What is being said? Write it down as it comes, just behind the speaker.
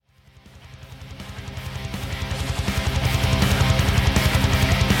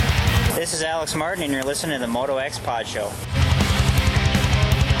is Alex Martin, and you're listening to the Moto X Pod Show.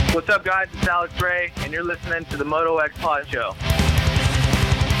 What's up, guys? It's Alex Ray, and you're listening to the Moto X Pod Show.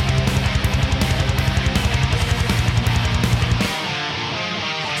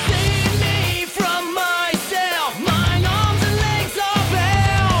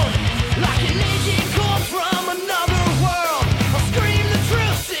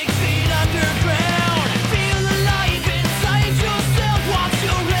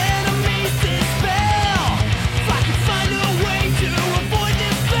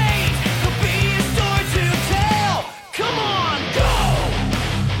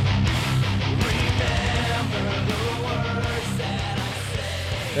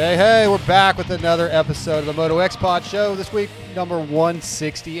 Hey, we're back with another episode of the Moto X Pod Show. This week, number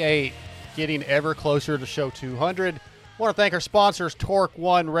 168, getting ever closer to show 200. I want to thank our sponsors, Torque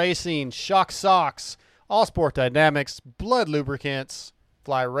One Racing, Shock Socks, All Sport Dynamics, Blood Lubricants,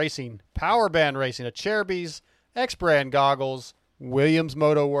 Fly Racing, Power Band Racing, Acerbis, X-Brand Goggles, Williams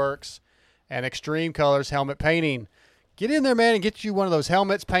Moto Works, and Extreme Colors Helmet Painting. Get in there, man, and get you one of those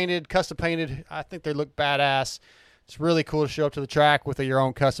helmets painted, custom painted. I think they look badass. It's really cool to show up to the track with your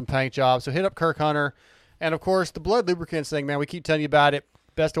own custom paint job. So hit up Kirk Hunter. And, of course, the Blood Lubricants thing, man, we keep telling you about it.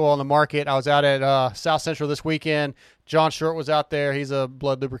 Best oil on the market. I was out at South Central this weekend. John Short was out there. He's a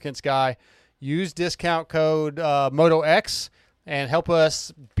Blood Lubricants guy. Use discount code MotoX and help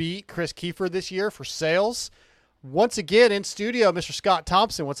us beat Chris Kiefer this year for sales. Once again, in studio, Mr. Scott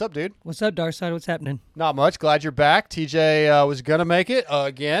Thompson. What's up, dude? What's up, Darside? What's happening? Not much. Glad you're back. TJ was going to make it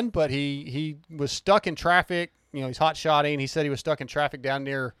again, but he was stuck in traffic. You know, he's hot shotting. He said he was stuck in traffic down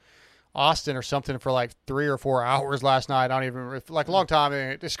near Austin or something for like 3 or 4 hours last night. I don't even remember. Like a long time.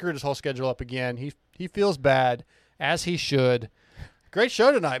 It screwed his whole schedule up again. He feels bad, as he should. Great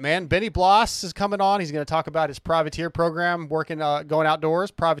show tonight, man. Benny Bloss is coming on. He's going to talk about his privateer program, going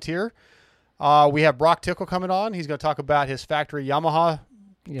outdoors, privateer. We have Brock Tickle coming on. He's going to talk about his factory Yamaha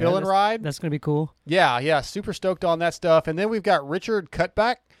fill and ride. That's going to be cool. Yeah. Super stoked on that stuff. And then we've got Richard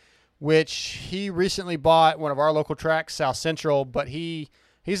Cutback, which he recently bought one of our local tracks, South Central, but he's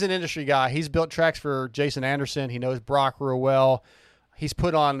an industry guy. He's built tracks for Jason Anderson. He knows Brock real well. He's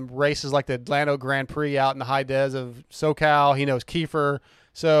put on races like the Atlanta Grand Prix out in the high des of SoCal. He knows Kiefer.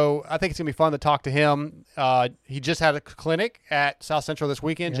 So I think it's going to be fun to talk to him. He just had a clinic at South Central this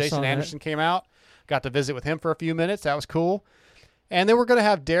weekend. Yeah, Jason Anderson came out. Got to visit with him for a few minutes. That was cool. And then we're going to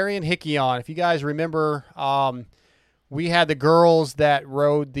have Darian Hickey on. If you guys remember, we had the girls that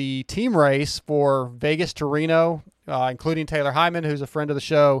rode the team race for Vegas to Reno, including Taylor Hyman, who's a friend of the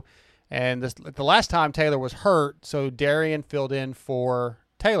show. And the last time Taylor was hurt, so Darian filled in for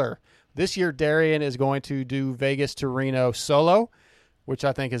Taylor. This year, Darian is going to do Vegas to Reno solo, which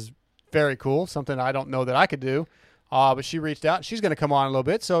I think is very cool, something I don't know that I could do. But she reached out. She's going to come on a little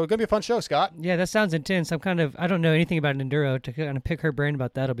bit, so it's going to be a fun show, Scott. Yeah, that sounds intense. I don't know anything about enduro. To kind of pick her brain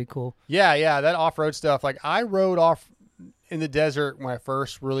about that will be cool. Yeah, that off-road stuff. Like, I rode off in the desert when I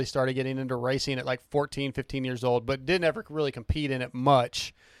first really started getting into racing at like 14, 15 years old, but didn't ever really compete in it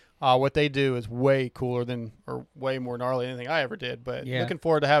much. What they do is way cooler or way more gnarly than anything I ever did, but looking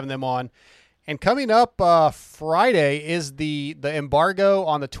forward to having them on. And coming up Friday is the embargo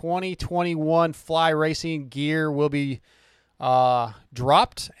on the 2021 Fly Racing gear will be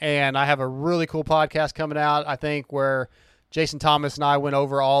dropped, and I have a really cool podcast coming out, I think, where Jason Thomas and I went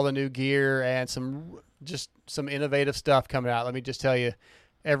over all the new gear and some innovative stuff coming out. Let me just tell you,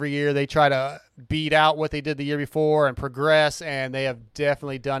 every year they try to beat out what they did the year before and progress, and they have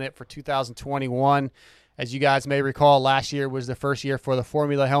definitely done it for 2021. As you guys may recall, last year was the first year for the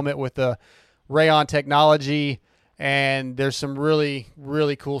Formula helmet with the Rayon technology, and there's some really,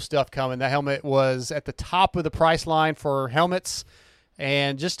 really cool stuff coming. That helmet was at the top of the price line for helmets,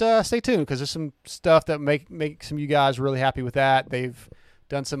 and just stay tuned because there's some stuff that make some of you guys really happy with that. They've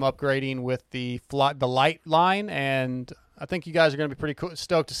done some upgrading with the light line, and I think you guys are going to be pretty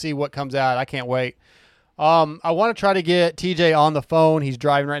stoked to see what comes out. I can't wait. I want to try to get TJ on the phone. He's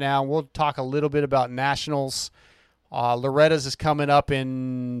driving right now. We'll talk a little bit about Nationals. Loretta's is coming up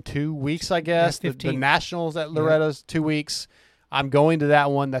in 2 weeks, I guess. The Nationals at Loretta's, 2 weeks. I'm going to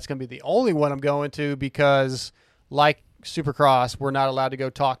that one. That's going to be the only one I'm going to because, like Supercross, we're not allowed to go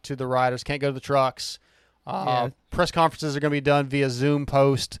talk to the riders. Can't go to the trucks. Press conferences are going to be done via Zoom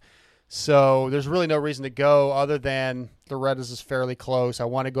post. So there's really no reason to go other than Loretta's is fairly close. I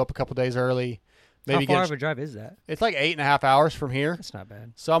want to go up a couple days early. Maybe how far of a drive is that? It's like 8.5 hours from here. That's not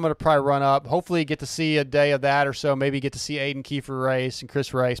bad. So I'm going to probably run up. Hopefully get to see a day of that or so. Maybe get to see Aiden Kiefer race and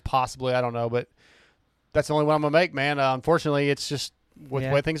Chris race, possibly. I don't know. But that's the only one I'm going to make, man. Unfortunately, it's just with the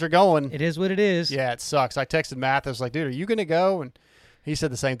way things are going. It is what it is. Yeah, it sucks. I texted Matt. I was like, dude, are you going to go? And He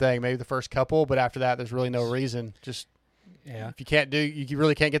said the same thing. Maybe the first couple, but after that, there's really no reason. Just if you can't you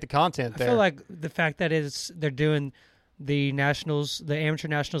really can't get the content there. I feel like the fact that they're doing the nationals, the amateur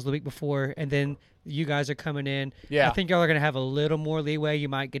nationals the week before, and then you guys are coming in. Yeah. I think y'all are going to have a little more leeway. You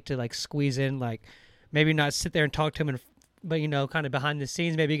might get to like squeeze in, like maybe not sit there and talk to them, but kind of behind the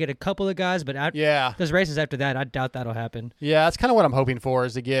scenes, maybe get a couple of guys. But those races after that, I doubt that'll happen. Yeah, that's kind of what I'm hoping for,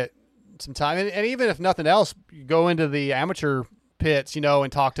 is to get some time, and even if nothing else, go into the amateur pits,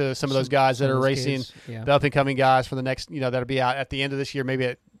 and talk to some of those guys that are racing, the up and coming guys for the next, that'll be out at the end of this year,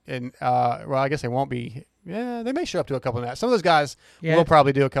 maybe well, I guess they won't be. Yeah, they may show up to a couple of that. Some of those guys will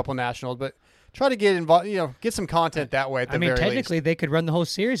probably do a couple of nationals, but try to get involved, get some content that way. At the very technically, least. They could run the whole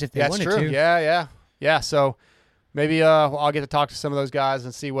series if they wanted That's true. to. Yeah. So maybe I'll get to talk to some of those guys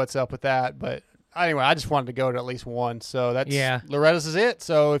and see what's up with that. But anyway, I just wanted to go to at least one. So that's Loretta's is it.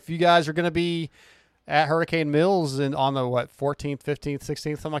 So if you guys are going to be at Hurricane Mills and on the 14th, 15th,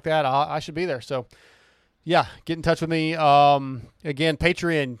 16th, something like that, I should be there. So. Yeah, get in touch with me. Again,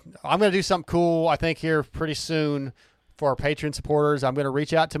 Patreon. I'm going to do something cool, I think, here pretty soon for our Patreon supporters. I'm going to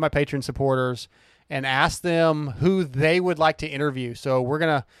reach out to my Patreon supporters and ask them who they would like to interview. So we're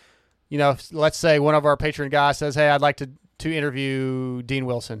going to, let's say one of our Patreon guys says, hey, I'd like to interview Dean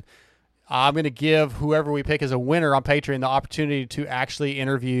Wilson. I'm going to give whoever we pick as a winner on Patreon the opportunity to actually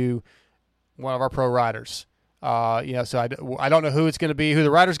interview one of our pro riders. So I don't know who it's going to be, who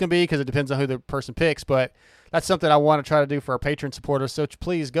the rider's going to be, because it depends on who the person picks, but that's something I want to try to do for our Patreon supporters. So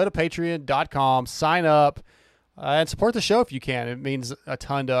please go to patreon.com, sign up, and support the show if you can. It means a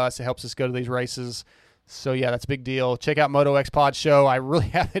ton to us. It helps us go to these races. So yeah, that's a big deal. Check out Moto X Pod Show. I really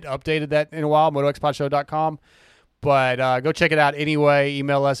haven't updated that in a while, motoxpodshow.com. But go check it out anyway.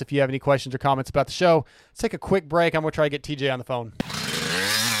 Email us if you have any questions or comments about the show. Let's take a quick break. I'm going to try to get TJ on the phone.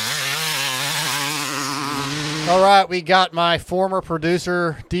 All right, we got my former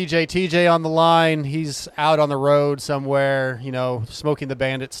producer, DJ TJ, on the line. He's out on the road somewhere, smoking the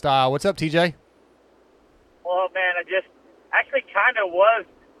bandit style. What's up, TJ? Well, man, I just actually kind of was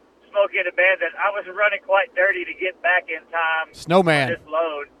smoking a bandit. I was running quite dirty to get back in time. Snowman. For this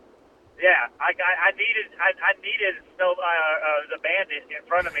load. Yeah, I needed the bandit in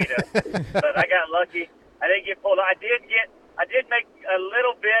front of me, but I got lucky. I didn't get pulled. I did make a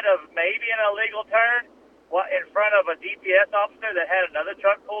little bit of maybe an illegal turn. In front of a DPS officer that had another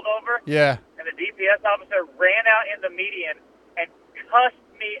truck pulled over. Yeah. And the DPS officer ran out in the median and cussed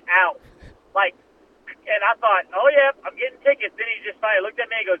me out. And I thought, oh, yeah, I'm getting tickets. Then he just finally looked at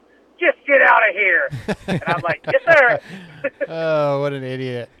me and goes, just get out of here. And I'm like, yes, sir. Oh, what an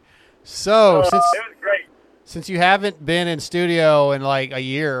idiot. So, it was great. Since you haven't been in studio in like a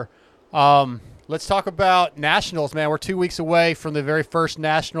year, let's talk about nationals, man. We're 2 weeks away from the very first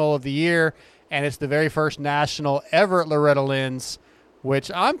national of the year. And it's the very first national ever at Loretta Lynn's,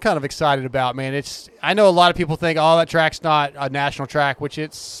 which I'm kind of excited about, man. I know a lot of people think, that track's not a national track, which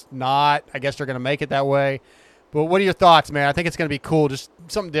it's not. I guess they're going to make it that way. But what are your thoughts, man? I think it's going to be cool, just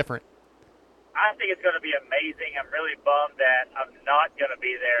something different. I think it's going to be amazing. I'm really bummed that I'm not going to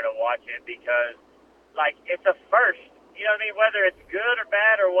be there to watch it because, it's a first. You know what I mean? Whether it's good or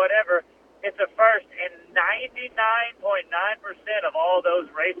bad or whatever, it's a first. And 99.9% of all those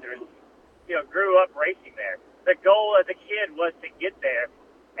racers grew up racing there. The goal as a kid was to get there,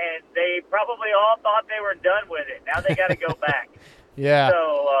 and they probably all thought they were done with it. Now they got to go back. Yeah.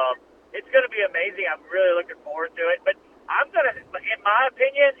 So it's going to be amazing. I'm really looking forward to it. But in my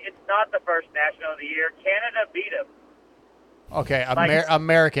opinion, it's not the first national of the year. Canada beat them. Okay,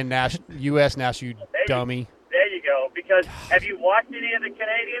 American national, U.S. national, you dummy. There you go. Because have you watched any of the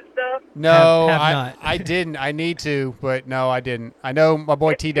Canadian stuff? No, have not. I didn't. I need to, but no, I didn't. I know my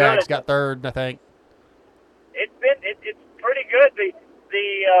boy T-Dags got third, I think. It's pretty good. The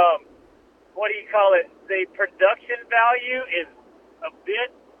what do you call it? The production value is a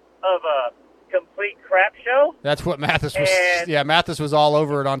bit of a complete crap show. That's what Mathis was. Mathis was all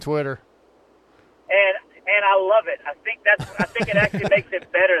over it on Twitter. And I love it. I think it actually makes it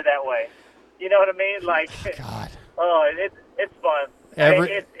better that way. You know what I mean? God. Oh, it's fun.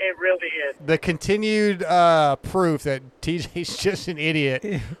 It really is. The continued proof that TJ's just an idiot.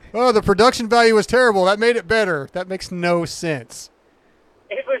 The production value was terrible. That made it better. That makes no sense.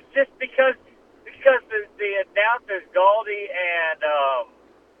 It was just because the announcers, Galdi and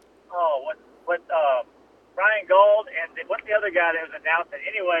Ryan Gold and what's the other guy that was announcing?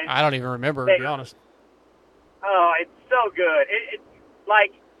 Anyway, I don't even remember, to be honest. Oh, it's so good. It's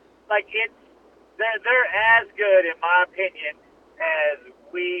they're as good in my opinion as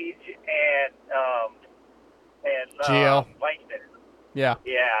Weege and GL Langston. Yeah.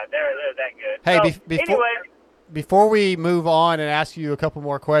 Yeah, they're that good. Hey, so, anyway, before we move on and ask you a couple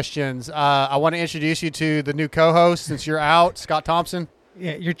more questions, I want to introduce you to the new co-host since you're out, Scott Thompson.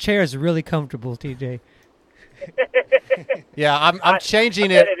 Yeah, your chair is really comfortable, TJ. Yeah, I'm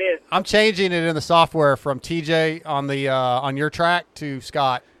changing it. I'm changing it in the software from TJ on your track to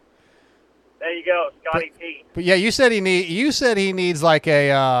Scott. There you go, Scotty T. But yeah, you said he needs like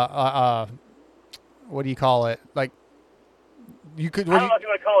a what do you call it? Like you could. I don't know if you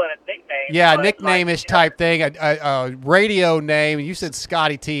want to call it a nickname. Yeah, nickname-ish type thing, a radio name. You said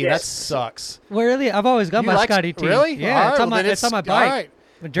Scotty T. Yes. That sucks. Well, really, I've always got my Scotty T. Really? Yeah, it's on my bike.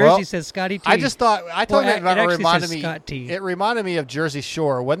 Right. Jersey says Scotty T. I just thought it reminded me. Scott T. It reminded me of Jersey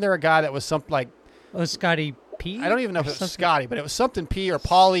Shore. Wasn't there a guy that was something like? Oh, Scotty P. I don't even know if it was Scotty, but it was something P or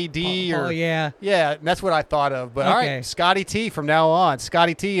Pauly D or. Oh yeah. Yeah, that's what I thought of. But all right, Scotty T from now on.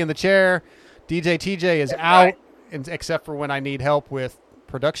 Scotty T in the chair. DJ TJ is out, except for when I need help with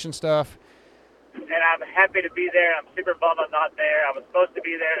production stuff. And I'm happy to be there. I'm super bummed I'm not there. I was supposed to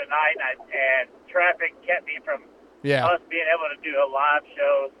be there tonight, and traffic kept me from us being able to do a live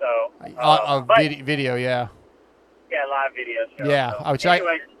show. So video, yeah. Yeah, live video show. Yeah, so, which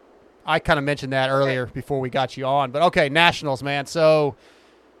anyway, I kind of mentioned that earlier before we got you on. But okay, Nationals, man. So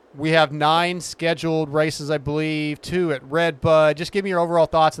we have 9 scheduled races, I believe, 2 at Red Bud. Just give me your overall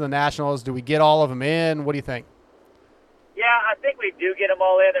thoughts on the Nationals. Do we get all of them in? What do you think? Yeah, I think we do get them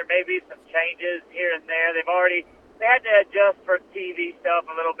all in. There may be some changes here and there. They had to adjust for TV stuff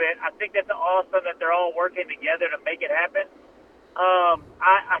a little bit. I think that's awesome that they're all working together to make it happen.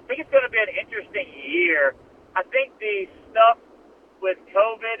 I think it's going to be an interesting year. I think the stuff with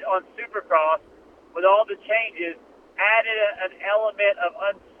COVID on Supercross, with all the changes, added an element of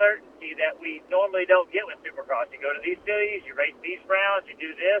uncertainty that we normally don't get with Supercross. You go to these cities, you race these rounds, you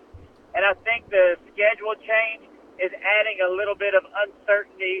do this. And I think the schedule change is adding a little bit of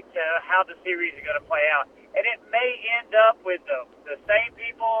uncertainty to how the series is going to play out. And it may end up with the same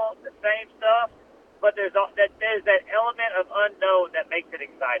people, the same stuff, but there's that element of unknown that makes it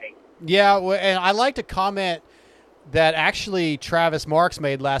exciting. Yeah, and I like to comment that actually Travis Marks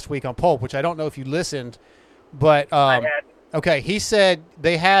made last week on Pulp, which I don't know if you listened, but okay, he said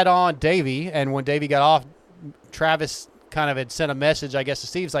they had on Davey, and when Davey got off, Travis kind of had sent a message, I guess, to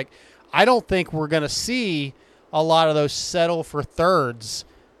Steve's like, I don't think we're going to see a lot of those settle for thirds,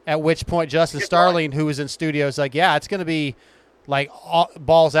 at which point Justin Starling, who was in studio, is like, yeah, it's going to be like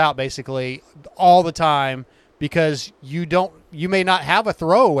balls out basically all the time because you may not have a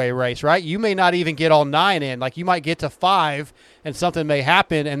throwaway race, right? You may not even get all 9 in. Like you might get to 5 and something may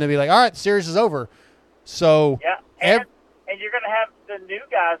happen and they'll be like, all right, the series is over. So yeah, and you're going to have the new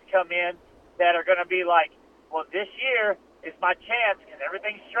guys come in that are going to be like, well, this year is my chance because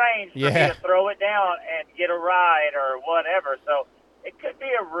everything's strange for me to throw it down and get a ride or whatever. So it could be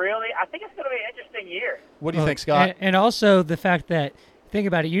I think it's going to be an interesting year. What do you think, Scott? And also the fact that, think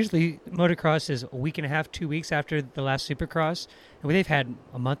about it, usually motocross is a week and a half, 2 weeks after the last Supercross. And they've had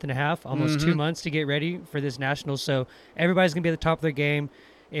a month and a half, almost 2 months to get ready for this national. So everybody's going to be at the top of their game.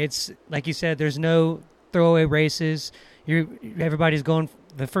 It's, like you said, there's no throwaway races. Everybody's going,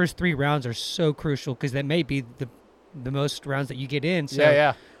 the first 3 rounds are so crucial because that may be the most rounds that you get in.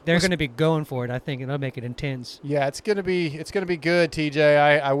 So they're going to be going for it, I think, and they'll make it intense. Yeah, it's going to be good,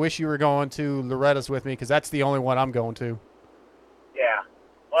 TJ. I wish you were going to Loretta's with me because that's the only one I'm going to. Yeah.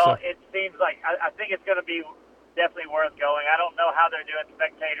 Well, it seems like I think it's going to be definitely worth going. I don't know how they're doing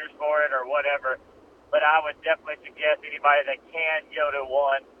spectators for it or whatever, but I would definitely suggest anybody that can go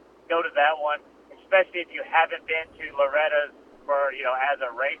to that one, especially if you haven't been to Loretta's for, as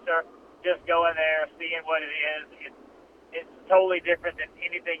a racer. Just going there, seeing what it is. It's totally different than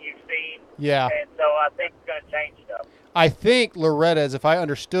anything you've seen. Yeah. And so I think it's going to change stuff. I think Loretta's, if I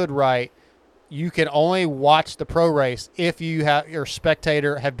understood right, you can only watch the pro race if your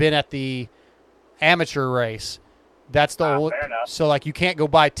spectator have been at the amateur race. That's the only. Fair enough. So like you can't go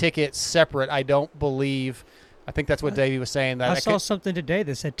buy tickets separate. I don't believe. I think that's what Davey was saying. That I saw something today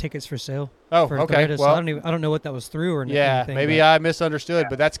that said tickets for sale. Oh, for okay. Loretta's, Well, so I don't know what that was through or anything. Maybe I misunderstood,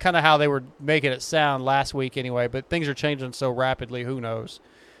 but that's kind of how they were making it sound last week anyway. But things are changing so rapidly. Who knows?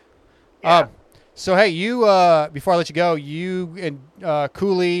 Yeah. So hey, you before I let you go, you and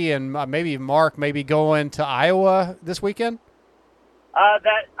Cooley and maybe Mark may be going to Iowa this weekend.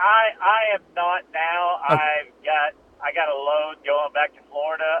 That I am not now. Okay. I got a load going back to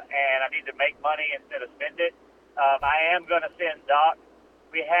Florida, and I need to make money instead of spend it. I am going to send Doc.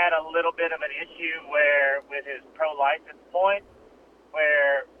 We had a little bit of an issue with his pro license points,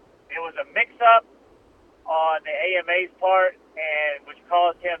 where it was a mix-up on the AMA's part, and which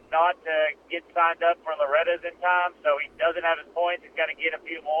caused him not to get signed up for Loretta's in time. So he doesn't have his points. He's got to get a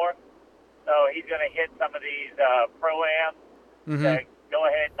few more. So he's going to hit some of these pro-ams Mm-hmm. to go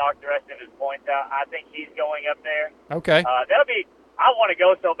ahead and knock the rest of his points out. I think he's going up there. Okay. That'll be. I want to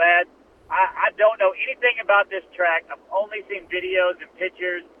go so bad. I don't know anything about this track. I've only seen videos and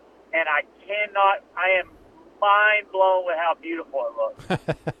pictures, and I am mind blown with how beautiful it looks.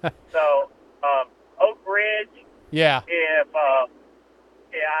 So, Oak Ridge. Yeah. I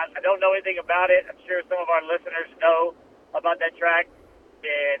don't know anything about it. I'm sure some of our listeners know about that track.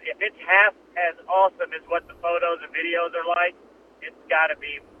 And if it's half as awesome as what the photos and videos are like, it's got to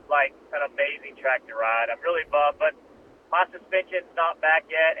be like an amazing track to ride. I'm really bummed, but my suspension's not back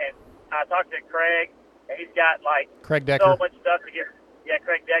yet. And I talked to Craig, and he's got like Craig Decker. so much stuff to get. Yeah,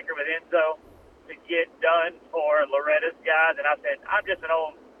 Craig Decker with Enzo to get done for Loretta's guys. And I said, I'm just an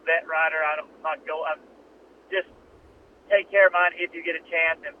old vet rider. I'm just take care of mine if you get a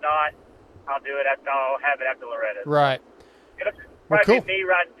chance. If not, I'll do it. I'll have it after Loretta's. Right. It'll Well, probably cool. be me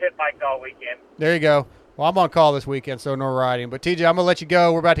riding pit bikes all weekend. There you go. Well, I'm on call this weekend, so no riding. But, TJ, I'm going to let you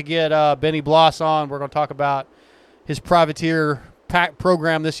go. We're about to get Benny Bloss on. We're going to talk about his privateer pack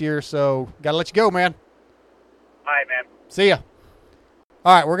program this year, so got to let you go, man. All right, man. See ya.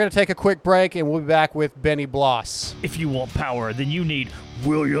 All right, we're going to take a quick break, and we'll be back with Benny Bloss. If you want power, then you need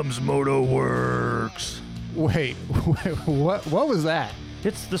Williams Moto Works. Wait, what was that?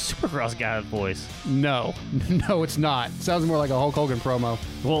 It's the Supercross guy's voice. No, it's not. Sounds more like a Hulk Hogan promo.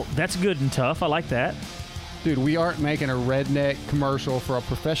 Well, that's good and tough. I like that. Dude, we aren't making a redneck commercial for a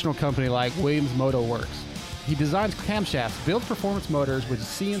professional company like Williams Moto Works. He designs camshafts, builds performance motors with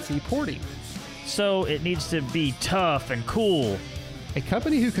CNC porting. So it needs to be tough and cool. A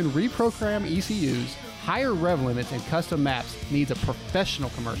company who can reprogram ECUs, higher rev limits, and custom maps needs a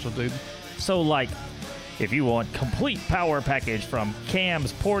professional commercial, dude. So, like, if you want complete power package from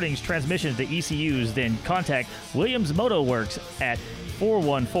cams, portings, transmissions to ECUs, then contact Williams Moto Works at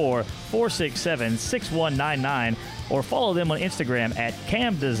 414-467-6199 or follow them on Instagram at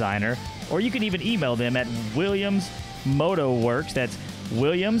camdesigner, or you can even email them at Williams Moto Works. That's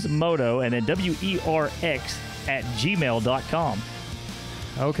Williams Moto and then WERX at gmail.com.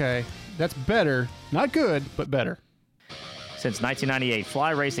 Okay, that's better. Not good, but better. Since 1998,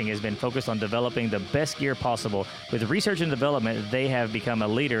 Fly Racing has been focused on developing the best gear possible. With research and development, they have become a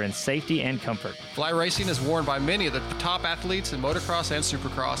leader in safety and comfort. Fly Racing is worn by many of the top athletes in motocross and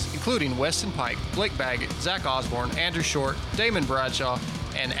supercross, including Weston Pike, Blake Baggett, Zach Osborne, Andrew Short, Damon Bradshaw,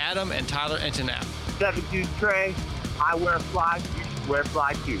 and Adam and Tyler Entenap. 72 Trey, I wear Fly, you should wear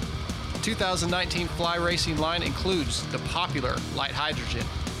Fly too. 2019 Fly Racing line includes the popular Light Hydrogen,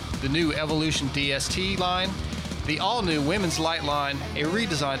 the new Evolution DST line, the all-new Women's Light line, a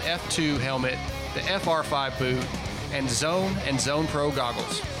redesigned F2 helmet, the FR5 boot, and Zone Pro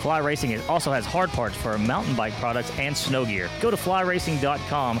goggles. Fly Racing also has hard parts for mountain bike products and snow gear. Go to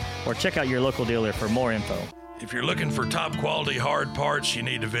flyracing.com or check out your local dealer for more info. If you're looking for top quality hard parts, you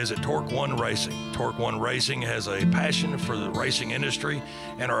need to visit Torque One Racing. Torque One Racing has a passion for the racing industry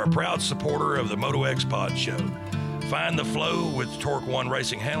and are a proud supporter of the Moto X Pod show. Find the flow with Torque One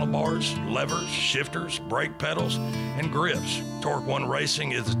Racing handlebars, levers, shifters, brake pedals, and grips. Torque One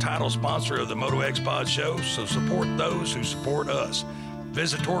Racing is the title sponsor of the Moto X Pod show, so support those who support us.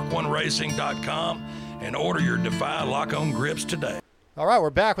 Visit TorqueOneRacing.com and order your Defy lock-on grips today. All right, we're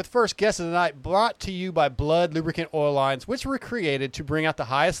back with the first guest of the night, brought to you by Blood Lubricant Oil Lines, which were created to bring out the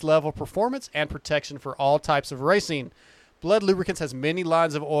highest level of performance and protection for all types of racing. Blood Lubricants has many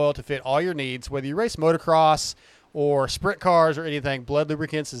lines of oil to fit all your needs, whether you race motocross or sprint cars or anything. Blood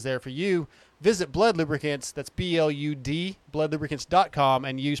Lubricants is there for you. Visit Blood Lubricants, that's BLUD, bloodlubricants.com,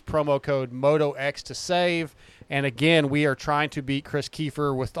 and use promo code MOTOX to save. And again, we are trying to beat Chris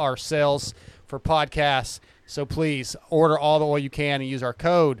Kiefer with our sales for podcasts. So please order all the oil you can and use our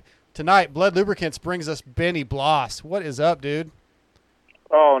code. Tonight, Blood Lubricants brings us Benny Bloss. What is up, dude?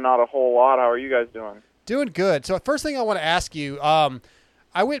 Oh, not a whole lot. How are you guys doing? Doing good. So first thing I want to ask you,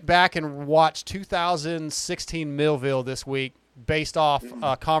 I went back and watched 2016 Millville this week based off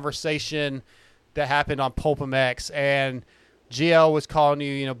a conversation that happened on PulpMX, and GL was calling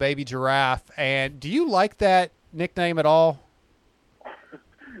you, Baby Giraffe. And do you like that nickname at all?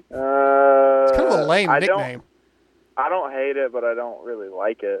 It's kind of a lame nickname. I don't hate it, but I don't really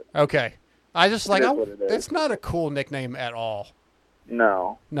like it. Okay. I just like, It is what it is. it's not a cool nickname at all.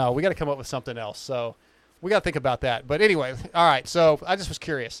 No. No, we got to come up with something else. So we got to think about that. But anyway, all right. So I just was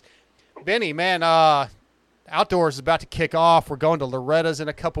curious. Benny, man, Outdoors is about to kick off. We're going to Loretta's in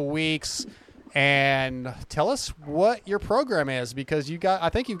a couple weeks. And tell us what your program is, because I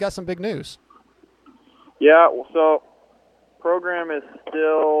think you've got some big news. Yeah, so program is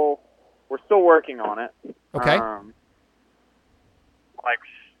we're still working on it. Okay. Like,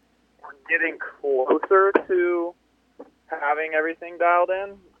 we're getting closer to having everything dialed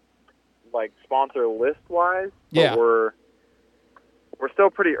in, like sponsor list wise. Yeah. But we're still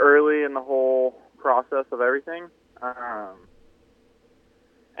pretty early in the whole process of everything.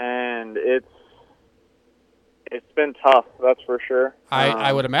 And it's been tough, that's for sure.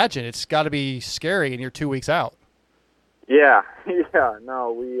 I would imagine it's got to be scary, and you're 2 weeks out. Yeah,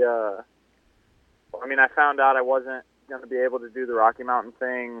 no, I mean, I found out I wasn't going to be able to do the Rocky Mountain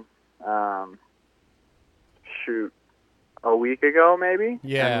thing, a week ago maybe.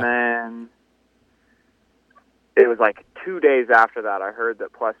 Yeah. And then it was like 2 days after that I heard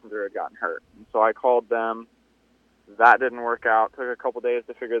that Plessinger had gotten hurt. And so I called them. That didn't work out. Took a couple days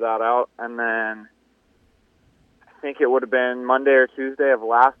to figure that out. And then I think it would have been Monday or Tuesday of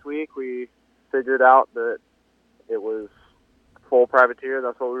last week we figured out that it was full privateer.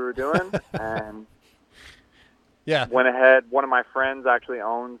 That's what we were doing. And yeah, went ahead. One of my friends actually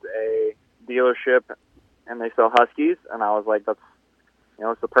owns a dealership, and they sell Huskies. And I was like, that's,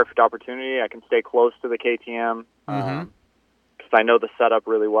 it's the perfect opportunity. I can stay close to the KTM because I know the setup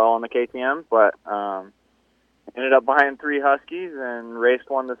really well on the KTM. But ended up buying 3 Huskies and raced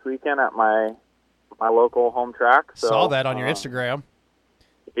one this weekend at my local home track. So, saw that on your Instagram.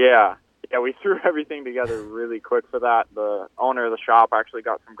 Yeah, we threw everything together really quick for that. The owner of the shop actually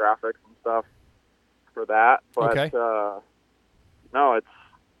got some graphics and stuff for that. But okay. No,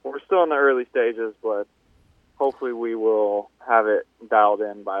 we're still in the early stages, but hopefully we will have it dialed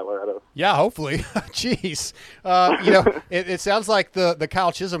in by Loretto. Yeah, hopefully. Jeez. It sounds like the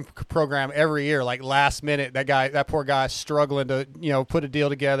Kyle Chisholm program every year, like last minute, that poor guy is struggling to, put a deal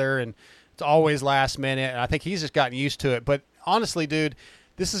together, and it's always last minute. And I think he's just gotten used to it. But honestly, dude,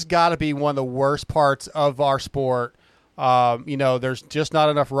 this has got to be one of the worst parts of our sport. There's just not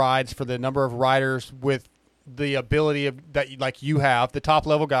enough rides for the number of riders with the ability that like you have, the top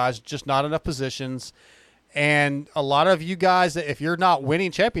level guys, just not enough positions. And a lot of you guys, if you're not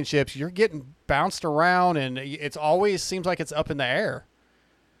winning championships, you're getting bounced around, and it's always seems like it's up in the air.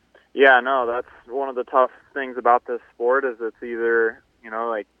 Yeah, no, that's one of the tough things about this sport is it's either,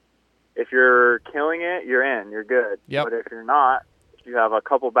 like if you're killing it, you're in, you're good. Yep. But if you're not, if you have a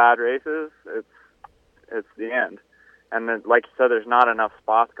couple bad races, it's the end. And then, like you said, there's not enough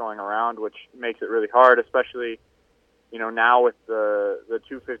spots going around, which makes it really hard, especially, now with the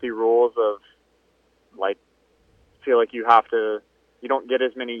 250 rules of, like, feel like you don't get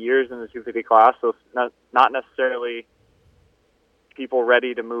as many years in the 250 class, so it's not necessarily people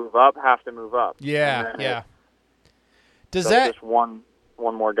ready to move up have to move up. Yeah. Does so that just one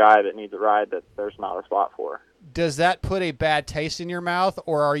more guy that needs a ride that there's not a spot for? Does that put a bad taste in your mouth,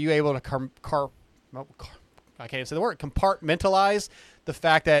 or are you able to I can't say the word, compartmentalize the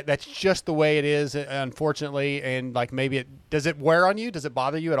fact that that's just the way it is, unfortunately, and like maybe does it wear on you? Does it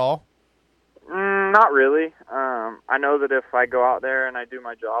bother you at all? Not really. I know that if I go out there and I do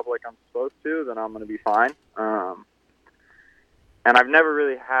my job like I'm supposed to, then I'm going to be fine. And I've never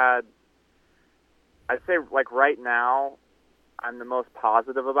really had, I'd say like right now, I'm the most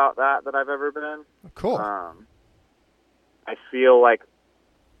positive about that I've ever been. Cool. I feel like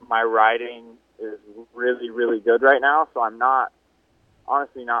my riding is really, really good right now, so I'm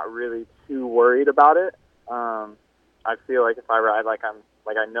honestly not really too worried about it. I feel like if I ride like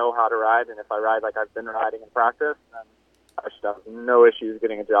I know how to ride, and if I ride like I've been riding in practice, then I should have no issues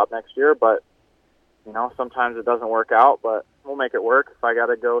getting a job next year. But, sometimes it doesn't work out, but we'll make it work. If I got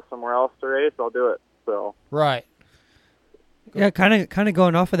to go somewhere else to race, I'll do it. So right. Yeah, kind of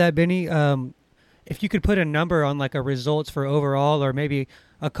going off of that, Benny. If you could put a number on like a results for overall, or maybe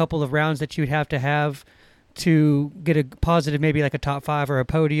a couple of rounds that you'd have to get a positive, maybe like a top 5 or a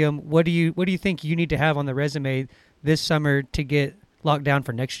podium, what do you think you need to have on the resume this summer to get locked down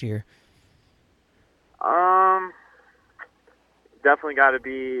for next year? Definitely got to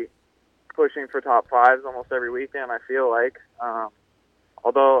be pushing for top 5s almost every weekend, I feel like.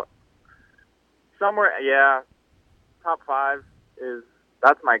 Although somewhere, top 5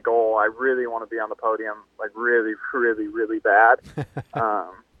 that's my goal. I really want to be on the podium, like really, really, really bad.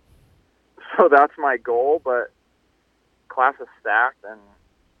 So that's my goal, but class is stacked, and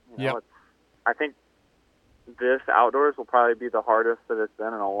I think this outdoors will probably be the hardest that it's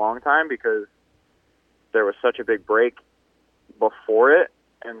been in a long time because there was such a big break before it,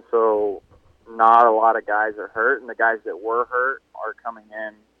 and so not a lot of guys are hurt, and the guys that were hurt are coming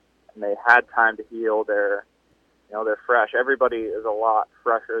in, and they had time to heal. They're fresh. Everybody is a lot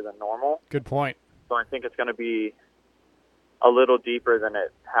fresher than normal. Good point. So I think it's going to be a little deeper than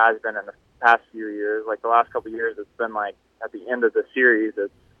it has been in the past few years. Like the last couple of years, it's been like at the end of the series,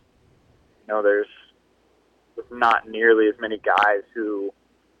 it's there's not nearly as many guys who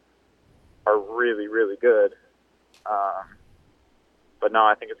really, really good. But no,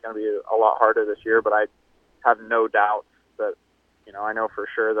 I think it's going to be a lot harder this year, but I have no doubts that, I know for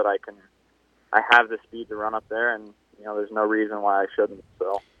sure that I have the speed to run up there, and, there's no reason why I shouldn't.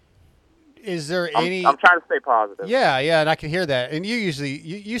 So is there I'm trying to stay positive. Yeah, and I can hear that. And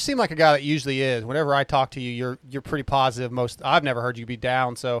you seem like a guy that usually is. Whenever I talk to you, you're pretty positive. I've never heard you be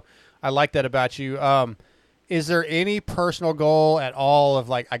down, so I like that about you. Is there any personal goal at all of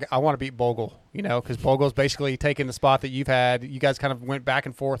like I want to beat Bogle? Because Bogle's basically taking the spot that you've had. You guys kind of went back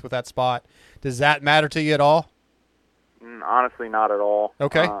and forth with that spot. Does that matter to you at all? Honestly, not at all.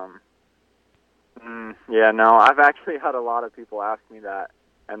 Okay. Yeah, no. I've actually had a lot of people ask me that,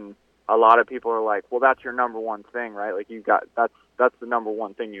 and a lot of people are like, "Well, that's your number one thing, right? Like that's the number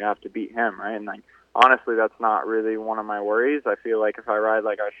one thing you have to beat him, right?" And like, honestly, that's not really one of my worries. I feel like if I ride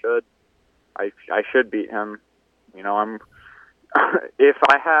like I should beat him. If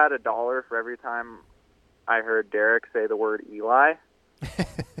I had $1 for every time I heard Derek say the word Eli,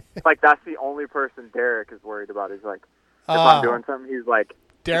 like that's the only person Derek is worried about. He's like, if I'm doing something, he's like,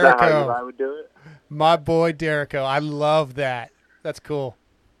 Derico. Is that how Eli would do it? My boy Derico. I love that. That's cool.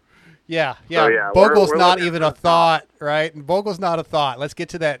 Yeah. So, yeah, Bogle's we're not even a thought, right? Bogle's not a thought. Let's get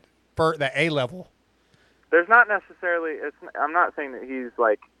to that A level. There's not necessarily. I'm not saying that he's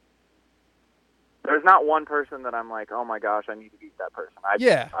like. There's not one person that I'm like, oh my gosh, I need to beat that person.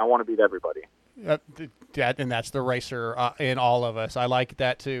 I want to beat everybody. And that's the racer in all of us. I like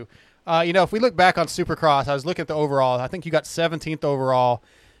that too. If we look back on Supercross, I was looking at the overall. I think you got 17th overall,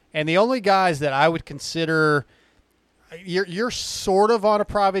 and the only guys that I would consider, you're sort of on a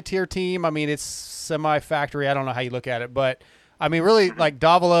privateer team. I mean, it's semi-factory. I don't know how you look at it, but I mean, really like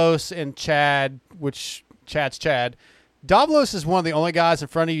Davalos and Chad, which Chad's Chad. Davalos is one of the only guys in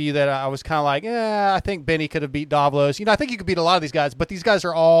front of you that I was kind of like, I think Benny could have beat Davalos. I think you could beat a lot of these guys, but these guys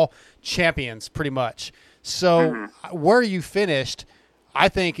are all champions pretty much. So where you finished, I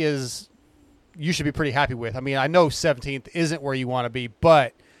think you should be pretty happy with. I mean, I know 17th isn't where you want to be,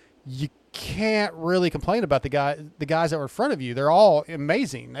 but you can't really complain about the guys that were in front of you. They're all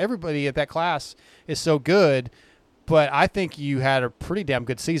amazing. Everybody at that class is so good, but I think you had a pretty damn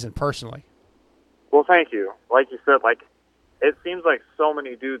good season personally. Well, thank you. Like you said, it seems like so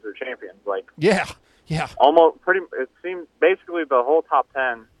many dudes are champions. Yeah. Almost it seems basically the whole top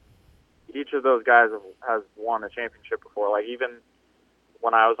 10, each of those guys has won a championship before. Like even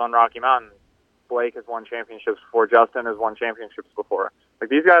when I was on Rocky Mountain, Blake has won championships before. Justin has won championships before. Like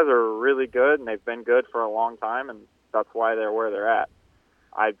these guys are really good, and they've been good for a long time, and that's why they're where they're at.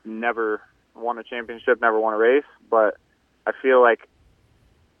 I've never won a championship, never won a race, but I feel like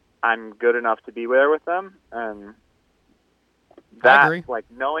I'm good enough to be there with them, and that, like,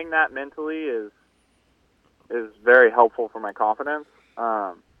 knowing that mentally is very helpful for my confidence.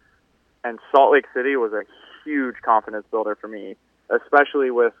 And Salt Lake City was a huge confidence builder for me, especially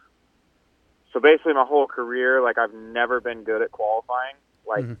so basically my whole career, like, I've never been good at qualifying,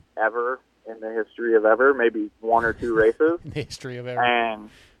 like, ever in the history of ever, maybe one or two races. In the history of ever. And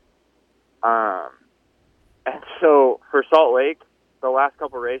so for Salt Lake, the last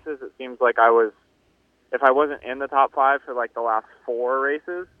couple races, it seems like if I wasn't in the top 5 for like the last 4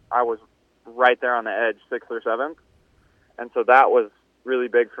 races, I was right there on the edge, 6th or 7th. And so that was really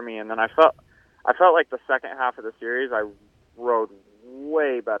big for me. And then I felt like the second half of the series, I rode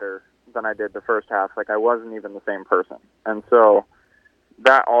way better than I did the first half. Like I wasn't even the same person. And so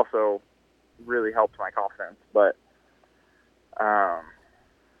that also really helped my confidence. But,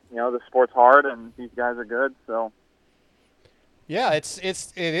 the sport's hard and these guys are good. So, yeah, it's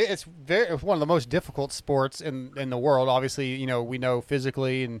one of the most difficult sports in the world. Obviously, we know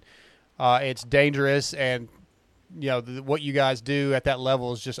physically, and it's dangerous, and what you guys do at that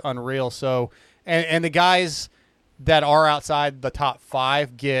level is just unreal. So, and the guys that are outside the top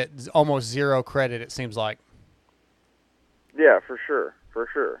 5 get almost zero credit. It seems like. Yeah, for sure.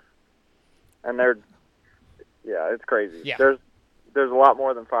 And it's crazy. Yeah. There's a lot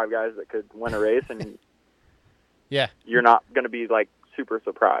more than 5 guys that could win a race, and yeah, you're not going to be like super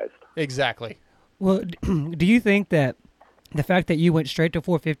surprised. Exactly. Well, do you think that the fact that you went straight to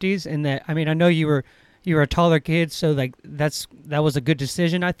 450s, and that, I mean, I know you were a taller kid, so like that was a good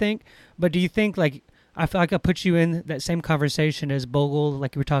decision, I think. But do you think, like, I feel like I put you in that same conversation as Bogle,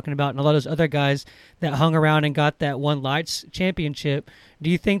 like you were talking about, and a lot of those other guys that hung around and got that one lights championship? Do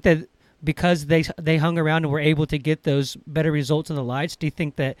you think that because they hung around and were able to get those better results in the lights, do you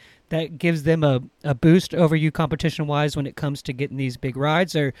think that gives them a boost over you competition-wise when it comes to getting these big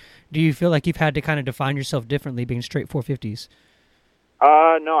rides? Or do you feel like you've had to kind of define yourself differently being straight 450s?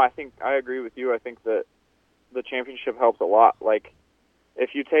 No, I think I agree with you. I think that the championship helps a lot. Like,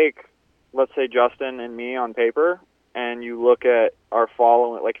 if you take let's say Justin and me on paper, and you look at our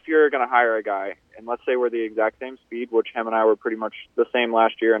following, like if you're going to hire a guy, and let's say we're the exact same speed, which him and I were pretty much the same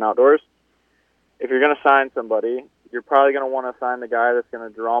last year in outdoors, if you're going to sign somebody, you're probably going to want to sign the guy that's going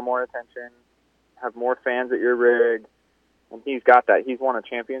to draw more attention, have more fans at your rig, and he's got that. He's won a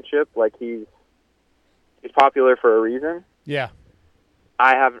championship. Like he's popular for a reason. Yeah.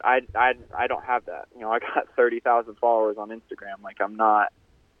 I don't have that. You know, I got 30,000 followers on Instagram. Like I'm not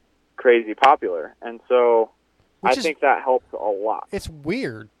crazy popular, and so I think that helps a lot. It's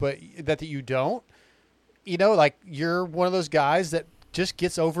weird, but that you don't. You know, like you're one of those guys that just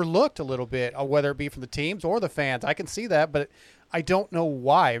gets overlooked a little bit, whether it be from the teams or the fans. I can see that, but I don't know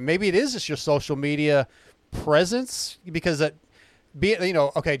why. Maybe it is just your social media presence, because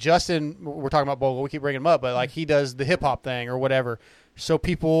okay, Justin, we're talking about Bogle, we keep bringing him up, but like he does the hip hop thing or whatever, so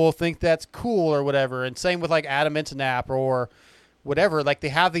people think that's cool or whatever. And same with like Adam Intonap or whatever. Like they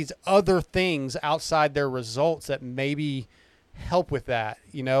have these other things outside their results that maybe help with that,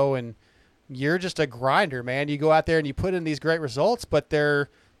 you know. And you're just a grinder, man. You go out there and you put in these great results, but they're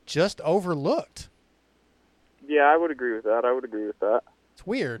just overlooked. Yeah, I would agree with that. It's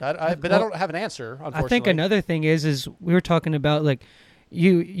weird. But I don't have an answer, unfortunately. I think another thing is we were talking about, like,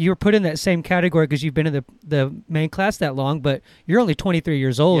 you're put in that same category because you've been in the main class that long, but you're only 23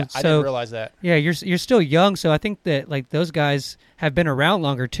 years old. Yeah, I didn't realize that. Yeah, you're still young, so I think that like those guys have been around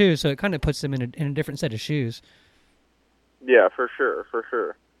longer too, so it kind of puts them in a different set of shoes. Yeah, for sure.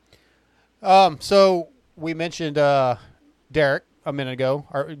 So we mentioned Derek a minute ago,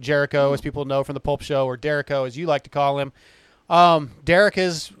 or Jericho, as people know from the Pulp Show, or Derrico, as you like to call him. Derek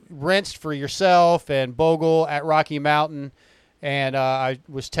has rinsed for yourself and Bogle at Rocky Mountain, and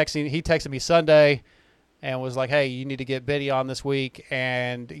he texted me Sunday and was like, hey, you need to get Biddy on this week,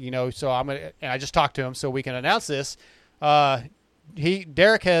 and so I just talked to him so we can announce this.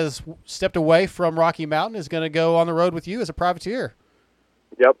 Derek has stepped away from Rocky Mountain, is going to go on the road with you as a privateer.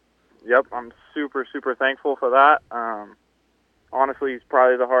 Yep, I'm super, super thankful for that. Honestly, he's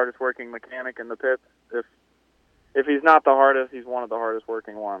probably the hardest working mechanic in the pits. If he's not the hardest, he's one of the hardest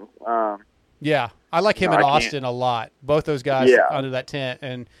working ones. Yeah, I like him and Austin a lot. Both those guys under that tent,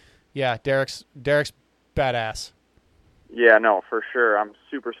 and yeah, Derek's badass. Yeah, no, for sure. I'm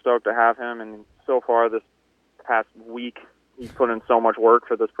super stoked to have him, and so far this past week, he's put in so much work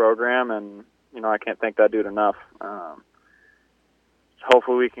for this program, and I can't thank that dude enough.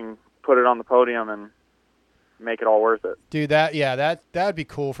 Hopefully, we can put it on the podium and make it all worth it. Dude, that'd be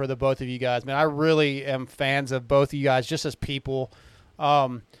cool for the both of you guys, man. I really am fans of both of you guys just as people.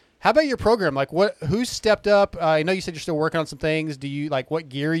 How about your program? Like, who's stepped up? I know you said you're still working on some things. Do you what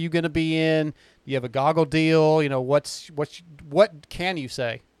gear are you going to be in? Do you have a goggle deal? What can you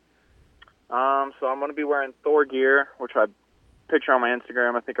say? So I'm going to be wearing Thor gear, which I picture on my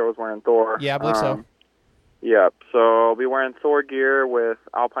Instagram. I think I was wearing Thor. Yeah, I believe so. Yeah, so I'll be wearing Thor gear with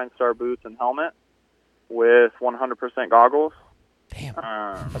Alpine Star boots and helmet, with 100% goggles. Damn.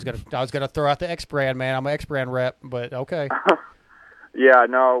 I was gonna throw out the X brand, man. I'm an X brand rep, but okay. Yeah,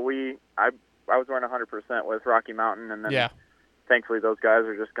 no, I was wearing 100% with Rocky Mountain, and then thankfully those guys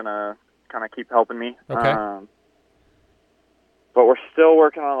are just gonna kind of keep helping me. Okay. But we're still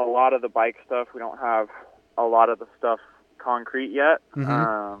working on a lot of the bike stuff. We don't have a lot of the stuff concrete yet.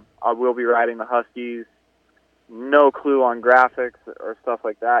 Mm-hmm. I will be riding the Huskies. No clue on graphics or stuff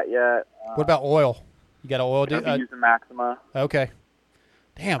like that yet. What about oil? You got an oil deal? I'm using Maxima. Okay.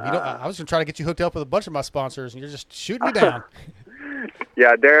 Damn, I was going to try to get you hooked up with a bunch of my sponsors, and you're just shooting me down.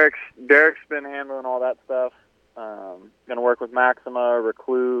 Yeah, Derek's been handling all that stuff. Going to work with Maxima,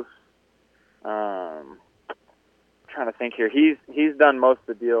 Recluse. Trying to think here. He's done most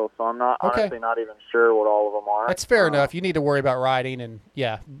of the deals, so I'm honestly not even sure what all of them are. That's fair enough. You need to worry about riding, and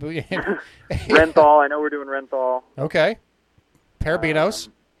Renthal. I know we're doing Renthal. Okay. Parabinos.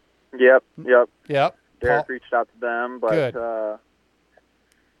 Yep. Derek reached out to them, but good. I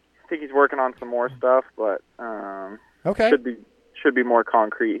think he's working on some more stuff, but okay. Should be more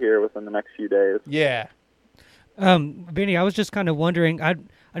concrete here within the next few days. Yeah. Benny, I was just kind of wondering. I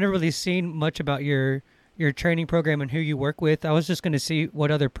never really seen much about your training program and who you work with. I was just going to see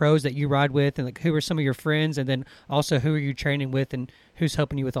what other pros that you ride with, and who are some of your friends, and then also who are you training with, and who's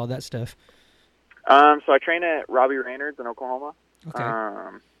helping you with all that stuff. So I train at Robbie Raynard's in Oklahoma. Okay.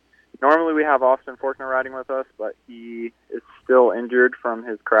 Normally we have Austin Faulkner riding with us, but he is still injured from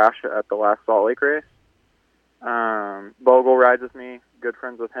his crash at the last Salt Lake race. Bogle rides with me, good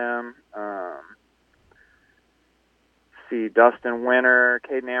friends with him. See Dustin Winter,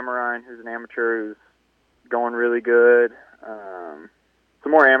 Caden Amarine, who's an amateur who's going really good.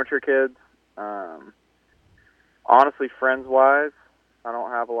 Some more amateur kids. Honestly, friends-wise, I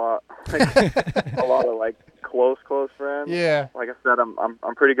don't have a lot, a lot of like close friends. Yeah. Like I said,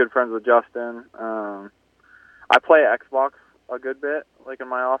 I'm pretty good friends with Justin. I play Xbox a good bit, like in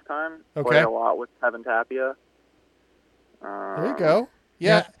my off time. Okay. Play a lot with Kevin Tapia. There you go.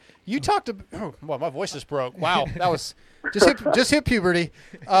 Yeah. You talked to. Oh, well, my voice just broke. Wow, that was just hit puberty.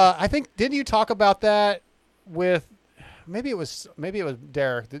 I think didn't you talk about that with? Maybe it was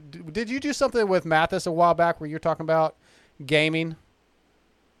Derek. Did you do something with Mathis a while back where you're talking about gaming?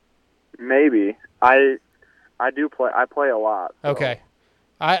 Maybe I do play. I play a lot. So Okay.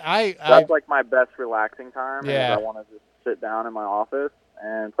 that's like my best relaxing time. Yeah. Is I want to just sit down in my office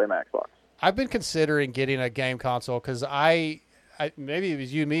and play my Xbox. I've been considering getting a game console because I maybe it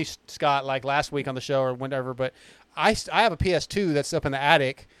was you and me, Scott, like last week on the show or whatever, but I have a PS2 that's up in the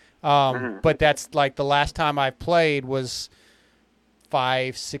attic, but that's like the last time I played was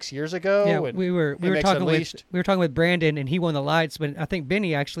 5-6 years ago. Yeah, and we were MX talking Unleashed. with Brandon, and he won the lights. But I think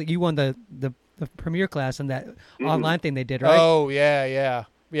Benny actually, you won the premiere class in that online thing they did, right? Oh yeah,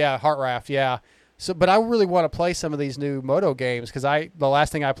 Heart Raft, yeah. So, but I really want to play some of these new Moto games because the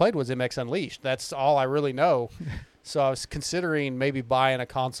last thing I played was MX Unleashed. That's all I really know. So I was considering maybe buying a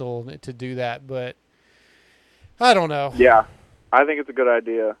console to do that, but I don't know. Yeah, I think it's a good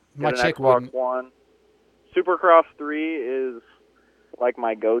idea. My Get an chick Xbox wouldn't. One. Supercross 3 is like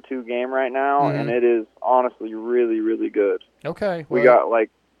my go-to game right now, and it is honestly really, really good. Okay. We got like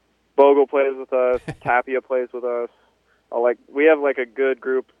Bogle plays with us, Tapia plays with us. We have like a good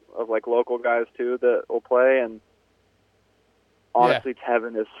group of like local guys too that will play, and honestly,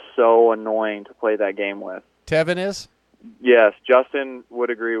 Tevin is so annoying to play that game with. Tevin is? Yes, Justin would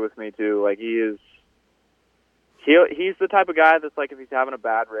agree with me too. Like he's the type of guy that's like if he's having a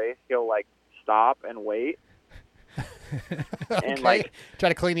bad race, he'll like stop and wait. And like try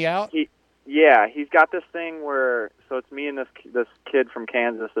to clean you out? He's got this thing where so it's me and this kid from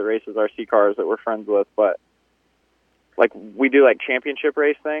Kansas that races RC cars that we're friends with, but like we do like championship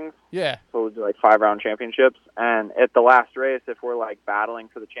race things. Yeah. So we'll do like 5-round championships, and at the last race, if we're like battling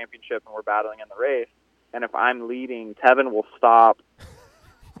for the championship and we're battling in the race, and if I'm leading, Tevin will stop,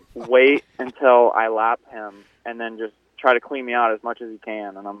 wait until I lap him, and then just try to clean me out as much as he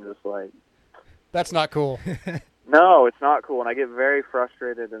can, and I'm just like, that's not cool. No, it's not cool, and I get very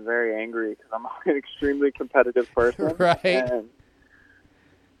frustrated and very angry because I'm an extremely competitive person. Right. And,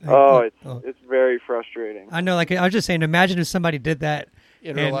 it's very frustrating. I know. Like I was just saying, imagine if somebody did that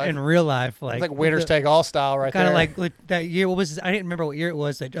in real life. Like winners take all style, right there. Kind of like that year. What was? I didn't remember what year it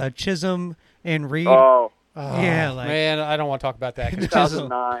was. Chisholm and Reed. Oh, yeah. Like, man, I don't want to talk about that.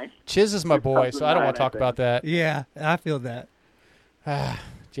 2009. Chiz is my boy, so I don't want to talk about that. Yeah, I feel that.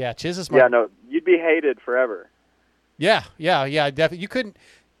 Yeah, Chiz is my. Yeah, no, you'd be hated forever. Yeah, definitely. You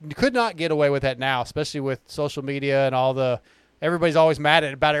could not get away with that now, especially with social media and all the. Everybody's always mad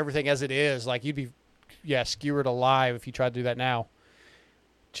about everything as it is. Like you'd be, skewered alive if you tried to do that now.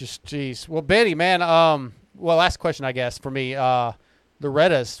 Just jeez. Well, Benny, man. Last question, I guess for me.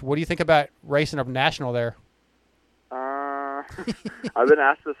 Loretta's. What do you think about racing up national there? I've been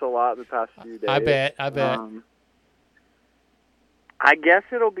asked this a lot the past few days. I bet. I guess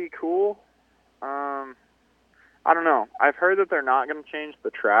it'll be cool. I don't know. I've heard that they're not going to change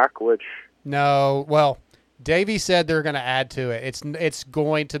the track, which. No. Well. Davey said they're going to add to it. It's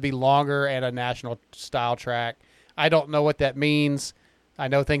going to be longer and a national style track. I don't know what that means. I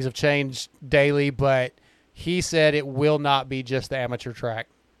know things have changed daily, but he said it will not be just the amateur track.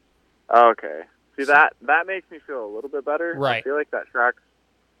 Okay. See, that makes me feel a little bit better. Right. I feel like that track's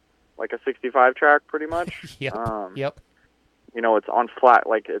like a 65 track pretty much. Yep. Yep. It's on flat,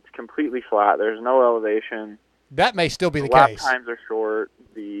 like it's completely flat. There's no elevation. That may still be the lap case. Times are short.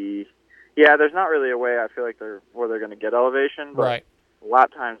 There's not really a way I feel like they're going to get elevation, but right.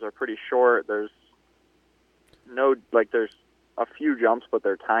 Lap times are pretty short. There's there's a few jumps, but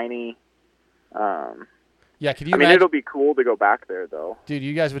they're tiny. Yeah, could you? It'll be cool to go back there, though. Dude,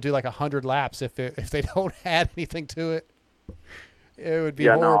 you guys would do like 100 laps if they don't add anything to it. It would be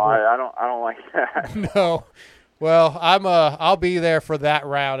horrible. No, I don't like that. No. Well, I'll be there for that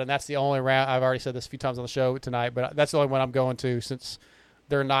round, and that's the only round. I've already said this a few times on the show tonight, but that's the only one I'm going to since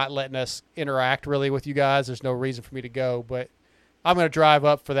they're not letting us interact really with you guys. There's no reason for me to go, but I'm going to drive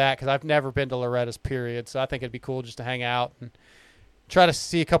up for that because I've never been to Loretta's, period. So I think it'd be cool just to hang out and try to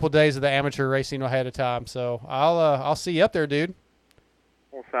see a couple of days of the amateur racing ahead of time. So I'll see you up there, dude.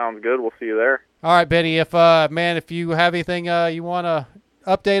 Well, sounds good. We'll see you there. All right, Benny. If you have anything you want to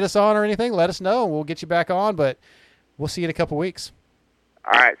update us on or anything, let us know. We'll get you back on, but we'll see you in a couple weeks.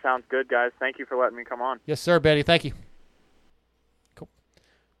 All right, sounds good, guys. Thank you for letting me come on. Yes, sir, Benny. Thank you. Cool.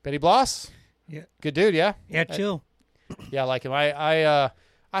 Benny Bloss? Yeah. Good dude, yeah? Yeah, chill. Yeah, I like him. I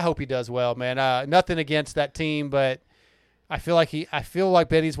hope he does well, man. Nothing against that team, but I feel like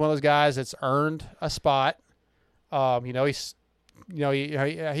Benny's one of those guys that's earned a spot. He's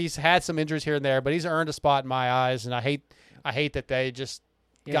had some injuries here and there, but he's earned a spot in my eyes, and I hate that they just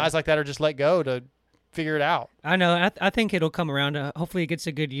guys like that are just let go to figure it out. I know. I think it'll come around. Hopefully, he gets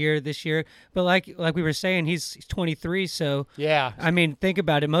a good year this year. But like we were saying, he's 23. So yeah, I mean, think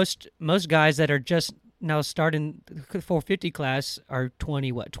about it. Most guys that are just now starting the 450 class are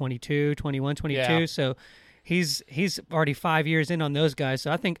 22, 21, 22. Yeah. So he's already 5 years in on those guys.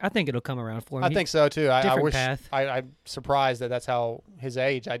 So I think it'll come around for him. I think so too. I wish path. I'm surprised that's how his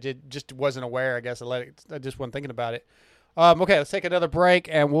age. I just wasn't aware. I guess I just wasn't thinking about it. Okay, let's take another break,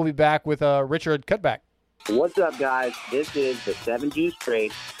 and we'll be back with Richard Cutback. What's up, guys? This is the 7 Juice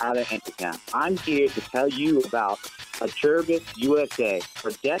Trade out of Entertown. I'm here to tell you about Acerbis USA.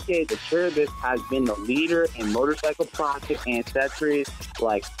 For decades, Acerbis has been the leader in motorcycle plastic and accessories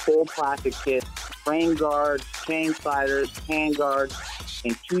like full plastic kits, frame guards, chain sliders, hand guards.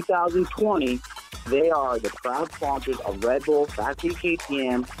 In 2020, they are the proud sponsors of Red Bull, Factory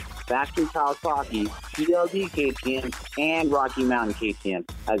KTM, Baskin Kawasaki, PLD KTM, and Rocky Mountain KTM,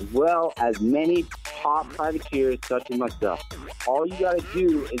 as well as many top privateers such as myself. All you got to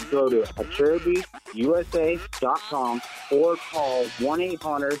do is go to AcerbisUSA.com or call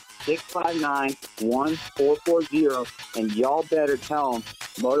 1-800-659-1440, and y'all better tell them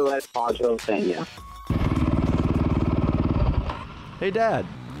Moto X Pacho sent you. Hey, Dad.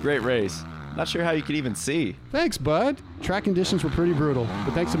 Great race. Not sure how you could even see. Thanks, bud. Track conditions were pretty brutal,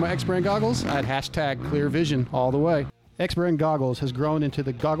 but thanks to my X-Brand goggles, I had hashtag clear vision all the way. X-Brand goggles has grown into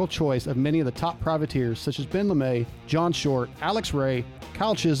the goggle choice of many of the top privateers such as Ben LeMay, John Short, Alex Ray,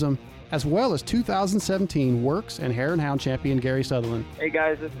 Kyle Chisholm, as well as 2017 Works and Hare and Hound champion Gary Sutherland. Hey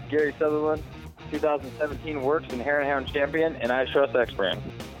guys, this is Gary Sutherland, 2017 Works and Hare and Hound champion, and I trust X-Brand.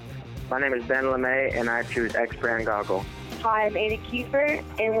 My name is Ben LeMay, and I choose X-Brand goggles. Hi, I'm Andy Kiefer,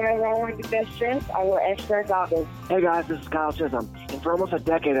 and whenever I want to be best dressed, I wear X-Brand goggles. Hey guys, this is Kyle Chisholm, and for almost a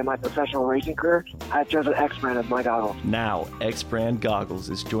decade in my professional racing career, I've chosen X-Brand as my goggles. Now, X-Brand Goggles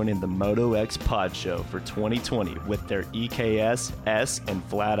is joining the Moto X Pod Show for 2020 with their EKS, S, and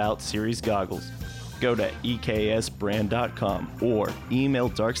Flat Out Series goggles. Go to EKSbrand.com or email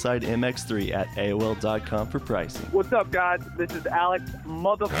DarksideMX3@AOL.com for pricing. What's up, guys? This is Alex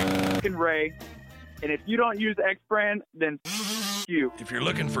motherfucking Ray. And if you don't use X-Brand, then you. If you're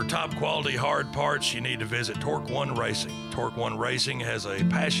looking for top quality hard parts, you need to visit Torque One Racing. Torque One Racing has a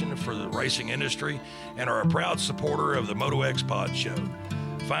passion for the racing industry and are a proud supporter of the Moto X Pod Show.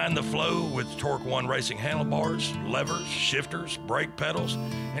 Find the flow with Torque One Racing handlebars, levers, shifters, brake pedals,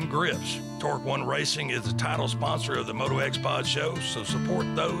 and grips. Torque One Racing is the title sponsor of the Moto X Pod Show, so support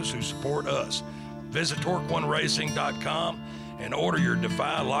those who support us. Visit TorqueOneRacing.com and order your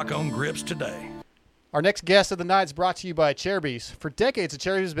Defy lock-on grips today. Our next guest of the night is brought to you by Acerbis. For decades,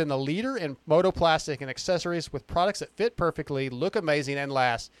 Acerbis has been the leader in motoplastic and accessories with products that fit perfectly, look amazing, and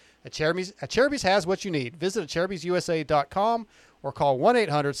last. Acerbis has what you need. Visit AcerbisUSA.com or call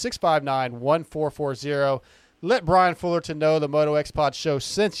 1-800-659-1440. Let Brian Fullerton know the Moto X Pod Show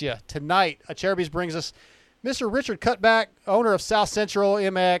sent you. Tonight, Acerbis brings us Mr. Richard Cutback, owner of South Central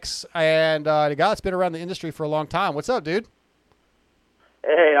MX, and a guy that's been around the industry for a long time. What's up, dude?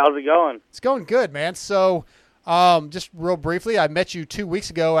 Hey, how's it going? It's going good, man. So, just real briefly, I met you 2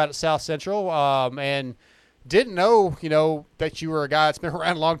 weeks ago out at South Central, and didn't know, that you were a guy that's been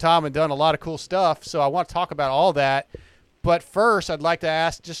around a long time and done a lot of cool stuff. So I want to talk about all that. But first, I'd like to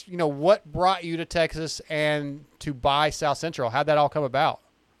ask just, what brought you to Texas and to buy South Central? How'd that all come about?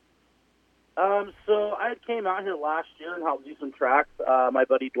 So I came out here last year and helped do some tracks. My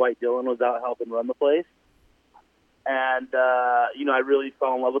buddy Dwight Dillon was out helping run the place. And, I really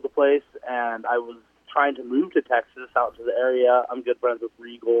fell in love with the place, and I was trying to move to Texas, out to the area. I'm good friends with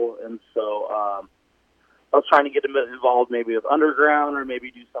Regal, and so I was trying to get involved maybe with Underground or maybe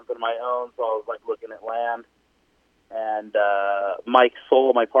do something of my own, so I was, looking at land. And Mike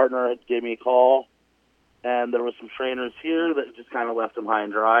Soul, my partner, gave me a call, and there were some trainers here that just kind of left them high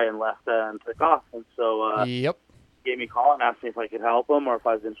and dry and left and took off. And so Yep. Gave me a call and asked me if I could help him or if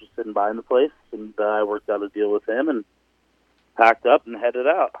I was interested in buying the place, and I worked out a deal with him and packed up and headed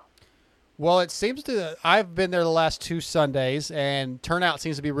out. Well, it seems I've been there the last 2 Sundays, and turnout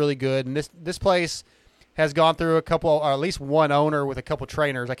seems to be really good. And this place has gone through a couple, or at least one owner with a couple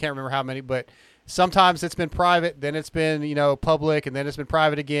trainers. I can't remember how many, but sometimes it's been private, then it's been public, and then it's been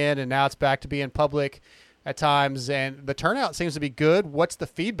private again, and now it's back to being public at times. And the turnout seems to be good. What's the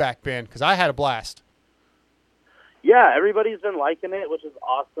feedback been? Because I had a blast. Yeah, everybody's been liking it, which is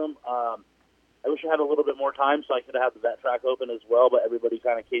awesome. I wish I had a little bit more time so I could have had the vet track open as well, but everybody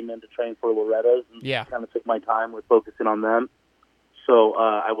kind of came in to train for Loretta's and kind of took my time with focusing on them. So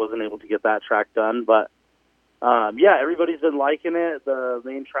I wasn't able to get that track done. But, yeah, everybody's been liking it. The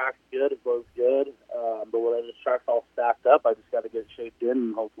main track's good. It goes good. The Loretta's track's all stacked up. I just got to get it shaped in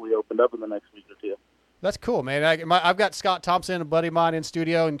and hopefully opened up in the next week or two. That's cool, man. I've got Scott Thompson, a buddy of mine, in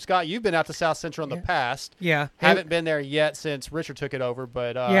studio. And, Scott, you've been out to South Central in the past. Yeah. Haven't been there yet since Richard took it over.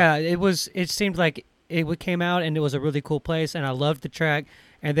 But yeah, it seemed like it came out, and it was a really cool place, and I loved the track.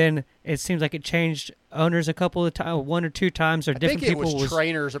 And then it seems like it changed owners a couple of times, one or two times, or different people. I think it was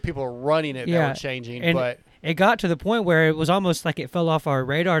trainers or people running it that were changing. And but it got to the point where it was almost like it fell off our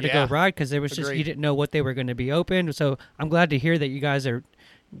radar to go ride because there was just, Agreed. you didn't know what they were going to be open. So I'm glad to hear that you guys are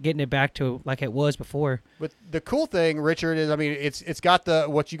getting it back to like it was before. But the cool thing, Richard, is it's got the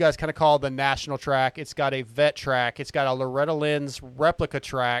what you guys kind of call the national track. It's got a vet track. It's got a Loretta Lynn's replica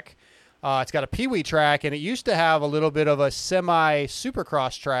track. It's got a Pee Wee track, and it used to have a little bit of a semi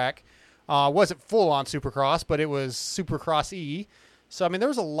Supercross track. Wasn't full on Supercross, but it was Supercross E. So there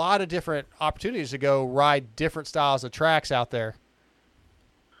was a lot of different opportunities to go ride different styles of tracks out there.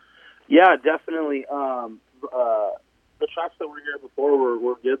 Yeah, definitely. The tracks that were here before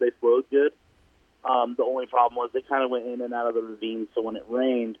were good. They flowed good. The only problem was they kind of went in and out of the ravine, so when it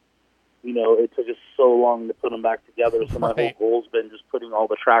rained, it took us so long to put them back together. So my whole goal's been just putting all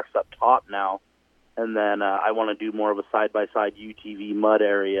the tracks up top now, and then I want to do more of a side-by-side UTV mud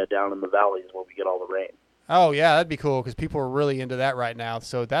area down in the valleys where we get all the rain. Oh, yeah, that'd be cool because people are really into that right now.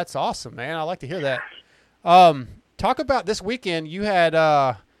 So that's awesome, man. I like to hear that. Talk about this weekend. You had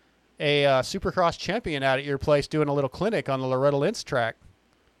a Supercross champion out at your place doing a little clinic on the Loretta Lynn's track.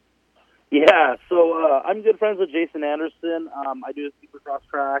 Yeah, so I'm good friends with Jason Anderson. I do a Supercross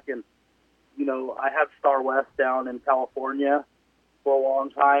track, and, I had Star West down in California for a long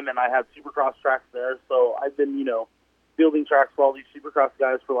time, and I had Supercross tracks there. So I've been, building tracks for all these Supercross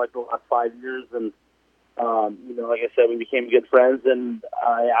guys for, like, the last 5 years, and, like I said, we became good friends, and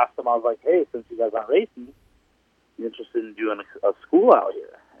I asked him, I was like, hey, since you guys aren't racing, you interested in doing a school out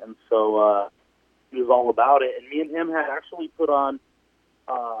here? And so he was all about it. And me and him had actually put on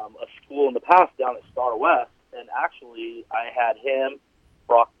a school in the past down at Star West. And actually, I had him,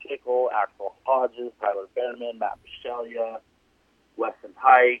 Brock Tickle, Axel Hodges, Tyler Behrman, Matt Bisceglia, Weston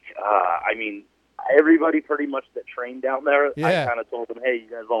Pike. Everybody pretty much that trained down there. Yeah. I kind of told them, hey, you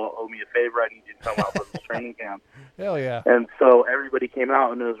guys all owe me a favor. I need you to come out for this training camp. Hell yeah. And so everybody came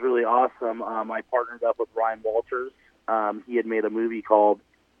out, and it was really awesome. I partnered up with Ryan Walters. He had made a movie called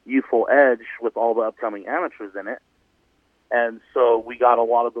Youthful Edge with all the upcoming amateurs in it. And so we got a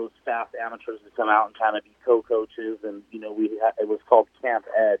lot of those fast amateurs to come out and kind of be co-coaches. And, it was called Camp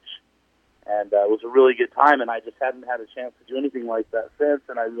Edge. And it was a really good time, and I just hadn't had a chance to do anything like that since,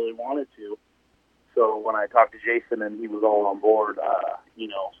 and I really wanted to. So when I talked to Jason and he was all on board, I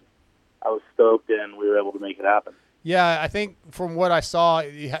was stoked, and we were able to make it happen. Yeah, I think from what I saw,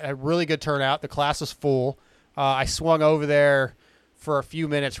 you had a really good turnout. The class was full. I swung over there for a few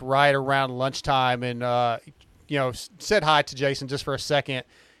minutes right around lunchtime and, said hi to Jason just for a second.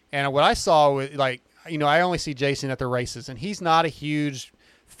 And what I saw was, I only see Jason at the races, and he's not a huge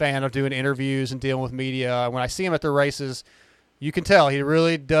fan of doing interviews and dealing with media. When I see him at the races, you can tell he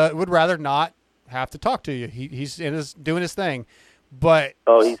really would rather not have to talk to you. He's doing his thing. But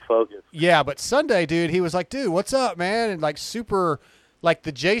he's focused. Yeah, but Sunday, dude, he was like, dude, what's up, man? And super,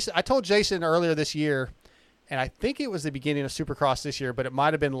 Jason. I told Jason earlier this year, and I think it was the beginning of Supercross this year, but it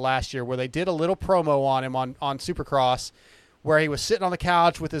might have been last year, where they did a little promo on him on Supercross, where he was sitting on the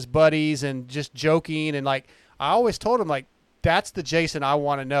couch with his buddies and just joking. And I always told him, that's the Jason I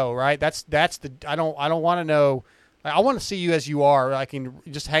want to know, right? That's the I don't want to know. I want to see you as you are,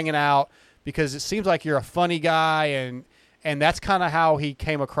 just hanging out, because it seems like you're a funny guy, and that's kind of how he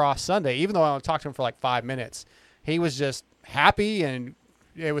came across Sunday. Even though I only talked to him for 5 minutes, he was just happy, and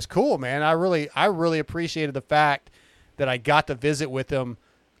it was cool, man. I really appreciated the fact that I got to visit with him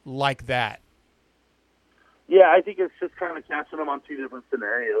like that. Yeah, I think it's just kind of catching him on two different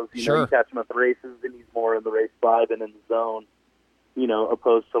scenarios. You catch him at the races, and he's more in the race vibe and in the zone,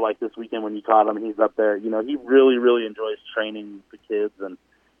 opposed to this weekend when you caught him, he's up there. He really, really enjoys training the kids and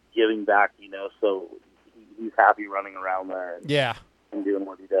giving back, so he's happy running around there and doing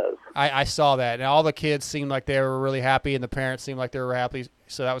what he does. I saw that, and all the kids seemed like they were really happy, and the parents seemed like they were happy,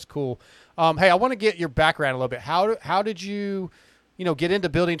 so that was cool. Hey, I want to get your background a little bit. How did you get into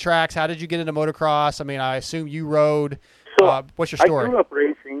building tracks? How did you get into motocross? I assume you rode. So what's your story?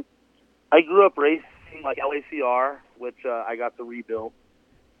 I grew up racing like LACR, which I got to rebuild.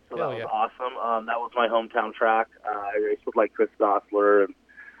 So that was awesome. That was my hometown track. I raced with Chris Gossler and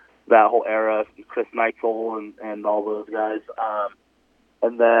that whole era, Chris Nichol and all those guys.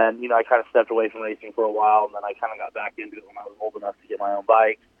 And then, you know, I kind of stepped away from racing for a while, and then I kind of got back into it when I was old enough to get my own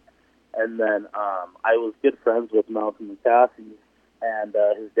bike. And then I was good friends with Malcolm McCaskey, and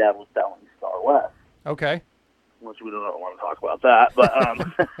his dad was selling Star West. Okay. Which we don't want to talk about that.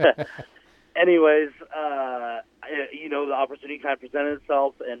 But anyways, you know, the opportunity kind of presented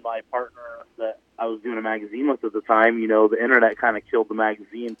itself, and my partner that I was doing a magazine with at the time, you know, the internet kind of killed the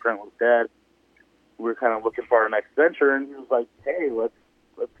magazine. Print was dead. We were kind of looking for our next venture, and he was like, hey, let's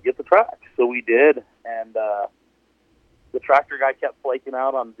get the track. So we did, and the tractor guy kept flaking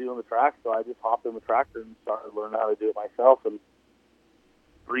out on doing the track, so I just hopped in the tractor and started learning how to do it myself. And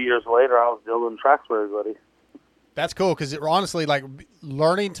 3 years later, I was building tracks for everybody. That's cool because honestly, like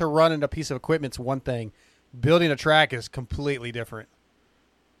learning to run in a piece of equipment's one thing. Building a track is completely different.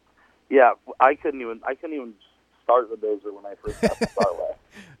 Yeah, I couldn't even start the dozer when I first got to start with.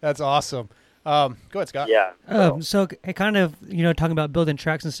 That's awesome. Go ahead, Scott. Yeah. So kind of, you know, talking about building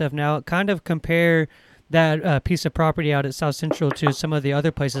tracks and stuff now, kind of compare that piece of property out at South Central to some of the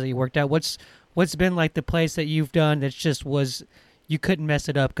other places that you worked at. What's been like the place that you've done that just was, you couldn't mess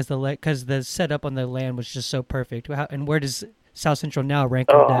it up because the setup on the land was just so perfect? And where does South Central now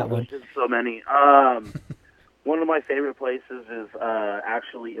rank on that one? There's so many. One of my favorite places is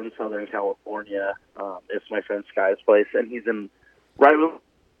actually in Southern California. It's my friend Sky's place, and he's in right with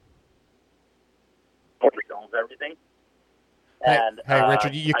everything. And, hey,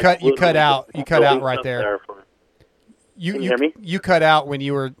 Richard, you cut out right there. You hear me? You cut out when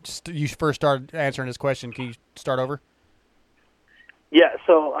you first started answering his question. Can you start over? Yeah,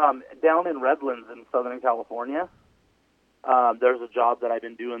 so down in Redlands in Southern California, there's a job that I've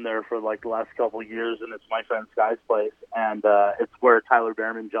been doing there for like the last couple of years, and it's my friend Sky's place, and it's where Tyler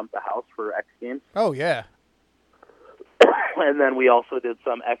Behrman jumped the house for X Games. Oh, yeah. And then we also did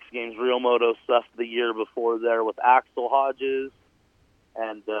some X Games Real Moto stuff the year before there with Axel Hodges,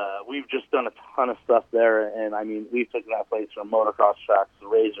 and we've just done a ton of stuff there, and I mean, we've taken that place from motocross tracks to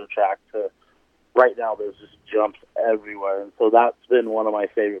razor track to right now there's just jumps everywhere, and so that's been one of my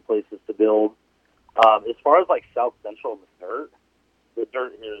favorite places to build. As far as like South Central, the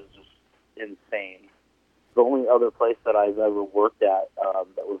dirt here is just insane. The only other place that I've ever worked at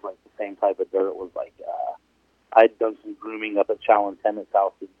that was like the same type of dirt was like I'd done some grooming up at Challen Tennis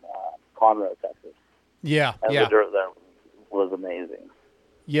House in Conroe, Texas. Yeah, and the dirt there was amazing.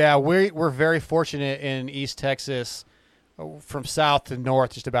 Yeah, we're very fortunate in East Texas, from south to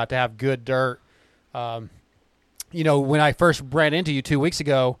north, just about to have good dirt. You know, when I first ran into you 2 weeks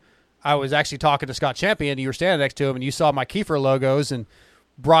ago, I was actually talking to Scott Champion. You were standing next to him, and you saw my Kiefer logos and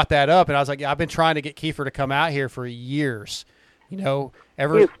brought that up. And I was like, yeah, I've been trying to get Kiefer to come out here for years. You know, I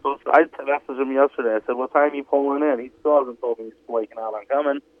messaged him yesterday. I said, what time are you pulling in? He still hasn't told me he's flaking out on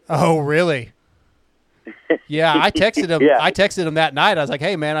coming. Oh, really? Yeah, I texted him. Yeah. I texted him that night. I was like,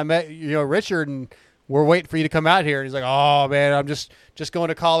 hey, man, I met Richard, and we're waiting for you to come out here. And he's like, oh, man, I'm just going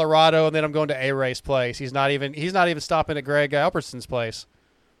to Colorado, and then I'm going to A-Race place. He's not even stopping at Greg Alperson's place.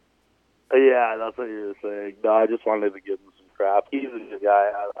 Yeah, that's what you were saying. No, I just wanted to give him some crap. He's a good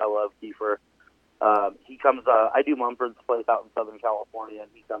guy. I love Kiefer. He comes. I do Mumford's place out in Southern California, and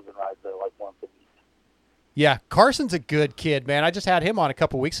he comes and rides there like once a week. Yeah, Carson's a good kid, man. I just had him on a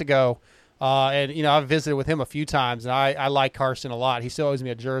couple weeks ago, and you know I've visited with him a few times, and I like Carson a lot. He still owes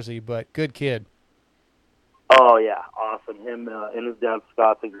me a jersey, but good kid. Oh yeah, awesome. Him and his dad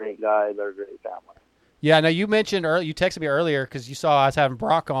Scott's a great guy. They're a great family. Yeah. Now you mentioned you texted me earlier because you saw I was having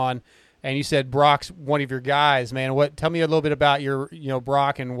Brock on. And you said Brock's one of your guys, man. Tell me a little bit about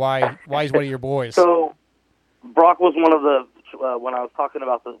Brock and why he's one of your boys. So, Brock was one of the when I was talking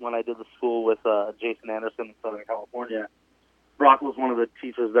about when I did the school with Jason Anderson in Southern California. Brock was one of the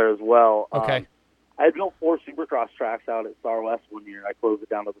teachers there as well. Okay. I built 4 Supercross tracks out at Star West one year. I closed it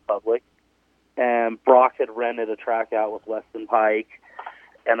down to the public, and Brock had rented a track out with Weston Pike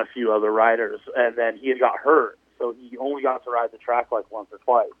and a few other riders, and then he had got hurt. So he only got to ride the track like once or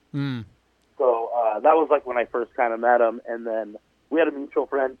twice. Mm. So that was like when I first kind of met him. And then we had a mutual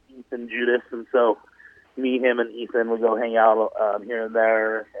friend, Ethan Judas. And so me, him, and Ethan would go hang out here and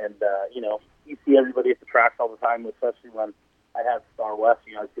there. And, you see everybody at the tracks all the time, especially when I had Star West.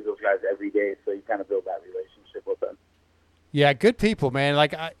 I see those guys every day. So you kind of build that relationship with them. Yeah, good people, man.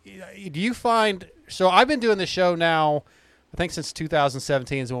 Like, do you find – so I've been doing this show now, I think since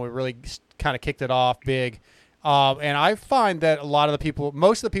 2017 is when we really kind of kicked it off big. And I find that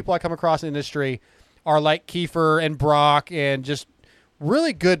most of the people I come across in the industry are like Kiefer and Brock and just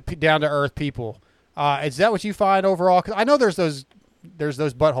really good down-to-earth people. Is that what you find overall? Because I know there's those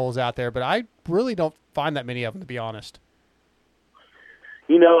buttholes out there, but I really don't find that many of them, to be honest.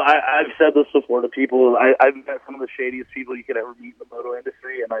 You know, I've said this before to people. I've met some of the shadiest people you could ever meet in the moto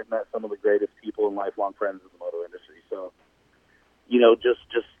industry, and I've met some of the greatest people and lifelong friends in the moto industry. So, you know, just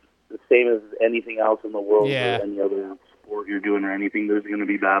the same as anything else in the world or any other sport you're doing or anything, there's going to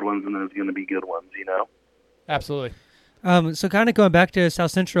be bad ones and there's going to be good ones, you know? Absolutely. So kind of going back to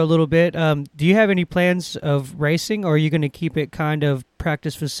South Central a little bit, do you have any plans of racing, or are you going to keep it kind of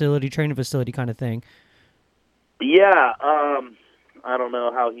practice facility, training facility kind of thing? Yeah, I don't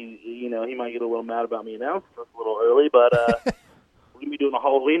know how he might get a little mad about me announcing this a little early, but we're going to be doing a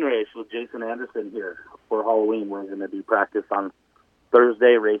Halloween race with Jason Anderson here for Halloween. We're going to do practice on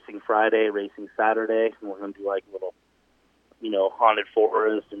Thursday, racing Friday, racing Saturday, and we're going to do like a little, you know, haunted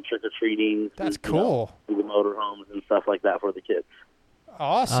forest and trick-or-treating. That's cool. Do the motorhomes and stuff like that for the kids.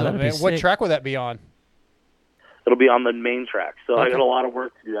 Awesome, man. What track would that be on? It'll be on the main track. So Okay. I got a lot of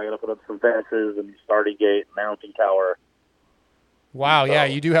work to do. I got to put up some fences and starting gate, mounting tower. Wow, yeah,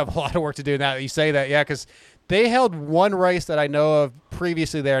 you do have a lot of work to do now that you say that. Yeah, because they held one race that I know of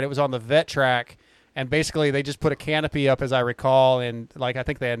previously there, and it was on the vet track. And basically, they just put a canopy up, as I recall, and like I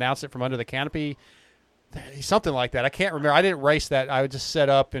think they announced it from under the canopy, something like that. I can't remember. I didn't race that. I would just set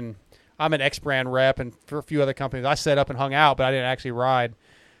up, and I'm an X-Brand rep, and for a few other companies, I set up and hung out, but I didn't actually ride.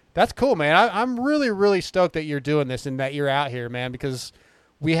 That's cool, man. I'm really, really stoked that you're doing this and that you're out here, man, because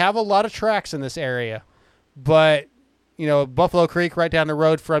we have a lot of tracks in this area, but you know, Buffalo Creek right down the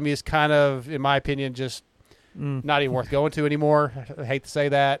road from you is kind of, in my opinion, just not even worth going to anymore. I hate to say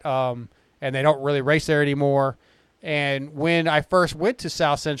that. And they don't really race there anymore. And when I first went to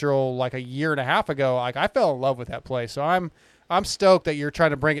South Central like a year and a half ago, like I fell in love with that place. So I'm stoked that you're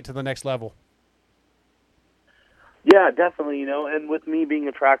trying to bring it to the next level. Yeah, definitely. You know, and with me being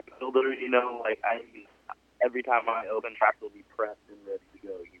a track builder, you know, like every time I open, track will be pressed and ready to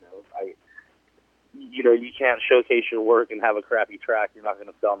go. You know, you can't showcase your work and have a crappy track. You're not going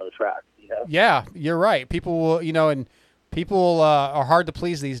to sell no tracks. You know? Yeah, you're right. People will, you know, and people are hard to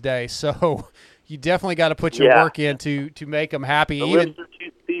please these days. So you definitely got to put your work in to make them happy. The lips are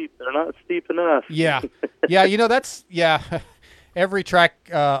too steep. They're not steep enough. Yeah. Yeah, you know, that's, every track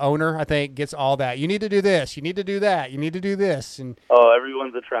owner, I think, gets all that. You need to do this. You need to do that. You need to do this. And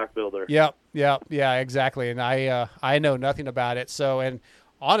everyone's a track builder. Yep. Yeah, exactly. And I know nothing about it. So, and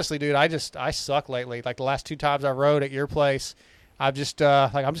honestly, dude, I suck lately. Like the last 2 times I rode at your place, I've just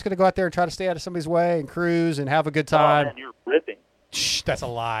I'm just going to go out there and try to stay out of somebody's way and cruise and have a good time. Oh, man, you're ripping. Shh, that's a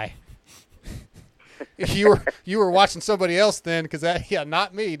lie. You were watching somebody else then, because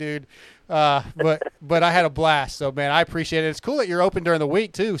not me, dude. But I had a blast. So man, I appreciate it. It's cool that you're open during the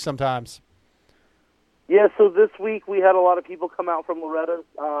week too. Sometimes. Yeah. So this week we had a lot of people come out from Loretta's.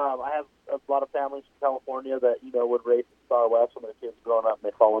 I have a lot of families from California that would race at Star West when their kids growing up,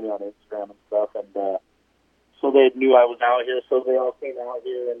 and they follow me on Instagram and stuff. And so they knew I was out here, so they all came out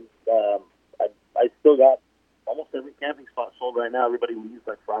here, and I still got almost every camping spot sold right now. Everybody leaves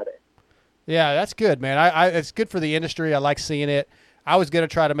like Friday. Yeah, that's good, man. It's good for the industry. I like seeing it. I was going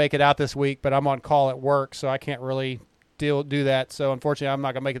to try to make it out this week, but I'm on call at work, so I can't really do that. So unfortunately, I'm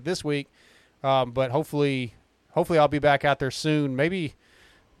not going to make it this week. But hopefully I'll be back out there soon. Maybe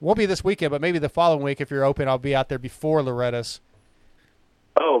won't be this weekend, but maybe the following week, if you're open, I'll be out there before Loretta's.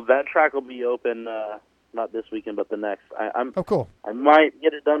 Oh, that track will be open not this weekend, but the next. Oh, cool. I might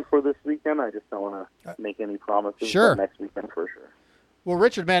get it done for this weekend. I just don't want to make any promises. Sure. But next weekend for sure. Well,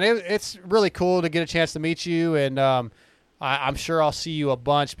 Richard, man, it's really cool to get a chance to meet you, and I'm sure I'll see you a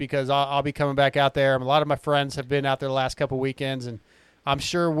bunch because I'll be coming back out there. A lot of my friends have been out there the last couple weekends, and I'm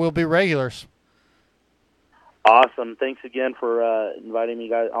sure we'll be regulars. Awesome. Thanks again for inviting me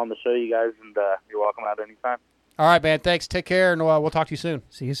guys on the show, you guys, and you're welcome out anytime. All right, man. Thanks. Take care, and we'll talk to you soon.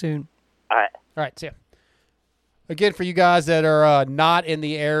 See you soon. All right. All right. See ya. Again, for you guys that are not in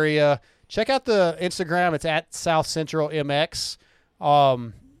the area, check out the Instagram. It's at South Central MX.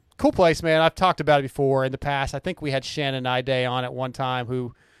 Cool place, man. I've talked about it before in the past. I think we had Shannon Ide on at one time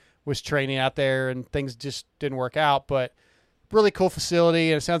who was training out there, and things just didn't work out. But really cool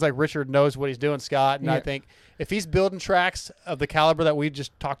facility, and it sounds like Richard knows what he's doing, Scott. And I think if he's building tracks of the caliber that we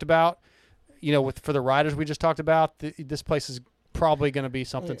just talked about, for the riders we just talked about, this place is probably going to be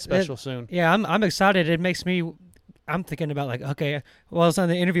something special soon. Yeah, I'm excited. It makes me. I'm thinking about okay, while I was on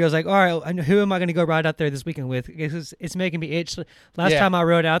the interview, I was like, all right, who am I going to go ride out there this weekend with? It's making me itch. Last time I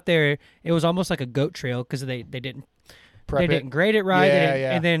rode out there, it was almost like a goat trail because they didn't grade it right,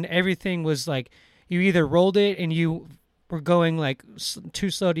 and then everything was like you either rolled it and you were going like too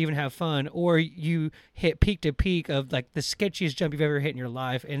slow to even have fun, or you hit peak to peak of like the sketchiest jump you've ever hit in your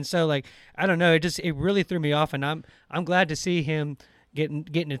life. And so I don't know, it really threw me off, and I'm glad to see him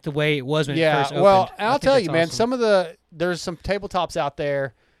getting it the way it was when it first opened. Well, and I I'll think tell that's you, man, awesome. there's some tabletops out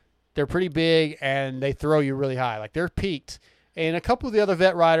there. They're pretty big and they throw you really high. Like they're peaked. And a couple of the other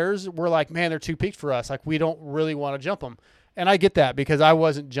vet riders were like, man, they're too peaked for us. Like we don't really want to jump them. And I get that because I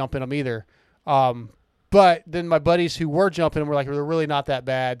wasn't jumping them either. But then my buddies who were jumping them were like, they're really not that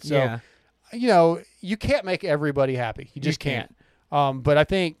bad. So, you can't make everybody happy. You just can't. But I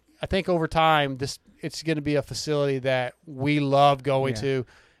think over time, it's going to be a facility that we love going to.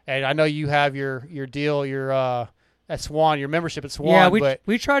 And I know you have your deal, at Swan, your membership at Swan. Yeah,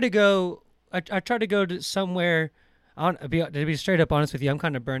 we try to go. I try to go to somewhere. To be straight up honest with you, I'm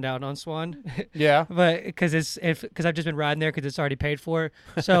kind of burned out on Swan. Yeah, but because I've just been riding there because it's already paid for.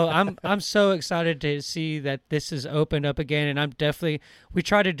 So I'm so excited to see that this is opened up again, and we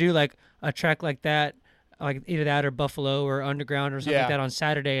try to do like a track like that, like either that or Buffalo or Underground or something like that on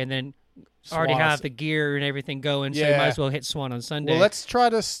Saturday, and then already have the gear and everything going. So you might as well hit Swan on Sunday. Well, let's try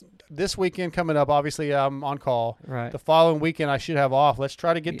this weekend coming up. Obviously, I'm on call. Right. The following weekend, I should have off. Let's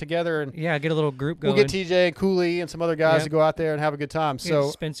try to get together and get a little group going. We'll get TJ and Cooley and some other guys to go out there and have a good time.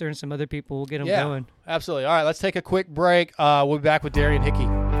 So Spencer and some other people, we'll get them going. Absolutely. All right, let's take a quick break. We'll be back with Darian Hickey.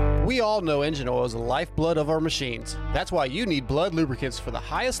 We all know engine oil is the lifeblood of our machines. That's why you need Blood lubricants for the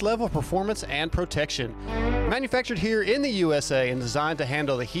highest level of performance and protection. Manufactured here in the USA and designed to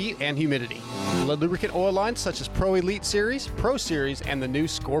handle the heat and humidity. Blood lubricant oil lines such as Pro Elite Series, Pro Series, and the new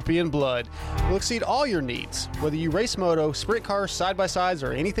Scorpion Blood will exceed all your needs. Whether you race moto, sprint cars, side-by-sides,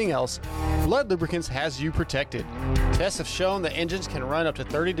 or anything else, Blood Lubricants has you protected. Tests have shown that engines can run up to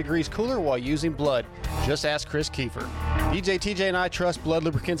 30 degrees cooler while using Blood. Just ask Chris Kiefer. DJ, TJ, and I trust Blood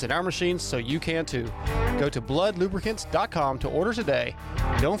Lubricants in our machines, so you can too. Go to bloodlubricants.com to order today.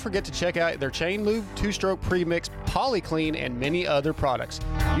 Don't forget to check out their chain lube, 2-stroke premix, polyclean, and many other products.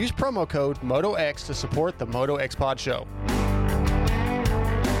 Use promo code MotoX to support the Moto X Pod Show.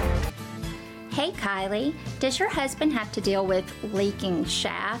 Hey Kylie, does your husband have to deal with leaking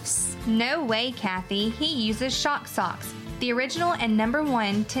shafts? No way, Kathy. He uses Shock Socks, the original and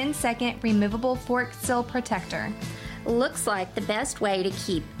 #1 10-second removable fork seal protector. Looks like the best way to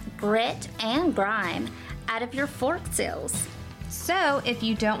keep grit and grime out of your fork seals. So, if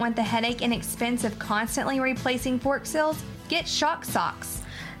you don't want the headache and expense of constantly replacing fork seals, get Shock Socks.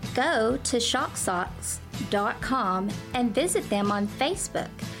 Go to shocksocks.com and visit them on Facebook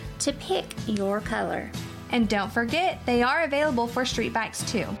to pick your color. And don't forget, they are available for street bikes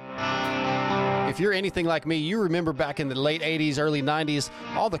too. If you're anything like me, you remember back in the late 80s, early 90s,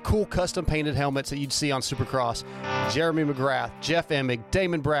 all the cool custom painted helmets that you'd see on Supercross. Jeremy McGrath, Jeff Emig,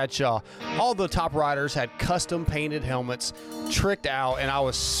 Damon Bradshaw, all the top riders had custom painted helmets tricked out, and I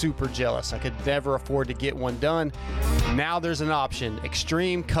was super jealous. I could never afford to get one done. Now there's an option,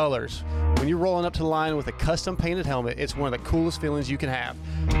 Extreme Colors. When you're rolling up to the line with a custom painted helmet, it's one of the coolest feelings you can have.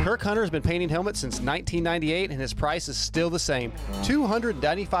 Kirk Hunter has been painting helmets since 1998, and his price is still the same.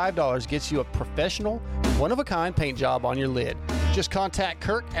 $295 gets you a professional, one-of-a-kind paint job on your lid. Just contact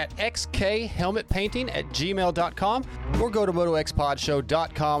Kirk at xkhelmetpainting@gmail.com or go to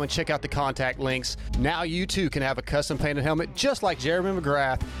motoxpodshow.com and check out the contact links. Now you too can have a custom painted helmet just like Jeremy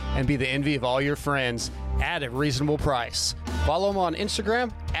McGrath and be the envy of all your friends at a reasonable price. Follow him on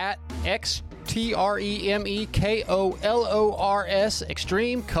Instagram at XTREMEKOLORS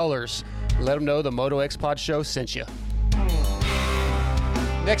Extreme Colors. Let them know the Moto X Pod Show sent you.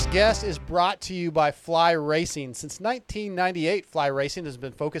 Next guest is brought to you by Fly Racing. Since 1998, Fly Racing has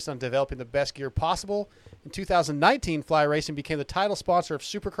been focused on developing the best gear possible. In 2019, Fly Racing became the title sponsor of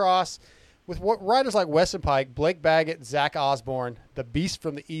Supercross with riders like Weston Pike, Blake Baggett, Zach Osborne, the Beast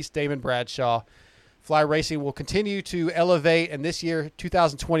from the East, Damon Bradshaw. Fly Racing will continue to elevate, and this year,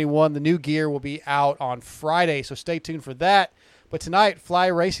 2021, the new gear will be out on Friday, so stay tuned for that. But tonight, Fly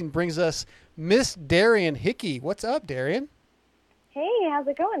Racing brings us Miss Darian Hickey. What's up, Darian? Hey, how's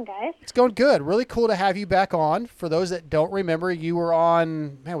it going, guys? It's going good. Really cool to have you back on. For those that don't remember, you were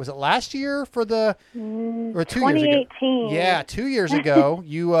on, was it last year for the, or 2 years ago? 2018. Yeah, 2 years ago,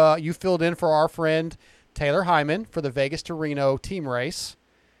 you filled in for our friend Taylor Hyman for the Vegas to Reno team race.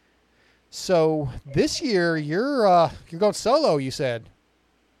 So this year, you're going solo, you said.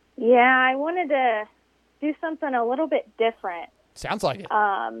 Yeah, I wanted to do something a little bit different. Sounds like it.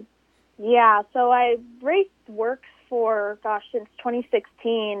 Yeah, so I raced Works for, since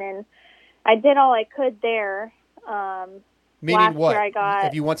 2016, and I did all I could there. Meaning last what? Year I got,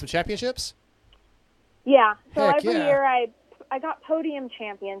 have you won some championships? Yeah, so Heck every yeah. year I got podium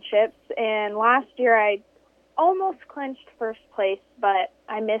championships, and last year I almost clinched first place, but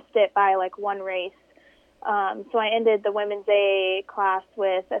I missed it by like one race. So I ended the women's A class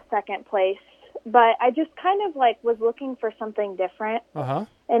with a second place but I just kind of like was looking for something different. Uh-huh.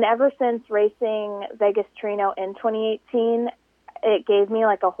 And ever since racing Vegas Torino in 2018, it gave me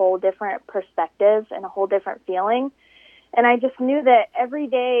like a whole different perspective and a whole different feeling. And I just knew that every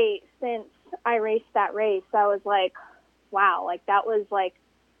day since I raced that race, I was like, wow, like that was like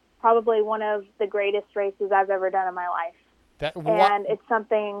probably one of the greatest races I've ever done in my life. And it's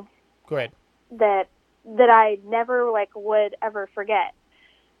something Go ahead. that I never like would ever forget.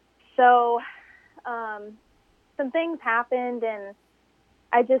 So some things happened, and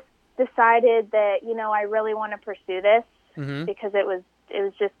I just decided that, you know, I really want to pursue this because it was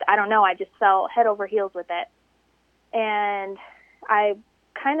just, I don't know, I just fell head over heels with it. And I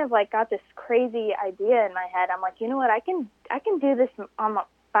kind of like got this crazy idea in my head. I'm like, you know what, I can do this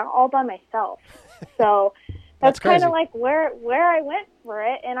all by myself. So that's kind of like where I went for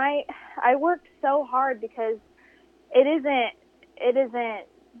it. And I worked so hard because it isn't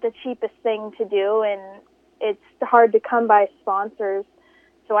the cheapest thing to do, and it's hard to come by sponsors.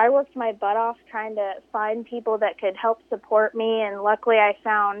 So I worked my butt off trying to find people that could help support me, and luckily I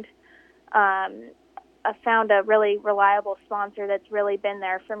found a really reliable sponsor that's really been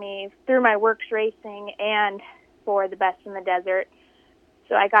there for me through my Works Racing and for the Best in the Desert.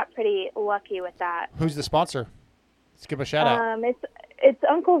 So I got pretty lucky with that. Who's the sponsor? Let's give a shout out. It's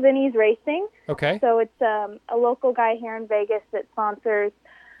Uncle Vinny's Racing. Okay. So it's a local guy here in Vegas that sponsors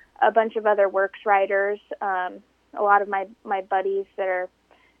a bunch of other Works riders, a lot of my buddies that are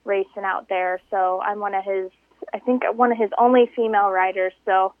racing out there. So I'm one of his only female riders.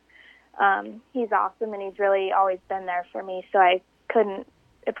 So he's awesome, and he's really always been there for me. So I couldn't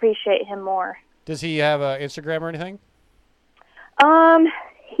appreciate him more. Does he have an Instagram or anything?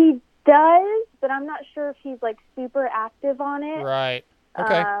 He does, but I'm not sure if he's like super active on it. Right.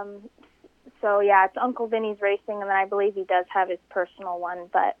 Okay. So yeah, it's Uncle Vinny's Racing, and then I believe he does have his personal one.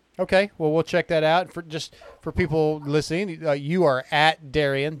 But okay, well, we'll check that out. For people listening, you are at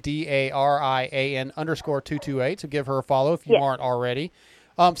Darian, DARIAN _228. So give her a follow if you aren't already.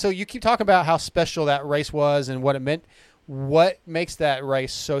 So you keep talking about how special that race was and what it meant. What makes that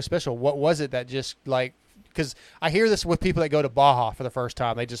race so special? What was it that just like? Because I hear this with people that go to Baja for the first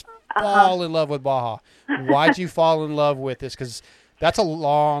time. They just fall in love with Baja. Why'd you fall in love with this? Because that's a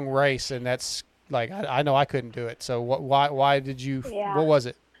long race, and that's like I know I couldn't do it. So why did you? Yeah. What was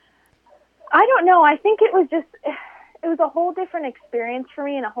it? I don't know. I think it was a whole different experience for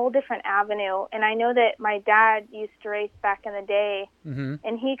me and a whole different avenue. And I know that my dad used to race back in the day,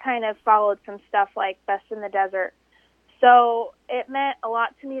 and he kind of followed some stuff like Best in the Desert. So it meant a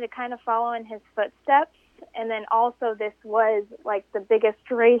lot to me to kind of follow in his footsteps. And then also this was like the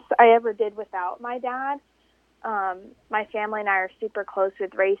biggest race I ever did without my dad. My family and I are super close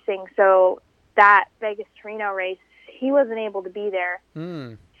with racing. So that Vegas Torino race, he wasn't able to be there.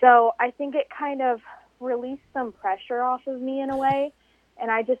 So I think it kind of released some pressure off of me in a way. And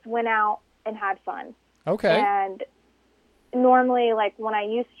I just went out and had fun. Okay. And normally, like when I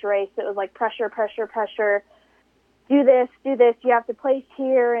used to race, it was like pressure, pressure, pressure. Do this, you have to place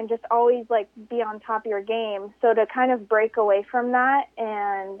here, and just always like be on top of your game. So to kind of break away from that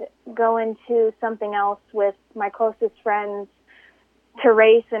and go into something else with my closest friends to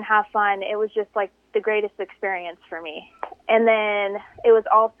race and have fun, it was just like the greatest experience for me. And then it was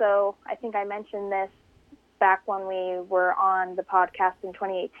also, I think I mentioned this back when we were on the podcast in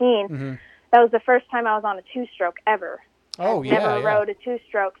 2018, that was the first time I was on a two-stroke ever. Oh, I never rode a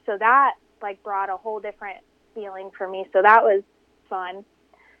two-stroke, so that like brought a whole different feeling for me. So that was fun.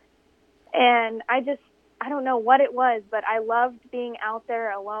 And I don't know what it was, but I loved being out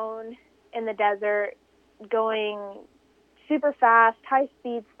there alone in the desert, going super fast, high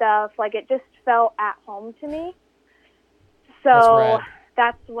speed stuff. Like it just felt at home to me. So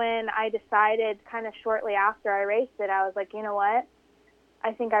that's when I decided kind of shortly after I raced it, I was like, you know what?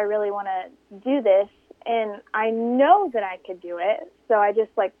 I think I really want to do this. And I know that I could do it. So I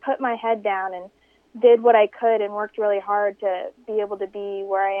just like put my head down and did what I could and worked really hard to be able to be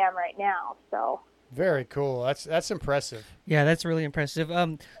where I am right now. So very cool. That's impressive. Yeah, that's really impressive.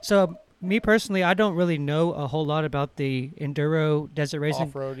 So me personally, I don't really know a whole lot about the enduro desert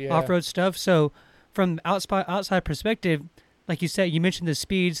racing off-road stuff. So from outside perspective, like you said, you mentioned the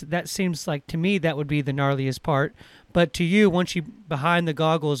speeds. That seems like to me that would be the gnarliest part. But to you, once you behind the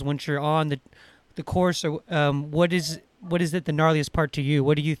goggles, once you're on the course, or what is it the gnarliest part to you?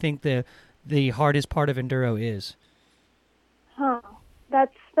 What do you think the hardest part of enduro is?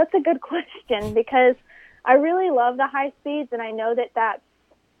 That's a good question, because I really love the high speeds, and I know that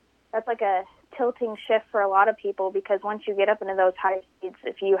that's like a tilting shift for a lot of people, because once you get up into those high speeds,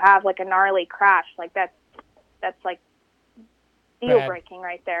 if you have like a gnarly crash, like that's like deal breaking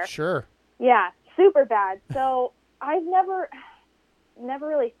right there. Sure. Yeah, super bad. So I've never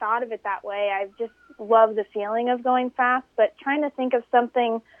really thought of it that way. I just love the feeling of going fast, but trying to think of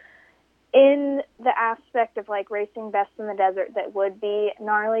something in the aspect of like racing best in the desert that would be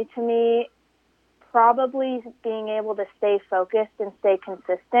gnarly to me, probably being able to stay focused and stay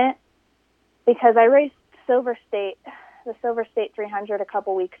consistent, because I raced the Silver State 300 a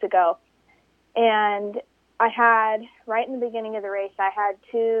couple weeks ago, and I had, right in the beginning of the race, I had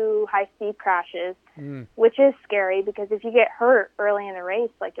 2 high-speed crashes, which is scary because if you get hurt early in the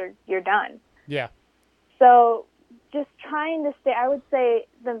race, like you're done. Yeah. So just trying to stay, I would say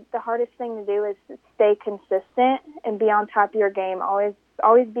the hardest thing to do is to stay consistent and be on top of your game.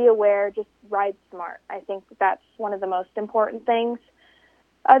 Always be aware, just ride smart. I think that's one of the most important things.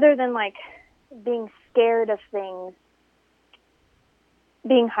 Other than like being scared of things,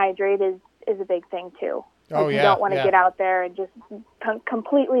 being hydrated is a big thing too. Like you don't want to get out there and just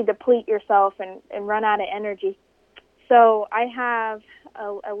completely deplete yourself and run out of energy. So I have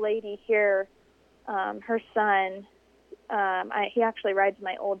a lady here, her son, he actually rides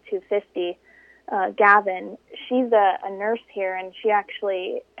my old 250, Gavin. She's a nurse here, and she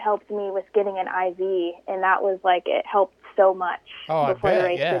actually helped me with getting an IV, and that was like, it helped so much before the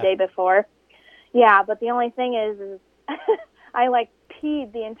race the day before. Yeah, but the only thing is I like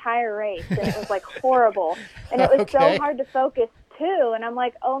peed the entire race, and it was like horrible, and it was so hard to focus too, and I'm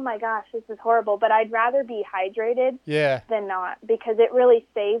like, oh my gosh, this is horrible, but I'd rather be hydrated than not, because it really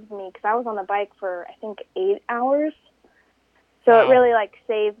saved me, because I was on the bike for I think 8 hours, so it really like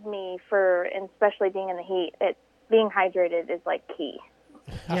saved me and especially being in the heat, being hydrated is like key.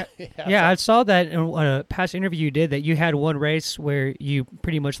 Yeah, I saw that in a past interview you did, that you had one race where you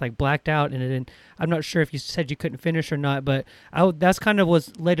pretty much like blacked out, and I'm not sure if you said you couldn't finish or not, but that's kind of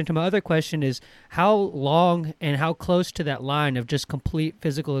was led into my other question is, how long and how close to that line of just complete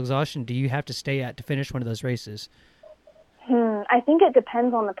physical exhaustion do you have to stay at to finish one of those races? I think it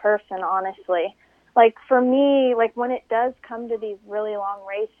depends on the person, honestly. Like for me, like when it does come to these really long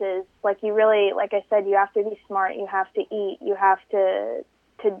races, like you really, like I said, you have to be smart, you have to eat, you have to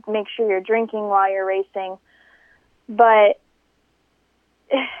make sure you're drinking while you're racing. But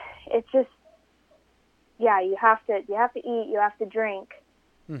it's just, you have to eat, you have to drink,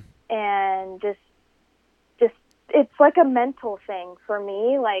 and just it's like a mental thing for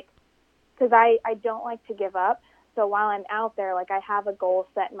me, like, because I don't like to give up. So while I'm out there, like I have a goal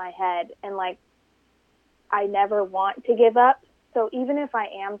set in my head, and like I never want to give up. So even if I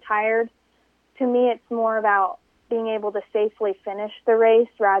am tired, to me it's more about being able to safely finish the race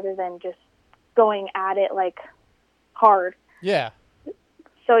rather than just going at it like hard. Yeah.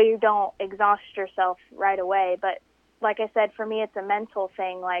 So you don't exhaust yourself right away. But like I said, for me, it's a mental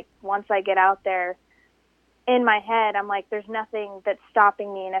thing. Like once I get out there, in my head, I'm like, there's nothing that's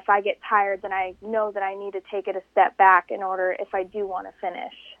stopping me. And if I get tired, then I know that I need to take it a step back in order if I do want to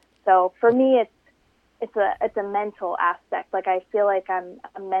finish. So for me, it's a mental aspect. Like I feel like I'm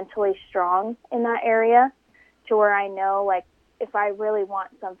mentally strong in that area, to where I know, like, if I really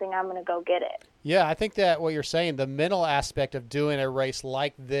want something, I'm going to go get it. Yeah, I think that what you're saying, the mental aspect of doing a race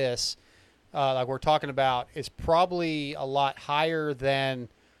like this, like we're talking about, is probably a lot higher than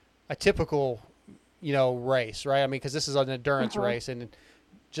a typical, race, right? I mean, because this is an endurance race, and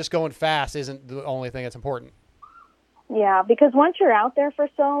just going fast isn't the only thing that's important. Yeah, because once you're out there for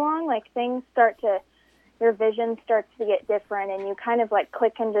so long, like things your vision starts to get different, and you kind of like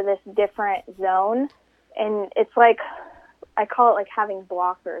click into this different zone. And it's like, I call it like having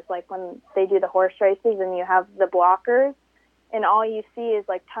blockers, like when they do the horse races and you have the blockers and all you see is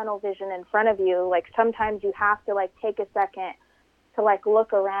like tunnel vision in front of you. Like sometimes you have to like take a second to like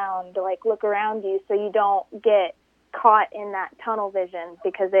look around you so you don't get caught in that tunnel vision,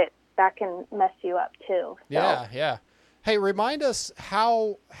 because that can mess you up too. So. Yeah. Hey, remind us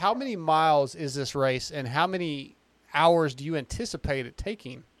how many miles is this race, and how many hours do you anticipate it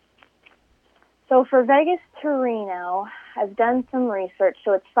taking? So for Vegas to Reno, I've done some research.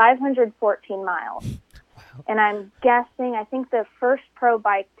 So it's 514 miles. Wow. And I'm guessing, I think the first pro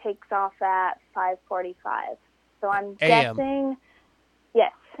bike takes off at 5:45. So I'm guessing,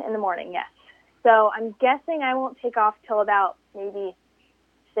 yes, in the morning, yes. So I'm guessing I won't take off till about maybe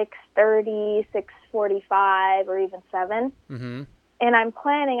 6:30, 6:45, or even 7. Mm-hmm. And I'm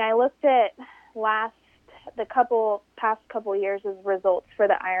planning, I looked at the past couple years of results for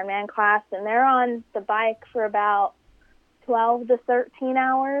the Ironman class, and they're on the bike for about 12 to 13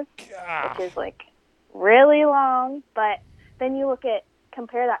 hours, which is like really long. But then you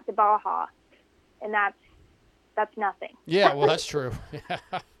compare that to Baja, and that's nothing. Yeah, well, that's true.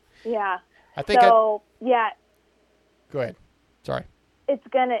 Yeah. I think so. Yeah. Go ahead. Sorry. it's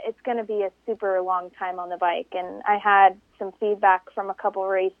gonna be a super long time on the bike. And I had some feedback from a couple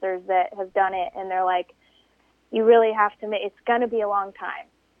racers that have done it, and they're like, you really have to it's gonna be a long time.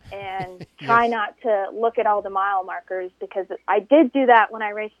 And try not to look at all the mile markers, because I did do that when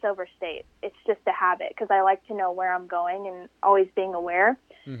I raced Silver State. It's just a habit, because I like to know where I'm going and always being aware.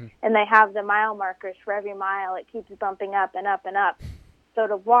 Mm-hmm. And they have the mile markers for every mile. It keeps bumping up and up and up. So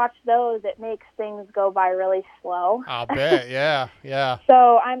to watch those, it makes things go by really slow. I'll bet, yeah.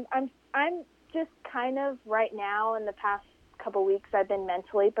 So I'm just kind of right now, in the past couple weeks, I've been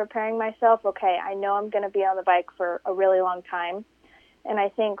mentally preparing myself. Okay, I know I'm going to be on the bike for a really long time. And I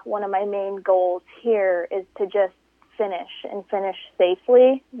think one of my main goals here is to just finish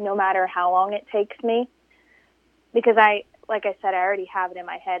safely, no matter how long it takes me. Because like I said, I already have it in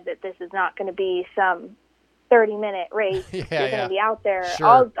my head that this is not going to be some 30-minute race. You're going to be out there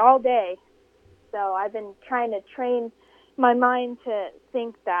all day. So I've been trying to train my mind to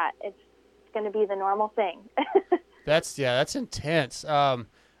think that it's going to be the normal thing. That's intense.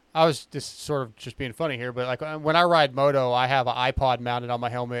 I was just sort of just being funny here, but like when I ride moto, I have an iPod mounted on my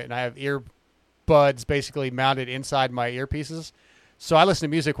helmet, and I have earbuds basically mounted inside my earpieces. So I listen to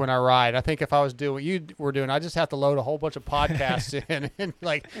music when I ride. I think if I was doing what you were doing, I just have to load a whole bunch of podcasts in and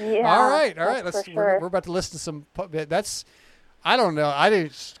like, all right, we're about to listen to some. I don't know. I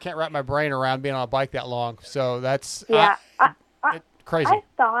just can't wrap my brain around being on a bike that long. So that's crazy. I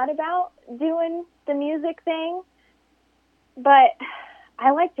thought about doing the music thing, but I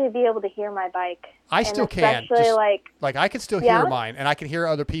like to be able to hear my bike. I still can. Like I can still hear mine, and I can hear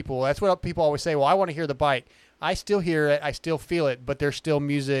other people. That's what people always say. Well, I want to hear the bike. I still hear it. I still feel it, but there's still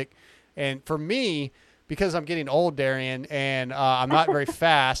music. And for me, because I'm getting old, Darian, and I'm not very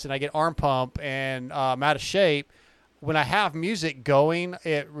fast, and I get arm pump, and I'm out of shape, when I have music going,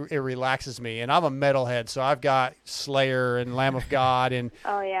 it relaxes me. And I'm a metalhead, so I've got Slayer and Lamb of God. And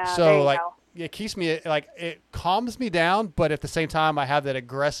so like, it keeps me, like, it calms me down, but at the same time, I have that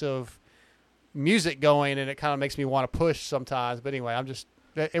aggressive music going, and it kind of makes me want to push sometimes. But anyway,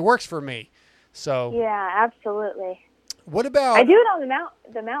 it works for me. So yeah, absolutely. What about? I do it on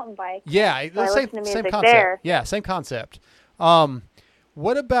the mountain bike. Yeah, so same concept. There. Yeah, same concept.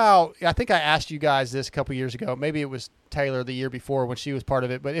 What about? I think I asked you guys this a couple years ago. Maybe it was Taylor the year before when she was part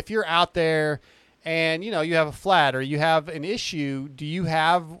of it. But if you're out there and you have a flat or you have an issue, do you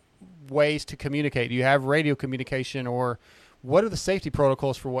have ways to communicate? Do you have radio communication, or what are the safety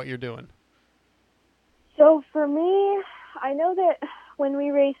protocols for what you're doing? So for me, I know that when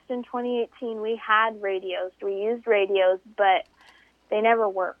we raced in 2018, we had radios. We used radios, but they never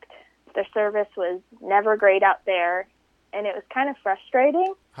worked. The service was never great out there, and it was kind of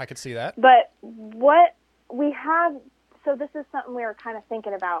frustrating. I could see that. But what we have, so this is something we were kind of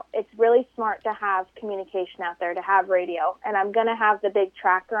thinking about. It's really smart to have communication out there, to have radio. And I'm going to have the big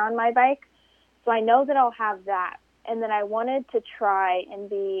tracker on my bike, so I know that I'll have that. And then I wanted to try and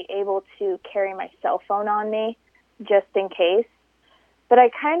be able to carry my cell phone on me just in case. But I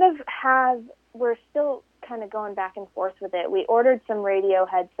kind of we're still kind of going back and forth with it. We ordered some radio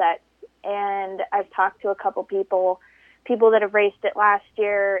headsets, and I've talked to a couple people that have raced it last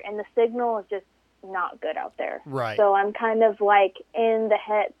year, and the signal is just not good out there. Right. So I'm kind of like in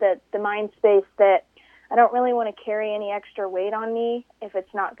the mind space that I don't really want to carry any extra weight on me if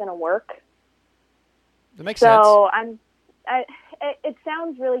it's not going to work. That makes sense. So it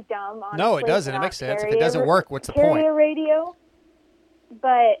sounds really dumb, honestly. No, it doesn't. It makes sense. If it doesn't work, what's the point? Carry a radio,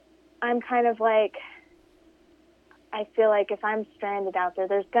 but I'm kind of like, I feel like if I'm stranded out there,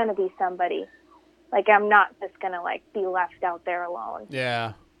 there's going to be somebody. Like, I'm not just going to, like, be left out there alone.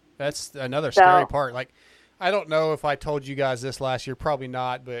 Yeah, that's another scary part. Like, I don't know if I told you guys this last year. Probably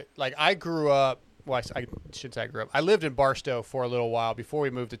not. But, like, I grew up – well, I shouldn't say I grew up. I lived in Barstow for a little while before we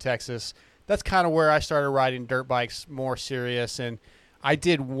moved to Texas. That's kind of where I started riding dirt bikes more serious. And I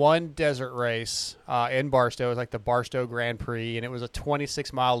did one desert race in Barstow. It was like the Barstow Grand Prix, and it was a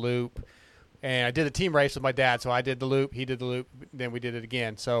 26-mile loop. And I did a team race with my dad. So I did the loop. He did the loop. Then we did it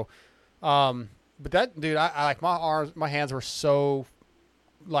again. So but that, dude, I like my hands were so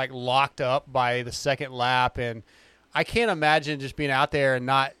like locked up by the second lap, and I can't imagine just being out there and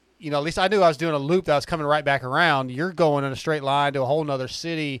not, at least I knew I was doing a loop that was coming right back around. You're going in a straight line to a whole nother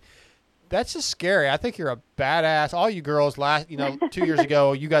city. That's just scary. I think you're a badass. All you girls 2 years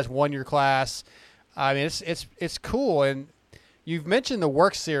ago, you guys won your class. I mean, it's cool. And you've mentioned the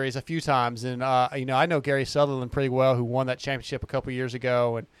Works Series a few times, and I know Gary Sutherland pretty well, who won that championship a couple years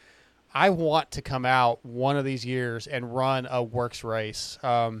ago, and I want to come out one of these years and run a Works race.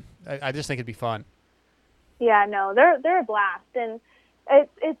 I just think it'd be fun. Yeah, no, they're a blast, and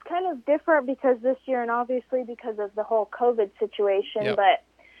it's kind of different because this year, and obviously because of the whole COVID situation, Yep. but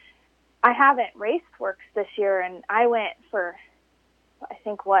I haven't raced Works this year, and I went for, I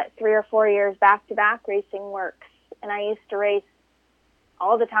think, 3 or 4 years back-to-back racing Works, and I used to race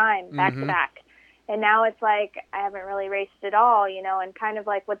all the time, back-to-back. And now it's like I haven't really raced at all, and kind of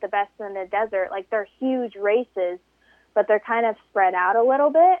like with the Best in the Desert, like they're huge races, but they're kind of spread out a little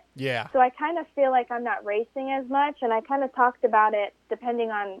bit. Yeah. So I kind of feel like I'm not racing as much, and I kind of talked about it depending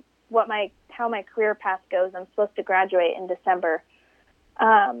on how my career path goes. I'm supposed to graduate in December.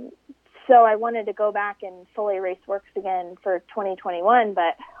 So I wanted to go back and fully race Works again for 2021,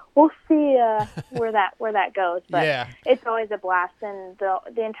 but we'll see where that goes. But Yeah. it's always a blast, and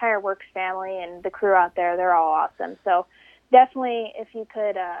the entire Works family and the crew out there, they're all awesome. So definitely, if you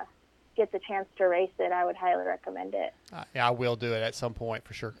could get the chance to race it, I would highly recommend it. Yeah, I will do it at some point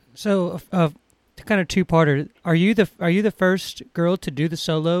for sure. So, kind of two-parter. Are you the first girl to do it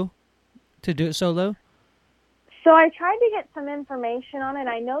solo? So I tried to get some information on it.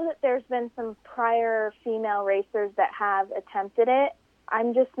 I know that there's been some prior female racers that have attempted it.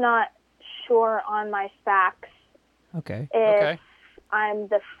 I'm just not sure on my facts. Okay. If I'm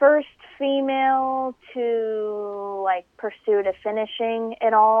the first female to pursue to finishing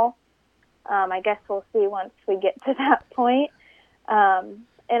it all. I guess we'll see once we get to that point. And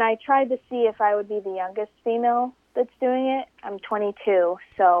I tried to see if I would be the youngest female that's doing it. I'm 22,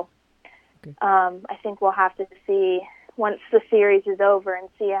 so I think we'll have to see once the series is over and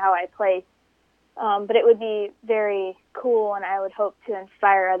see how I place. But it would be very cool, and I would hope to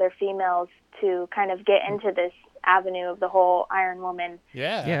inspire other females to kind of get into this avenue of the whole Iron Woman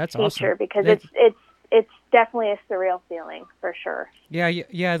that's feature, awesome. because it's definitely a surreal feeling for sure.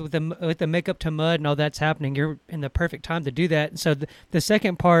 Yeah. With the makeup to mud and all that's happening, you're in the perfect time to do that. So the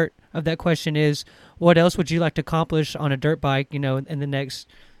second part of that question is, what else would you like to accomplish on a dirt bike? In the next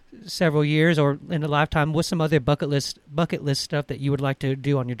several years or in a lifetime. What's some other bucket list stuff that you would like to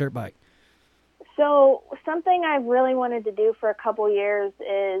do on your dirt bike? So something I've really wanted to do for a couple years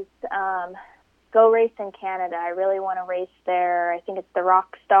is go race in Canada. I really want to race there. I think it's the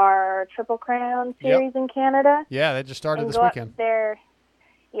Rockstar Triple Crown series in Canada. Yeah, they just started this go weekend. Up there,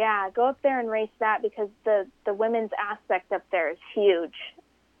 go up there and race that, because the women's aspect up there is huge.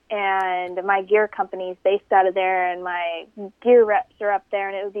 And my gear company is based out of there, and my gear reps are up there,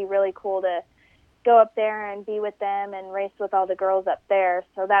 and it would be really cool to go up there and be with them and race with all the girls up there.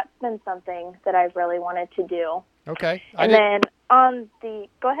 So that's been something that I've really wanted to do. Okay. Then on the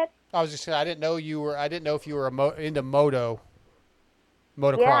go ahead. I was just saying, I didn't know if you were into motocross.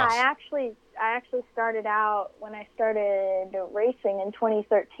 Yeah, I actually started out when I started racing in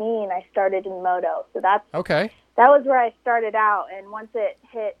 2013. I started in moto, so that's okay. That was where I started out, and once it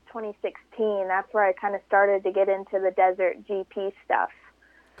hit 2016, that's where I kind of started to get into the desert GP stuff.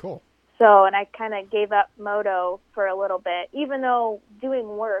 Cool. So, and I kind of gave up moto for a little bit, even though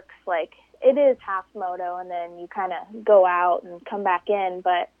doing Works, it is half moto, and then you kind of go out and come back in.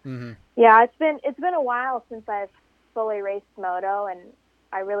 But yeah, it's been a while since I've fully raced moto, and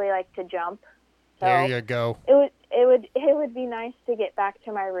I really like to jump. So there you go. It would be nice to get back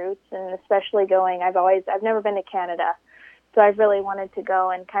to my roots, and especially going. I've never been to Canada, so I've really wanted to go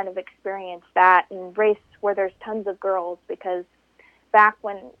and kind of experience that and race where there's tons of girls, because back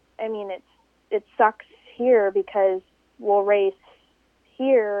when it sucks here because we'll race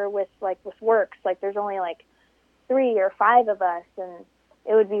here with Works, there's only 3 or 5 of us, and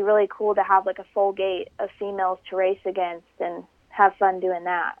it would be really cool to have a full gate of females to race against and have fun doing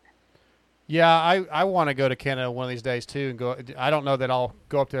that. Yeah, I want to go to Canada one of these days too and go. I don't know that I'll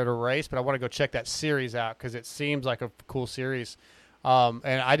go up there to race, but I want to go check that series out because it seems like a cool series. And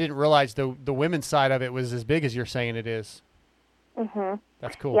I didn't realize the women's side of it was as big as you're saying it is. Mhm.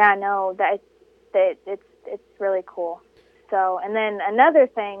 That's cool. Yeah, no, it's really cool. So, and then another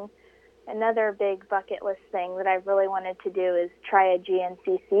big bucket list thing that I've really wanted to do is try a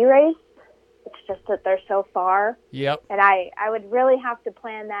GNCC race. It's just that they're so far. Yep. And I would really have to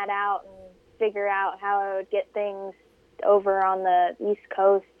plan that out and figure out how I would get things over on the East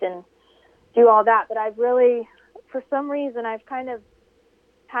Coast and do all that. But I've really, for some reason, I've kind of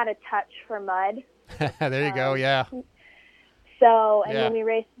had a touch for mud. There you go, yeah. So, and when we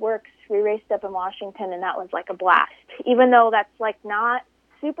raced Works, we raced up in Washington, and that was a blast. Even though that's not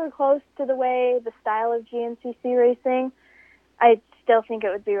super close to the style of GNCC racing, I still think it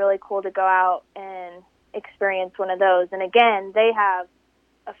would be really cool to go out and experience one of those. And again, they have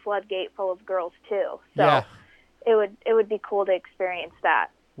a floodgate full of girls too, so it would be cool to experience that.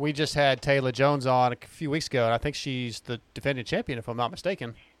 We just had Taylor Jones on a few weeks ago, and I think she's the defending champion, if I'm not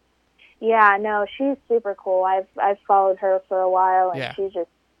mistaken. Yeah, no, she's super cool. I've followed her for a while, and Yeah. she just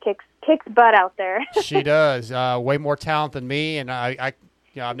kicks butt out there. She does. Way more talent than me, and I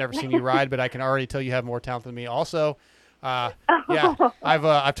I've never seen you ride, but I can already tell you have more talent than me. Also, yeah,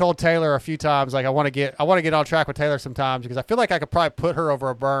 I've told Taylor a few times, like I want to get on track with Taylor sometimes because I feel like I could probably put her over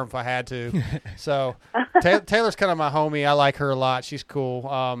a berm if I had to. So Taylor's kind of my homie. I like her a lot. She's cool.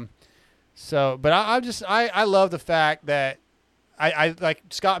 But I love the fact that I like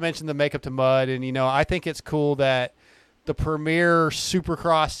Scott mentioned the Makeup to Mud, and I think it's cool that the premier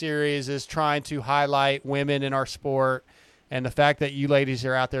Supercross series is trying to highlight women in our sport, and the fact that you ladies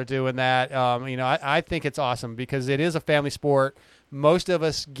are out there doing that, I think it's awesome because it is a family sport. Most of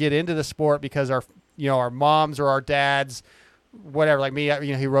us get into the sport because our moms or our dads, whatever. Like me,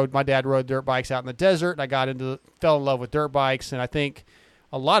 my dad rode dirt bikes out in the desert, and I fell in love with dirt bikes, and I think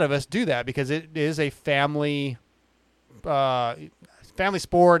a lot of us do that because it is a family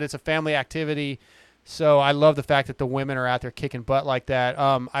sport. It's a family activity. So I love the fact that the women are out there kicking butt like that.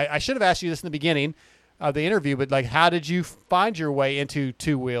 I should have asked you this in the beginning of the interview, but like, how did you find your way into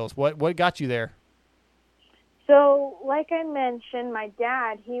two wheels? What got you there? So, like I mentioned, my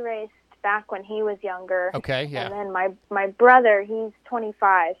dad, he raced back when he was younger. Okay, yeah. And then my brother, he's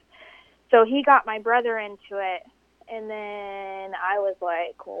 25. So he got my brother into it. And then I was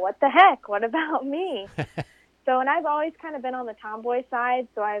like, well, what the heck? What about me? And I've always kind of been on the tomboy side,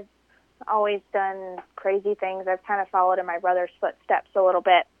 so I've always done crazy things. I've kind of followed in my brother's footsteps a little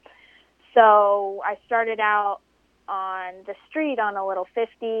bit. So I started out on the street on a little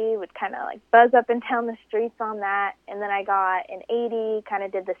 50, would kind of like buzz up and down the streets on that. And then I got an 80, kind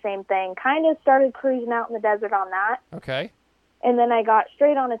of did the same thing, kind of started cruising out in the desert on that. Okay. And then I got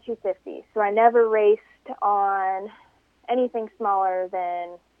straight on a 250. So I never raced on anything smaller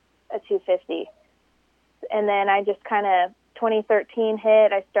than a 250. And then I just kind of, 2013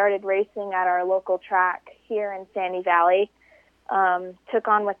 hit, I started racing at our local track here in Sandy Valley. Took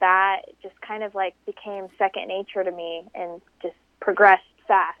on with that. It just kind of like became second nature to me and just progressed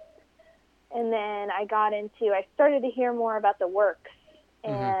fast. And then I started to hear more about the works.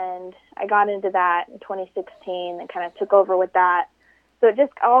 And I got into that in 2016 and kind of took over with that. So it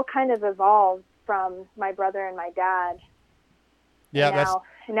just all kind of evolved from my brother and my dad. Yeah,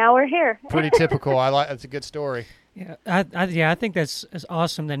 and now we're here. Pretty typical. That's a good story. Yeah, I think that's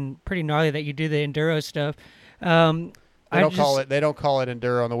awesome and pretty gnarly that you do the enduro stuff. They don't call it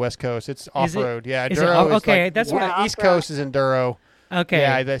enduro on the West Coast. It's off road. Yeah, enduro is okay. Like, that's what East Coast is enduro. Okay.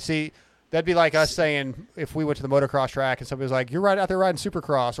 Yeah, that'd be like us saying if we went to the motocross track and somebody was like, "You're right out there riding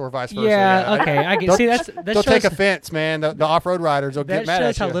Supercross," or vice versa. Yeah. Okay. I can see that. Don't take offense, man. The off-road riders will get mad at you.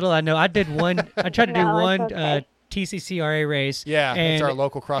 That shows how little I know. I did one. I tried to do one. Okay. TCCRA race. Yeah, and it's our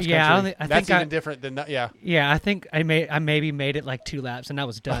local cross country. Yeah, that's even different than Yeah, I think I maybe made it like 2 laps and I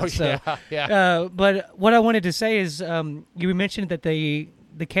was done. Oh, so, yeah. But what I wanted to say is, you mentioned that the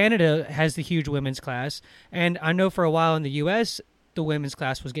Canada has the huge women's class, and I know for a while in the U.S. the women's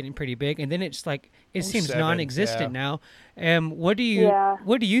class was getting pretty big, and then it's like it seems non-existent now. What do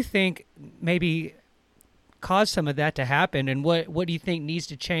you think maybe caused some of that to happen, and what do you think needs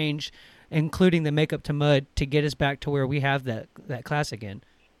to change, including the Makeup to Mud, to get us back to where we have that class again?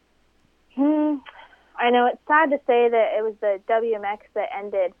 I know it's sad to say that it was the WMX that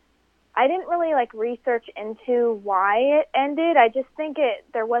ended. I didn't really research into why it ended. I just think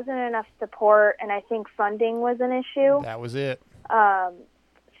there wasn't enough support, and I think funding was an issue. That was it.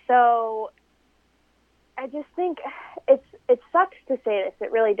 So I just think it sucks to say this.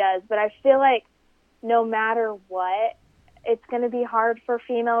 It really does. But I feel like no matter what, it's going to be hard for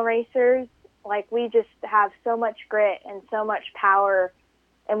female racers. We just have so much grit and so much power,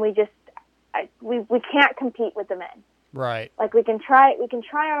 and we can't compete with the men. Right. We can try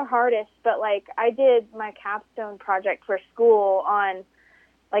our hardest, but I did my capstone project for school on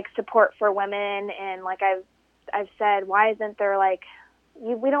support for women, and I've said, why isn't there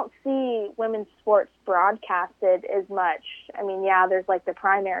we don't see women's sports broadcasted as much. I mean, yeah, there's the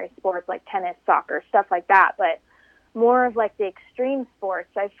primary sports like tennis, soccer, stuff like that, but more of the extreme sports,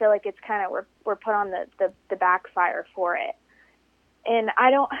 I feel like it's kind of we're put on the backfire for it. And I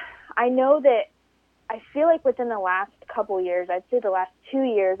know that I feel like within the last couple years, I'd say the last 2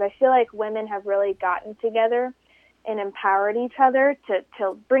 years, I feel like women have really gotten together and empowered each other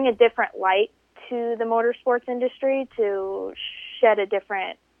to bring a different light to the motorsports industry, to shed a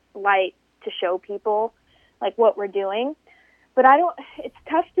different light to show people what we're doing. But it's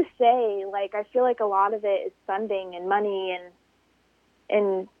tough to say. I feel like a lot of it is funding and money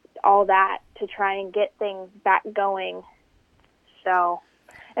and all that to try and get things back going. So,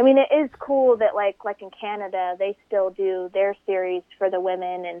 I mean, it is cool that like in Canada, they still do their series for the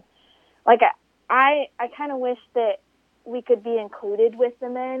women, and like I kind of wish that we could be included with the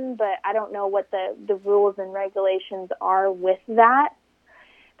men, but I don't know what the rules and regulations are with that.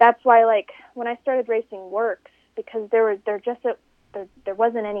 That's why, like, when I started racing Works, because there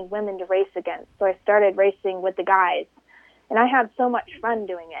wasn't any women to race against, so I started racing with the guys, and I had so much fun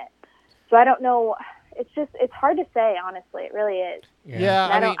doing it. So I don't know. It's hard to say, honestly. It really is.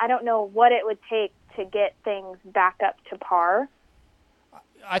 Yeah, I don't know what it would take to get things back up to par.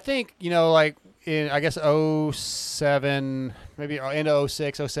 I think, like in, I guess, 07, maybe into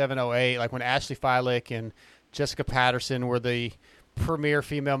 06, 07, 08, like when Ashley Feilich and Jessica Patterson were the premier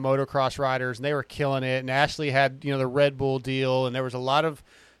female motocross riders, and they were killing it. And Ashley had, the Red Bull deal, and there was a lot of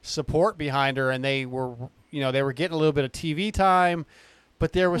support behind her, and they were getting a little bit of TV time,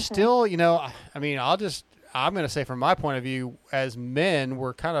 but there was still, I'm going to say from my point of view, as men,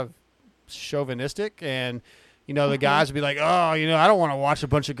 we're kind of chauvinistic, and the guys would be like, oh, I don't want to watch a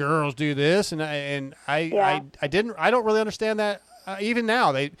bunch of girls do this, and I don't really understand that even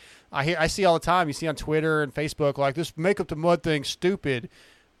now. I see all the time. You see on Twitter and Facebook, like, this Makeup to Mud thing's stupid,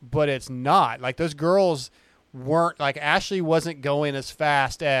 but it's not. Like, those girls weren't, like, Ashley wasn't going as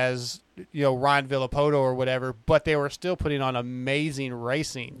fast as Ryan Villapoto or whatever, but they were still putting on amazing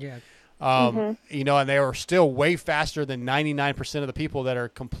racing. Yeah. And they were still way faster than 99% of the people that are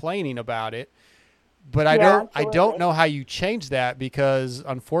complaining about it. But I don't know how you change that, because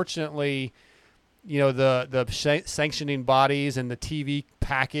unfortunately, the sanctioning bodies and the TV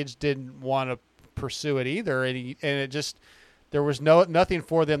package didn't want to pursue it either, and it just, there was nothing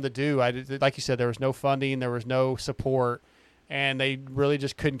for them to do. Like you said, there was no funding, there was no support, and they really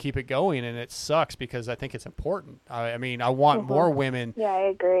just couldn't keep it going, and it sucks because I think it's important. I want more women. Yeah, I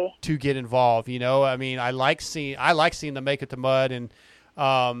agree. To get involved. I like seeing the Make It to Mud, and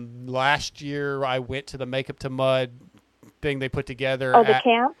last year I went to the Make Up to Mud thing they put together. Oh, the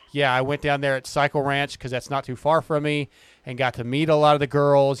camp? Yeah, I went down there at Cycle Ranch because that's not too far from me, and got to meet a lot of the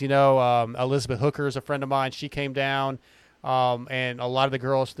girls. Elizabeth Hooker is a friend of mine. She came down, and a lot of the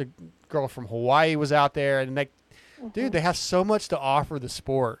girl from Hawaii was out there, and dude, they have so much to offer the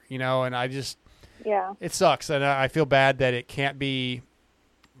sport, and I just, it sucks, and I feel bad that it can't be,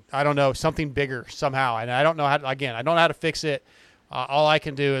 I don't know, something bigger somehow, and I don't know how to fix it. All I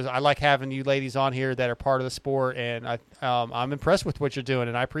can do is, I like having you ladies on here that are part of the sport, and I'm impressed with what you're doing,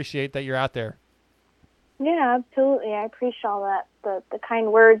 and I appreciate that you're out there. Yeah, absolutely. I appreciate all that, the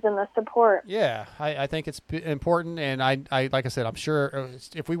kind words and the support. Yeah, I think it's important, and I like I said, I'm sure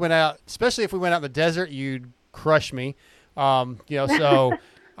if we went out, especially if we went out in the desert, you'd crush me. So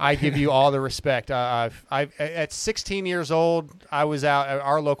I give you all the respect. I've at 16 years old, I was out at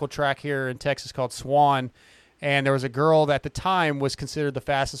our local track here in Texas called Swan. And there was a girl that at the time was considered the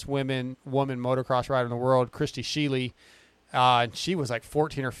fastest woman motocross rider in the world, Christy Sheely. And she was like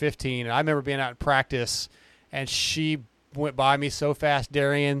 14 or 15. And I remember being out in practice, and she went by me so fast,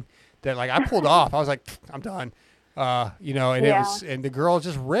 Darian, that like I pulled off. I was like, I'm done. And it was, and the girl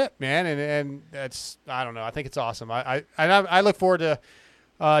just ripped, man. And that's, I don't know. I think it's awesome. I look forward to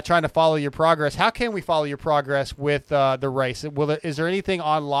trying to follow your progress. How can we follow your progress with the race? Is there anything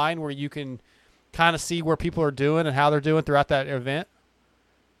online where you can kind of see where people are doing and how they're doing throughout that event?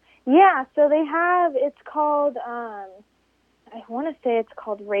 Yeah, so they have, it's called, I want to say it's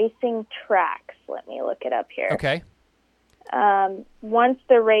called Racing Tracks. Let me look it up here. Okay. Once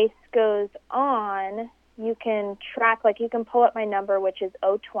the race goes on, you can track, like you can pull up my number, which is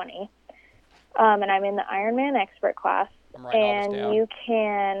 020, and I'm in the Ironman Expert class, and you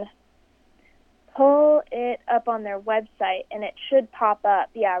can pull it up on their website, and it should pop up.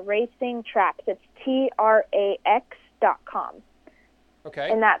 Yeah, Racing Tracks. It's TRAX.com.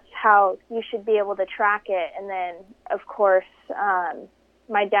 Okay. And that's how you should be able to track it. And then, of course,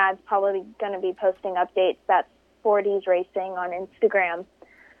 my dad's probably going to be posting updates. That's 4Ds Racing on Instagram.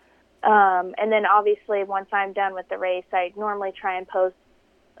 And then, obviously, once I'm done with the race, I normally try and post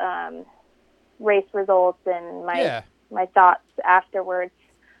race results and my thoughts afterwards.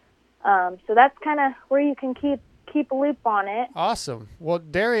 So that's kind of where you can keep a loop on it. Awesome. Well,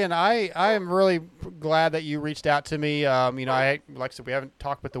 Darian, I am really glad that you reached out to me. Like I said, we haven't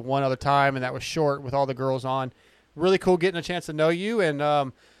talked but the one other time, and that was short with all the girls on. Really cool getting a chance to know you,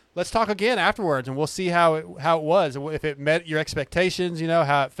 and let's talk again afterwards, and we'll see how it was, if it met your expectations,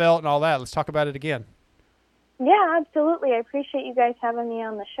 how it felt and all that. Let's talk about it again. Yeah, absolutely. I appreciate you guys having me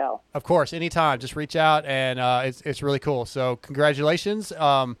on the show. Of course, anytime. Just reach out, and it's really cool. So congratulations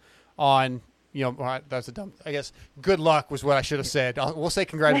on, that's a dumb, I guess, good luck was what I should have said. We'll say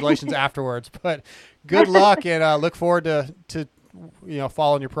congratulations afterwards, but good luck, and look forward to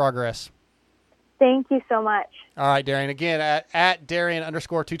following your progress. Thank you so much. All right, Darian. Again, at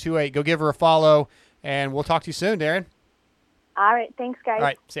Darian_228. Go give her a follow, and we'll talk to you soon, Darian. All right. Thanks, guys. All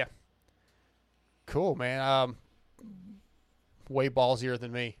right. See ya. Cool, man. Way ballsier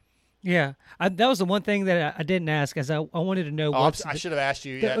than me. Yeah, that was the one thing that I didn't ask, as I wanted to know. I should have asked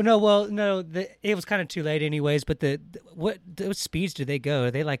you. Yeah. No, it was kind of too late anyways. But what speeds do they go?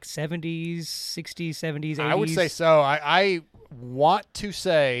 Are they like 70s, 60s, 70s, 80s? I would say so. I want to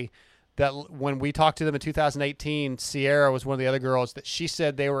say that when we talked to them in 2018, Sierra was one of the other girls that she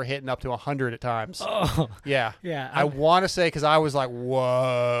said they were hitting up to 100 at times. Oh, yeah. Yeah. I want to say, because I was like,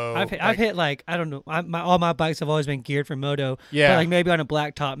 whoa. I've hit like, I don't know. All my bikes have always been geared for moto. Yeah. But like maybe on a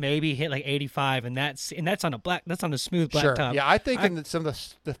black top, maybe hit like 85, and that's on a smooth black Sure. top. Yeah, I think in some of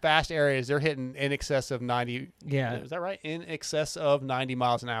the fast areas, they're hitting in excess of 90. Yeah. Is that right? In excess of 90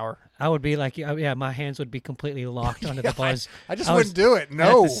 miles an hour. I would be like, yeah, my hands would be completely locked onto the bars. I just wouldn't do it. No. I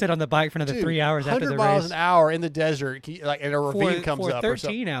have to sit on the bike for another 3 hours after the 100 miles race. an hour in the desert, like, and a ravine comes for up.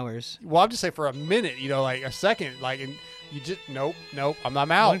 13 hours. Well, I'm just saying for a minute, like a second, like, and you just nope, I'm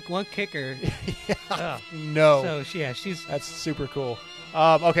out. One kicker. No. So yeah, that's super cool.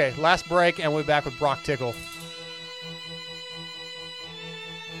 Okay, last break, and we'll be back with Brock Tickle.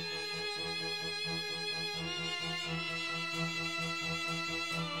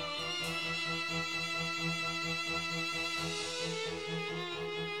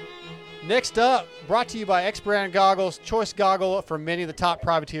 Next up, brought to you by X-Brand Goggles, choice goggle for many of the top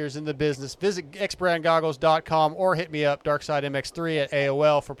privateers in the business. Visit xbrandgoggles.com or hit me up, DarksideMX3 at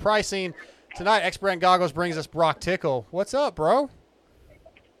AOL for pricing. Tonight, X-Brand Goggles brings us Brock Tickle. What's up, bro?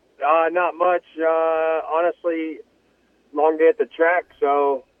 Not much. Honestly, long day at the track,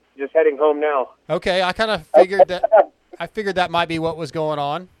 so just heading home now. Okay, I kind of figured that. I figured that might be what was going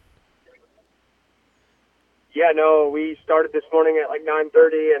on. Yeah, no, we started this morning at like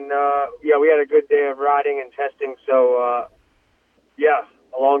 9:30, and we had a good day of riding and testing. So, a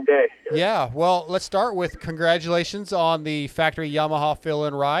long day. Yeah, well, let's start with congratulations on the factory Yamaha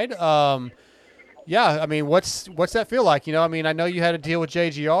fill-in ride. I mean, what's that feel like? I mean, I know you had to deal with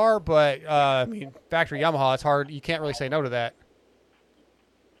JGR, but I mean, factory Yamaha, it's hard. You can't really say no to that.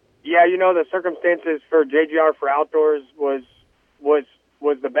 Yeah, the circumstances for JGR for outdoors was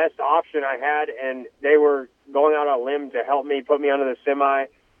the best option I had, and they were going out on a limb to help me, put me under the semi.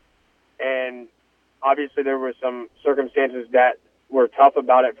 And obviously there were some circumstances that were tough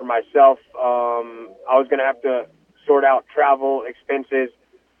about it for myself. I was going to have to sort out travel expenses,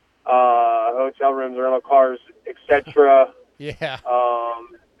 hotel rooms, rental cars, etc. Yeah.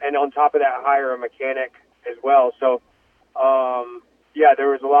 And on top of that, hire a mechanic as well. So, there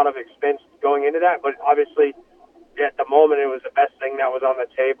was a lot of expense going into that, but obviously at the moment it was the best thing that was on the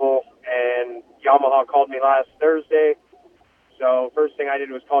table. And Yamaha called me last Thursday. So first thing I did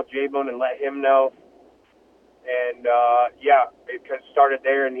was call J-Bone and let him know. And, it started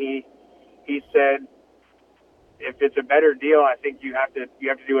there, and he said, if it's a better deal, I think you have to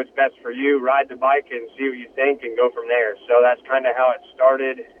do what's best for you, ride the bike and see what you think and go from there. So that's kind of how it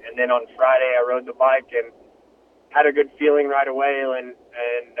started. And then on Friday I rode the bike and had a good feeling right away. And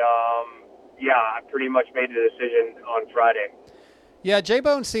I pretty much made the decision on Friday. Yeah,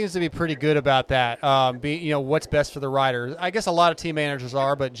 J-Bone seems to be pretty good about that. What's best for the rider. I guess a lot of team managers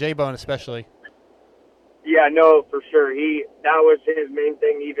are, but J-Bone especially. Yeah, no, for sure. That was his main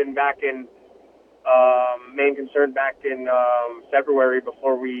thing, even back in main concern back in February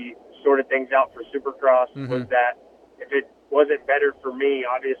before we sorted things out for Supercross, was that if it wasn't better for me,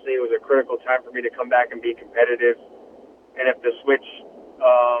 obviously it was a critical time for me to come back and be competitive. And if the switch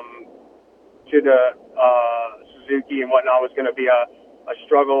to the Suzuki and whatnot was going to be a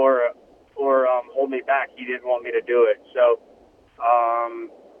struggle or hold me back, he didn't want me to do it. So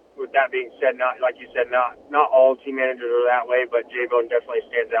with that being said, not like you said, not all team managers are that way, but J-Bone definitely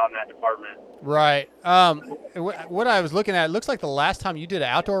stands out in that department. Right. What I was looking at, it looks like the last time you did an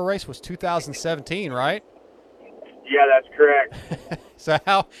outdoor race was 2017, right? Yeah, that's correct. So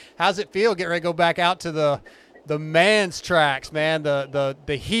how's it feel getting ready to go back out to the man's tracks, man? The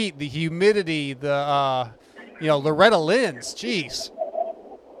heat, the humidity, the Loretta Lynn's. Jeez.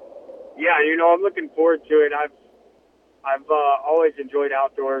 Yeah, I'm looking forward to it. I've always enjoyed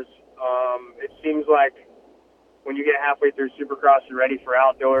outdoors. It seems like when you get halfway through Supercross, you're ready for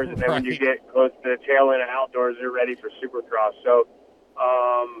outdoors, and then when you get close to the tail end of outdoors, you're ready for Supercross. So,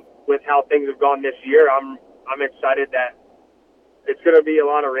 with how things have gone this year, I'm excited that it's going to be a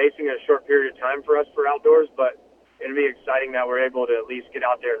lot of racing in a short period of time for us for outdoors, but it'll be exciting that we're able to at least get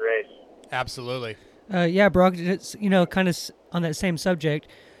out there and race. Absolutely. Brock, it's, kind of on that same subject,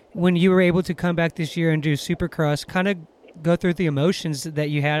 when you were able to come back this year and do Supercross, kind of go through the emotions that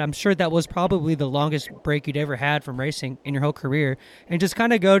you had. I'm sure that was probably the longest break you'd ever had from racing in your whole career, and just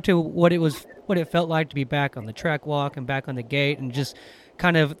kind of go to what it felt like to be back on the track walk and back on the gate, and just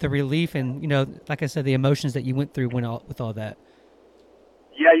kind of the relief and, like I said, the emotions that you went through with all that.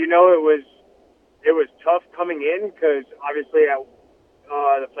 Yeah, it was tough coming in because obviously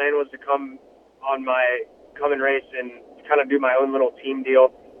the plan was to come and race and kind of do my own little team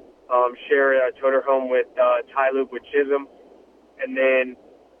deal, share a toter home with Ty Luke with Chisholm, and then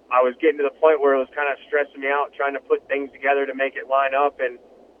I was getting to the point where it was kind of stressing me out trying to put things together to make it line up, and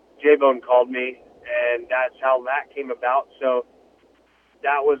J-Bone called me, and that's how that came about. So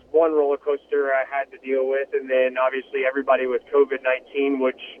that was one roller coaster I had to deal with, and then obviously everybody with COVID-19,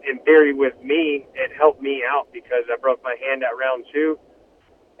 which in theory with me, it helped me out because I broke my hand at round 2,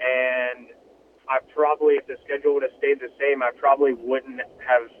 and I probably, if the schedule would have stayed the same, I probably wouldn't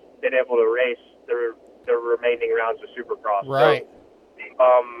have been able to race the remaining rounds of Supercross. Right. So,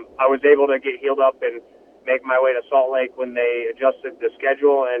 I was able to get healed up and make my way to Salt Lake when they adjusted the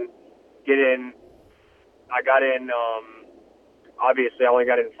schedule and get in. I got in, obviously I only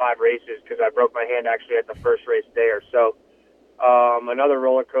got in 5 races because I broke my hand actually at the first race there. So another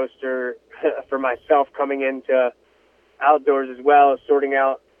roller coaster for myself coming into outdoors as well, sorting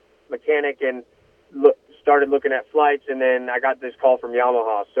out mechanic and started looking at flights, and then I got this call from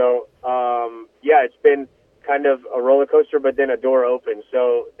Yamaha. So, yeah, it's been kind of a roller coaster, but then a door opened.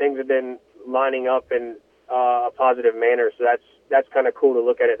 So things have been lining up in a positive manner. So that's kind of cool to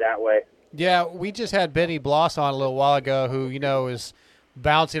look at it that way. Yeah, we just had Benny Bloss on a little while ago who, is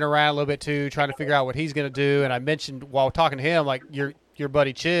bouncing around a little bit too, trying to figure out what he's going to do. And I mentioned while talking to him, like your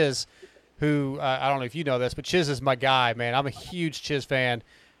buddy Chiz, who I don't know if you know this, but Chiz is my guy, man. I'm a huge Chiz fan.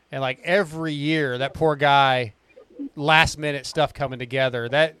 And, like, every year, that poor guy, last-minute stuff coming together,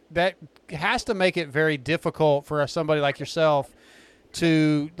 that has to make it very difficult for somebody like yourself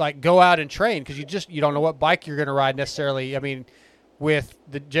to, like, go out and train because you don't know what bike you're going to ride necessarily. I mean, with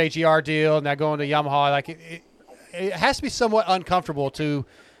the JGR deal and now going to Yamaha, like, it has to be somewhat uncomfortable to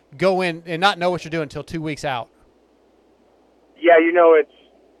go in and not know what you're doing until 2 weeks out. Yeah, it's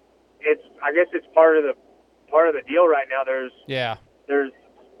I guess it's part of the deal right now.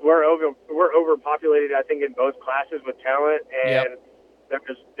 We're overpopulated, I think, in both classes with talent, and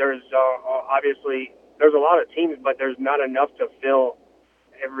there's obviously there's a lot of teams, but there's not enough to fill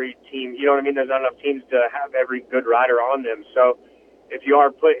every team. You know what I mean? There's not enough teams to have every good rider on them. So if you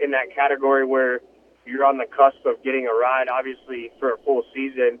are put in that category where you're on the cusp of getting a ride, obviously for a full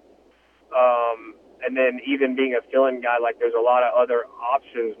season, and then even being a fill-in guy, like there's a lot of other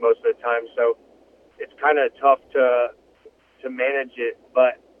options most of the time. So it's kind of tough to manage it,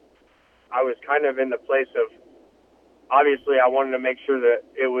 but I was kind of in the place of, obviously I wanted to make sure that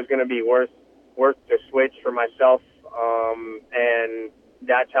it was going to be worth the switch for myself, and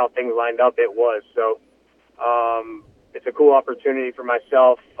that's how things lined up. It was. So it's a cool opportunity for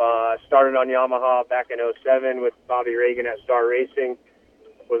myself. Started on Yamaha back in 2007 with Bobby Reagan at Star Racing.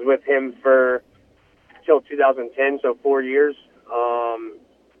 Was with him till 2010, so 4 years.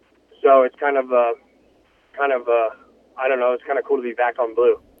 So it's kind of I don't know, it's kind of cool to be back on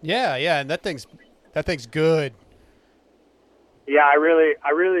blue. Yeah, and that thing's good. Yeah, I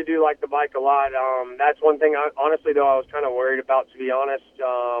really do like the bike a lot. That's one thing, honestly, though, I was kind of worried about, to be honest.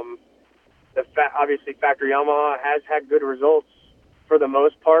 Obviously, Factory Yamaha has had good results for the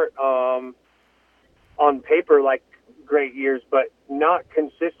most part. On paper, like great years, but not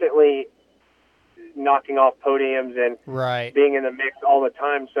consistently knocking off podiums and being in the mix all the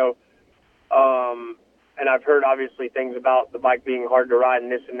time. So, and I've heard obviously things about the bike being hard to ride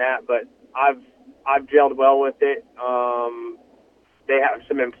and this and that, but I've gelled well with it. They have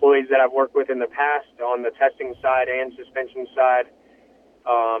some employees that I've worked with in the past on the testing side and suspension side,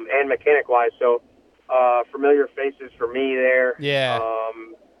 and mechanic wise. So, familiar faces for me there. Yeah.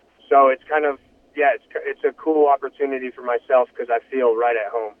 So it's kind of, it's a cool opportunity for myself because I feel right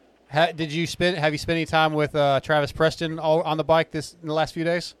at home. Have you spent any time with Travis Preston on the bike in the last few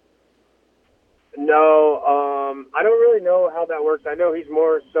days? No, I don't really know how that works. I know he's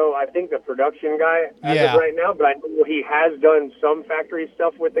more so, I think, the production guy as of right now, but I know he has done some factory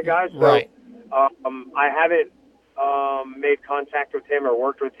stuff with the guys. So, right. I haven't made contact with him or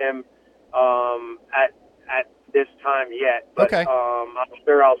worked with him at this time yet. But okay. I'm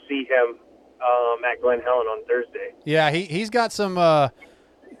sure I'll see him at Glen Helen on Thursday. Yeah, he's got some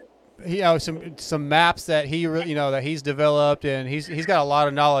some maps that that he's developed, and he's got a lot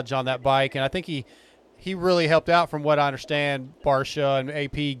of knowledge on that bike, and I think he really helped out, from what I understand, Barsha and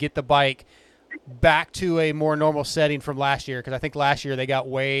AP get the bike back to a more normal setting from last year, because I think last year they got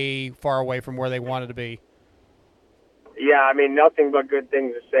way far away from where they wanted to be. Yeah, I mean, nothing but good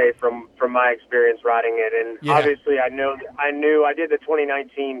things to say from my experience riding it. And Yeah. obviously I knew I did the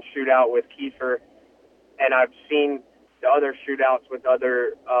 2019 shootout with Kiefer, and I've seen the other shootouts with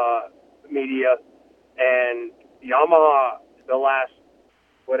other media, and Yamaha the last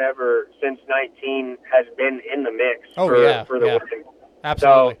since 19 has been in the mix for the women.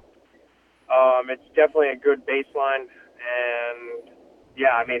 Absolutely. So it's definitely a good baseline, and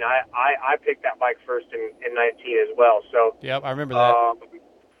yeah, I mean, I picked that bike first in 19 as well. So yep, I remember that.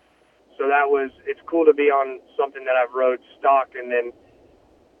 So it's cool to be on something that I've rode stock and then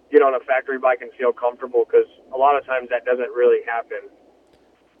get on a factory bike and feel comfortable, because a lot of times that doesn't really happen.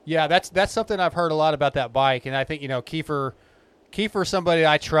 Yeah, that's something I've heard a lot about that bike, and I think Kiefer's somebody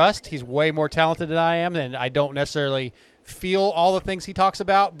I trust. He's way more talented than I am, and I don't necessarily feel all the things he talks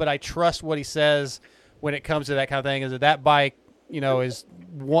about, but I trust what he says when it comes to that kind of thing. Is that bike, is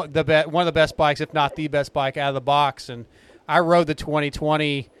one of the best bikes, if not the best bike out of the box. And I rode the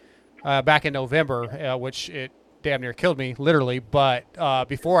 2020 back in November, which it damn near killed me, literally. But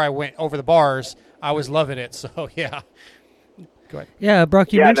before I went over the bars, I was loving it. So yeah, go ahead. Yeah,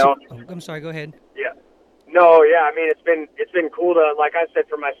 Brock, you mentioned. No. Oh, I'm sorry. Go ahead. Yeah. No, yeah. I mean, it's been cool to, like I said,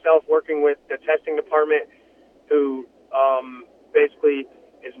 for myself, working with the testing department, who basically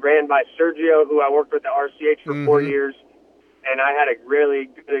is ran by Sergio, who I worked with at RCH for 4 years, and I had a really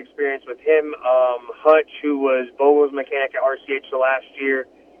good experience with him. Hutch, who was Vogel's mechanic at RCH the last year,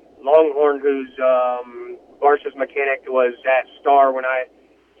 Longhorn, who's Barsha's mechanic, was at Star when I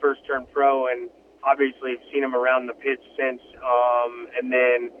first turned pro, and obviously seen him around the pits since. And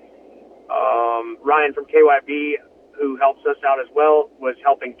then Ryan from KYB, who helps us out as well, was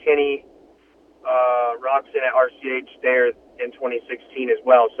helping Kenny Roxon at RCH there in 2016 as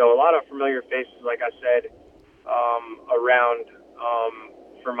well. So a lot of familiar faces, like I said, around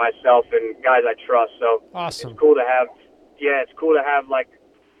for myself and guys I trust. So awesome. It's cool to have. Yeah, it's cool to have like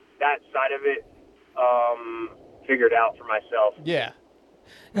that side of it figured out for myself. Yeah.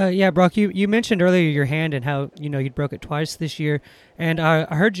 Yeah, Brock, you mentioned earlier your hand and how, you broke it twice this year. And I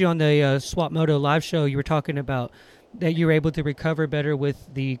heard you on the Swap Moto live show. You were talking about that you were able to recover better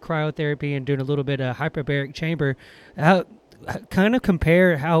with the cryotherapy and doing a little bit of hyperbaric chamber. How kind of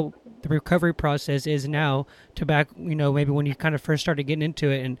compare how the recovery process is now to back, maybe when you kind of first started getting into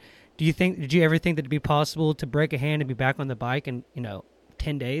it. And did you ever think that it'd be possible to break a hand and be back on the bike in,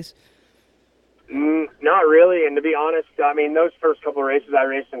 10 days? Not really, and to be honest, I mean, those first couple of races I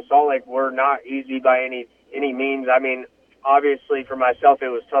raced in Salt Lake were not easy by any means. I mean, obviously for myself, it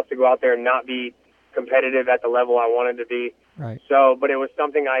was tough to go out there and not be competitive at the level I wanted to be. Right. So, but it was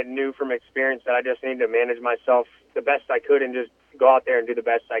something I knew from experience that I just needed to manage myself the best I could and just go out there and do the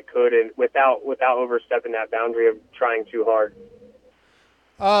best I could, and without overstepping that boundary of trying too hard.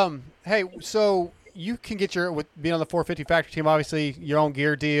 Hey, so you can get with being on the 450 factory team, obviously your own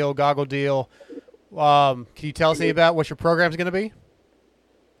gear deal, goggle deal. Can you tell us anything about what your program's going to be?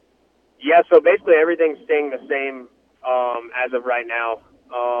 Yeah, so basically everything's staying the same as of right now.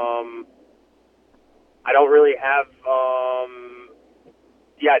 I don't really have,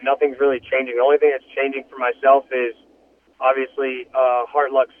 nothing's really changing. The only thing that's changing for myself is obviously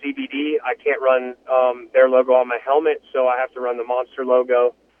Heartluck CBD. I can't run their logo on my helmet, so I have to run the Monster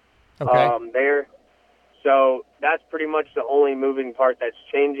logo there. So that's pretty much the only moving part that's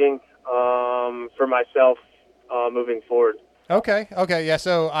changing for myself moving forward. Okay, yeah.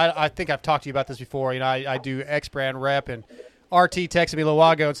 So I think I've talked to you about this before. I do X Brand rep, and RT texted me a little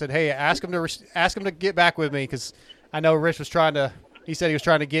while ago and said, "Hey, ask him to get back with me," because I know Rich was trying to. He said he was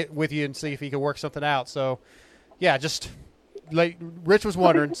trying to get with you and see if he could work something out. So, yeah, Rich was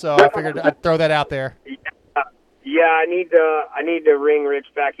wondering, so I figured I'd throw that out there. Yeah, I need to ring Rich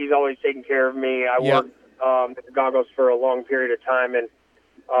back. He's always taking care of me. I worked the goggles for a long period of time, and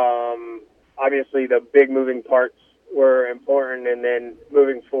obviously the big moving parts were important. And then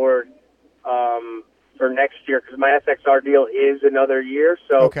moving forward for next year, because my FXR deal is another year,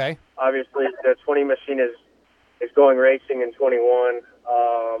 so obviously the 20 machine is going racing in 21,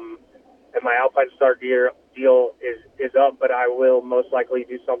 and my Alpine Star deal is up, but I will most likely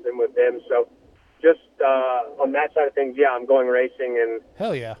do something with them. So just on that side of things, yeah, I'm going racing, and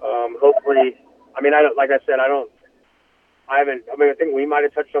hell yeah. Hopefully, I mean, I think we might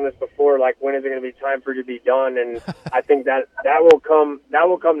have touched on this before. Like, when is it going to be time for it to be done? And I think that will come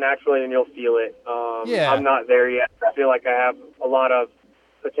naturally, and you'll feel it. Yeah. I'm not there yet. I feel like I have a lot of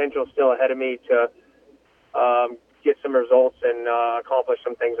potential still ahead of me to get some results and accomplish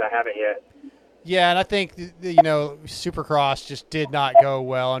some things I haven't yet. Yeah, and I think Supercross just did not go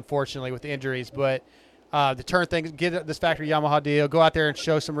well, unfortunately, with the injuries. But to turn things, get this factory Yamaha deal, go out there and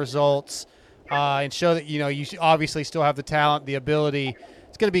show some results. and show that, you obviously still have the talent, the ability.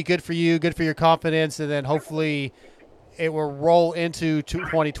 It's going to be good for you, good for your confidence, and then hopefully it will roll into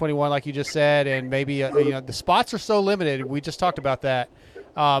 2021, like you just said, and maybe the spots are so limited. We just talked about that,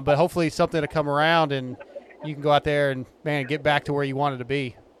 but hopefully something to come around and you can go out there and get back to where you wanted to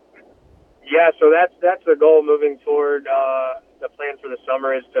be. Yeah, so that's the goal moving forward. The plan for the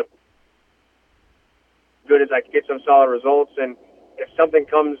summer is to good as I can get some solid results, and if something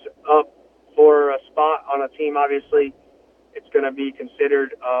comes up for a spot on a team, obviously it's going to be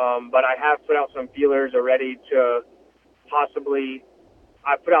considered. But I have put out some feelers already to possibly.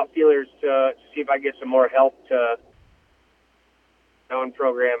 I put out feelers to see if I get some more help to own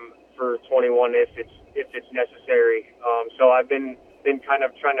program for 21 if it's necessary. So I've been kind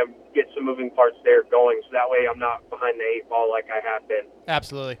of trying to get some moving parts there going, so that way I'm not behind the eight ball like I have been.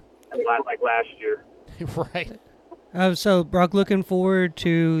 Absolutely. Like last year. Right. So, Brock, looking forward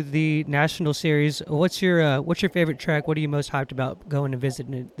to the National Series. What's your favorite track? What are you most hyped about going and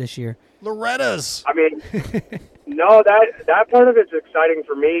visiting it this year? Loretta's. I mean, no, that part of it's exciting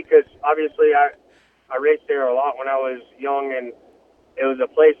for me because obviously I raced there a lot when I was young, and it was a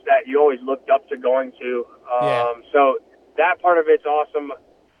place that you always looked up to going to. So that part of it's awesome.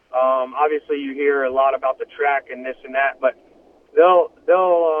 Obviously, you hear a lot about the track and this and that, but they'll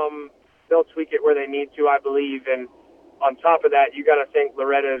tweak it where they need to, I believe. And on top of that, you got to think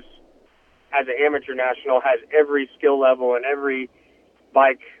Loretta's, as an amateur national, has every skill level and every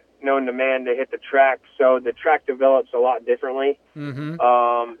bike known to man to hit the track. So the track develops a lot differently,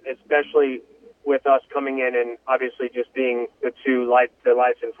 especially with us coming in and obviously just being the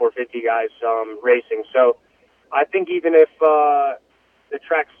lights and 450 guys racing. So I think even if the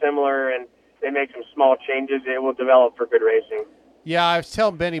track's similar and they make some small changes, it will develop for good racing. Yeah, I was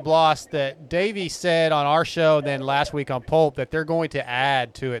telling Benny Bloss that Davey said on our show, then last week on Pulp, that they're going to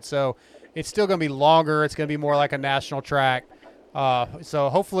add to it. So it's still going to be longer. It's going to be more like a national track. So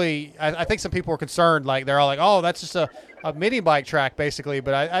hopefully, I think some people are concerned. Like they're all like, "Oh, that's just a mini bike track, basically."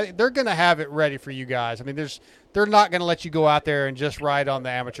 But they're going to have it ready for you guys. I mean, they're not going to let you go out there and just ride on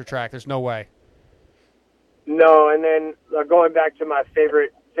the amateur track. There's no way. No, and then going back to my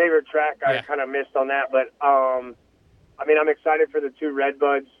favorite track, I kind of missed on that, but I mean, I'm excited for the two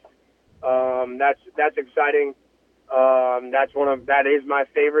Redbuds. That's exciting. That is my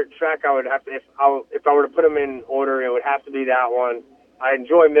favorite track. I would have to, if I were to put them in order, it would have to be that one. I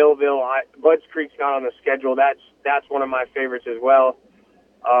enjoy Millville. Budds Creek's not on the schedule. That's one of my favorites as well.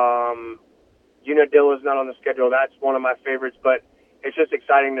 Unadilla's not on the schedule. That's one of my favorites. But it's just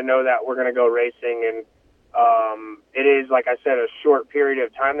exciting to know that we're going to go racing, and it is, like I said, a short period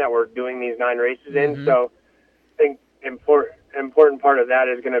of time that we're doing these 9 races in. So I think important part of that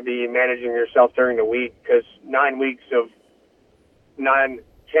is going to be managing yourself during the week, because 9 weeks of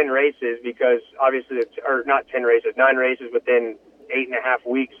 10 races, because obviously or not 10 races, 9 races within 8.5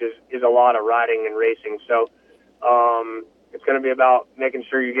 weeks is a lot of riding and racing. So it's going to be about making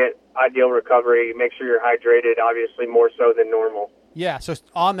sure you get ideal recovery, make sure you're hydrated, obviously more so than normal. Yeah. So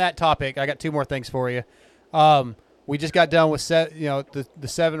on that topic, I got 2 more things for you. We just got done with the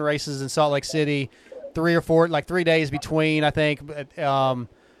 7 races in Salt Lake City. 3 or 4, like 3 days between, I think.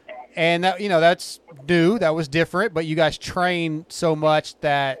 And that, that's new. That was different, but you guys train so much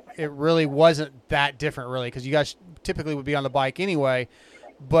that it really wasn't that different, really, because you guys typically would be on the bike anyway.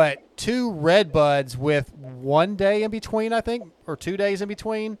 But 2 Redbuds with 1 day in between, I think, or 2 days in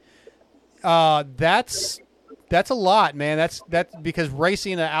between. That's a lot, man. That's because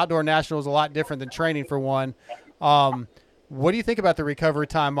racing an outdoor national is a lot different than training for one. What do you think about the recovery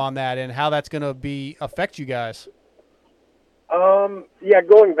time on that and how that's going to affect you guys? Yeah,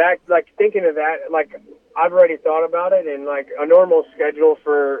 going back, like thinking of that, like I've already thought about it, and like a normal schedule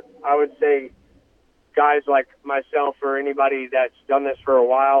for, I would say, guys like myself or anybody that's done this for a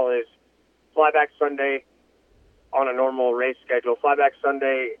while is fly back Sunday on a normal race schedule. Fly back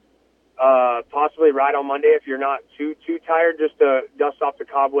Sunday, possibly ride on Monday if you're not too tired, just to dust off the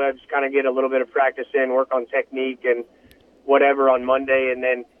cobwebs, kind of get a little bit of practice in, work on technique and whatever on Monday, and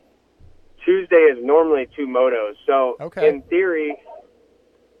then Tuesday is normally 2 motos. So in theory,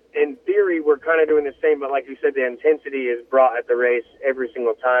 we're kind of doing the same, but like you said, the intensity is brought at the race every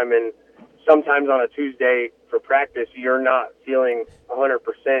single time, and sometimes on a Tuesday for practice, you're not feeling 100%.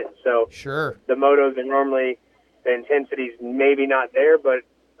 So sure, the motos are normally, the intensity's maybe not there, but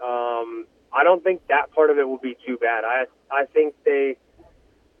I don't think that part of it will be too bad. I think it's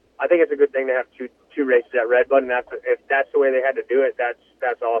a good thing to have two races at Redbud, and if that's the way they had to do it,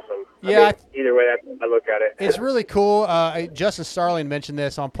 that's awesome. Yeah. Either way, that's how I look at it. It's really cool. Justin Starling mentioned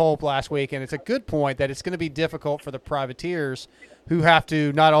this on Pulp last week, and it's a good point that it's going to be difficult for the privateers who have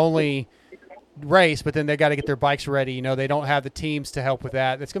to not only race, but then they got to get their bikes ready. You know, they don't have the teams to help with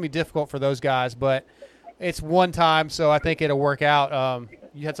that. It's going to be difficult for those guys, but it's one time, so I think it'll work out.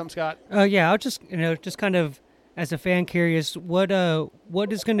 You had something, Scott? Yeah, I'll just kind of as a fan curious, what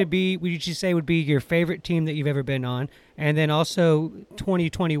is going to be? Would you say would be your favorite team that you've ever been on? And then also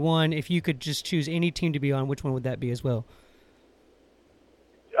 2021, if you could just choose any team to be on, which one would that be as well?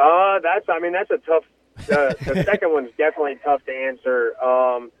 That's a tough. The second one's definitely tough to answer.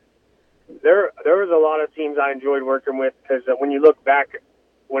 There was a lot of teams I enjoyed working with because when you look back,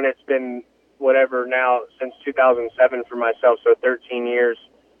 when it's been whatever now since 2007 for myself, so 13 years,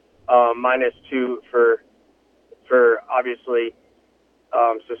 minus 2 for obviously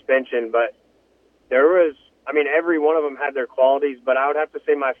suspension, but there was. Every one of them had their qualities, but I would have to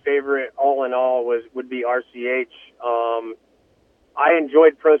say my favorite, all in all, would be RCH. I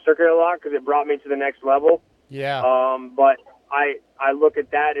enjoyed Pro Circuit a lot because it brought me to the next level. Yeah. But I look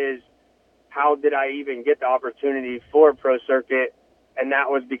at that as how did I even get the opportunity for Pro Circuit, and that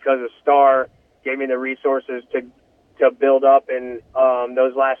was because a Star gave me the resources to build up and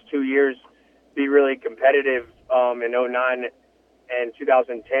those last 2 years be really competitive in 2009 and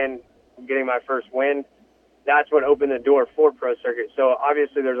 2010, getting my first win. That's what opened the door for Pro Circuit. So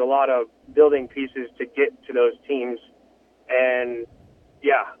obviously there's a lot of building pieces to get to those teams. And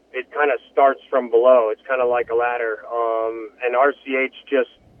yeah, it kind of starts from below. It's kind of like a ladder. And RCH just,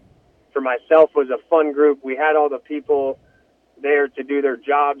 for myself, was a fun group. We had all the people there to do their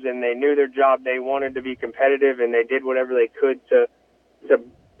jobs, and they knew their job. They wanted to be competitive, and they did whatever they could to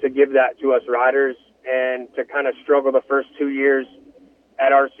give that to us riders, and to kind of struggle the first 2 years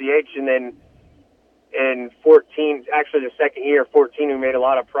at RCH. And then in 14, actually the second year, 14, we made a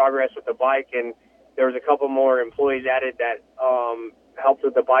lot of progress with the bike, and there was a couple more employees added that helped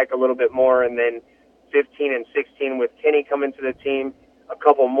with the bike a little bit more. And then 15 and 16 with Kenny coming to the team, a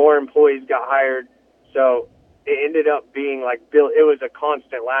couple more employees got hired. So it ended up being like Bill. It was a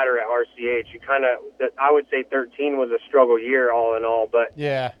constant ladder at RCH. I would say 13 was a struggle year all in all, but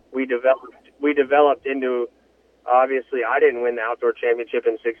yeah, we developed into, obviously I didn't win the outdoor championship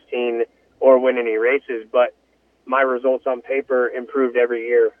in 16 or win any races, but my results on paper improved every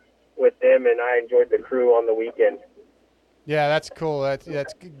year with them, and I enjoyed the crew on the weekend. Yeah, that's cool.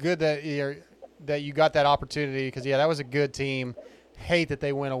 That's good that you got that opportunity because that was a good team. Hate that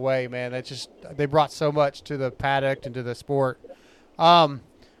they went away, man. They brought so much to the paddock and to the sport.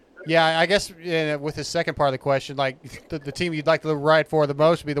 Yeah, I guess with the second part of the question, like the team you'd like to ride for the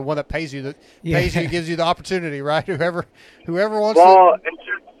most would be the one that pays you, gives you the opportunity, right? Whoever wants. Well,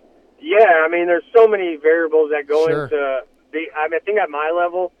 yeah, there's so many variables that go Sure. into the. I think at my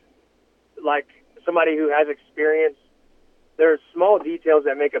level, like somebody who has experience, there's small details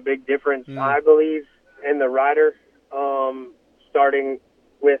that make a big difference. I believe in the rider, starting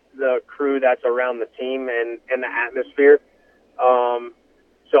with the crew that's around the team and the atmosphere.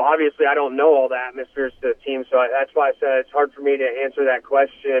 So obviously I don't know all the atmospheres to the team, so that's why I said it's hard for me to answer that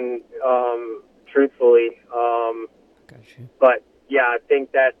question truthfully. But yeah, I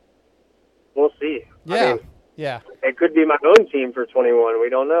think that we'll see. Yeah, it could be my own team for 21. We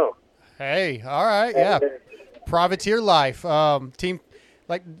don't know. Hey, all right, yeah. Privateer life, team,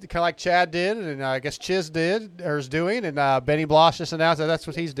 kind of like Chad did, and I guess Chiz did or is doing, and Benny Bloss just announced that's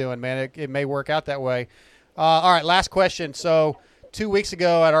what he's doing. Man, it may work out that way. All right, last question. So 2 weeks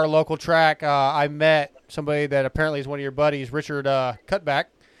ago at our local track, I met somebody that apparently is one of your buddies, Richard Cutback.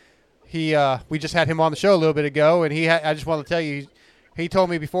 We just had him on the show a little bit ago, and I just wanted to tell you, he told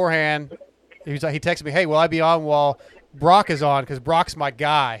me beforehand. He texted me, "Hey, will I be on while Brock is on? Because Brock's my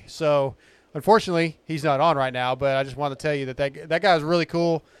guy." So unfortunately, he's not on right now. But I just wanted to tell you that guy is really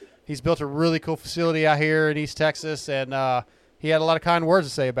cool. He's built a really cool facility out here in East Texas, and he had a lot of kind words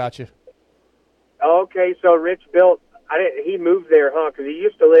to say about you. Okay, so Rich built. He moved there, huh? Because he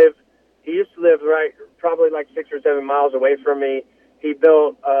used to live right, probably like 6 or 7 miles away from me. He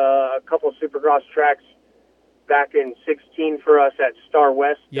built a couple Supercross tracks back in 16 for us at Star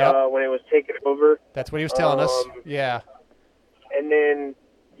West when it was taken over. That's what he was telling us. Yeah. And then,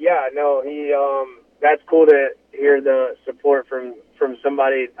 that's cool to hear the support from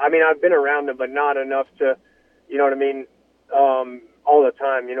somebody. I've been around him, but not enough to, you know what I mean, all the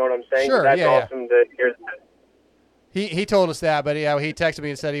time. You know what I'm saying? Sure. That's awesome to hear that. He told us that, but he texted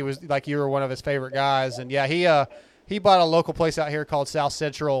me and said he was like you were one of his favorite guys, and he bought a local place out here called South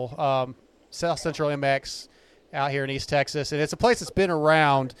Central MX out here in East Texas, and it's a place that's been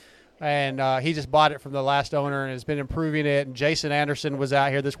around, and he just bought it from the last owner and has been improving it. And Jason Anderson was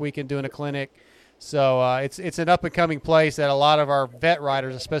out here this weekend doing a clinic, so it's an up and coming place that a lot of our vet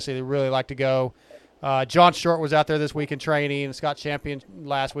riders, especially, they really like to go. John Short was out there this week in training. Scott Champion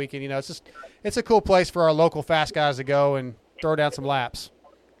last weekend. It's a cool place for our local fast guys to go and throw down some laps.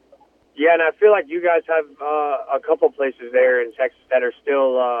 Yeah, and I feel like you guys have a couple places there in Texas that are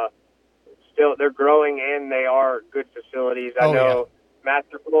still they're growing and they are good facilities. I know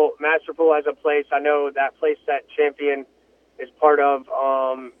Masterful has a place. I know that place that Champion is part of.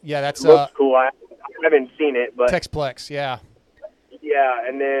 That's looks cool. I haven't seen it, but Texplex, yeah. Yeah,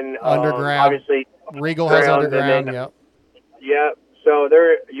 and then underground. Obviously, Regal has underground. Yep. Yeah. So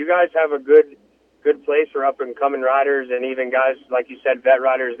you guys have a good place for up and coming riders, and even guys like you said, vet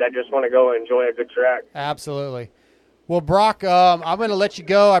riders that just want to go and enjoy a good track. Absolutely. Well, Brock, I'm going to let you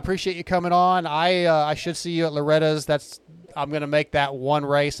go. I appreciate you coming on. I should see you at Loretta's. I'm going to make that one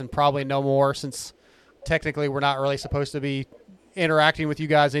race and probably no more, since technically we're not really supposed to be interacting with you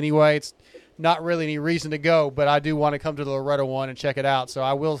guys anyway. It's not really any reason to go, but I do want to come to the Loretta one and check it out. So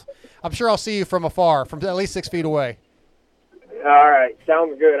I'm sure I'll see you from afar, from at least 6 feet away. All right.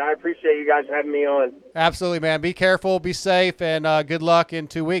 Sounds good. I appreciate you guys having me on. Absolutely, man. Be careful, be safe, and good luck in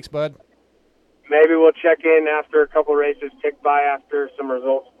 2 weeks, bud. Maybe we'll check in after a couple races tick by, after some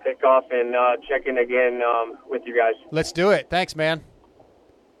results pick off, and check in again with you guys. Let's do it. Thanks, man.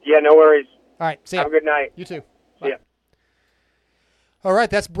 Yeah, no worries. All right. See ya. Have a good night. You too. See ya. All right,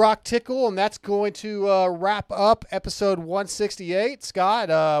 that's Brock Tickle, and that's going to wrap up episode 168.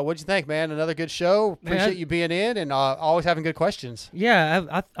 Scott, what'd you think, man? Another good show. Appreciate you being in and always having good questions.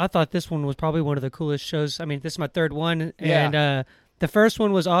 Yeah, I thought this one was probably one of the coolest shows. I mean, this is my third one, and the first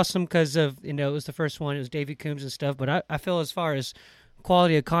one was awesome because of, it was the first one. It was Davey Coombs and stuff, but I feel as far as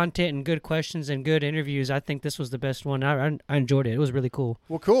quality of content and good questions and good interviews, I think this was the best one. I enjoyed it. It was really cool.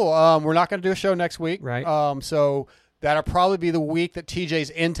 Well, cool. We're not going to do a show next week. Right. So that'll probably be the week that TJ's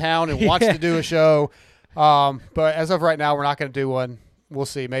in town and wants to do a show. But as of right now, we're not going to do one. We'll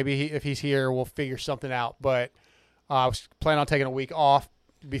see. Maybe if he's here, we'll figure something out. But I was planning on taking a week off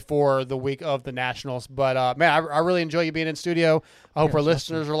before the week of the Nationals. But, man, I really enjoy you being in studio. I hope our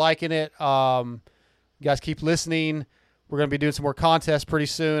listeners are liking it. You guys keep listening. We're going to be doing some more contests pretty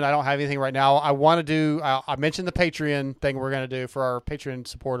soon. I don't have anything right now. I mentioned the Patreon thing we're going to do for our Patreon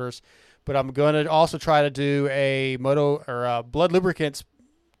supporters. But I'm going to also try to do a blood lubricants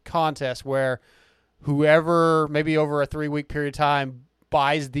contest where whoever, maybe over a 3-week period of time,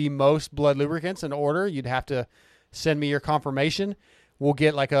 buys the most blood lubricants in order, you'd have to send me your confirmation. We'll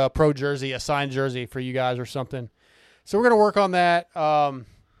get like a pro jersey, a signed jersey for you guys or something. So we're going to work on that. I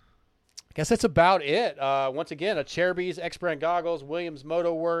guess that's about it. Once again, a Cherubies, X-Brand Goggles, Williams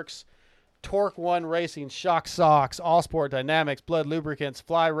Moto Works, Torque One Racing, Shock Socks, All Sport Dynamics, Blood Lubricants,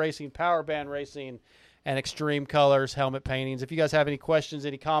 Fly Racing, Power Band Racing, and Extreme Colors Helmet Paintings. If you guys have any questions,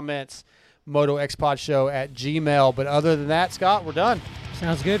 any comments, MotoXPodShow@gmail.com. But other than that, Scott, we're done.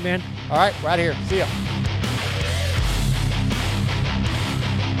 Sounds good, man. All right, right here. See ya.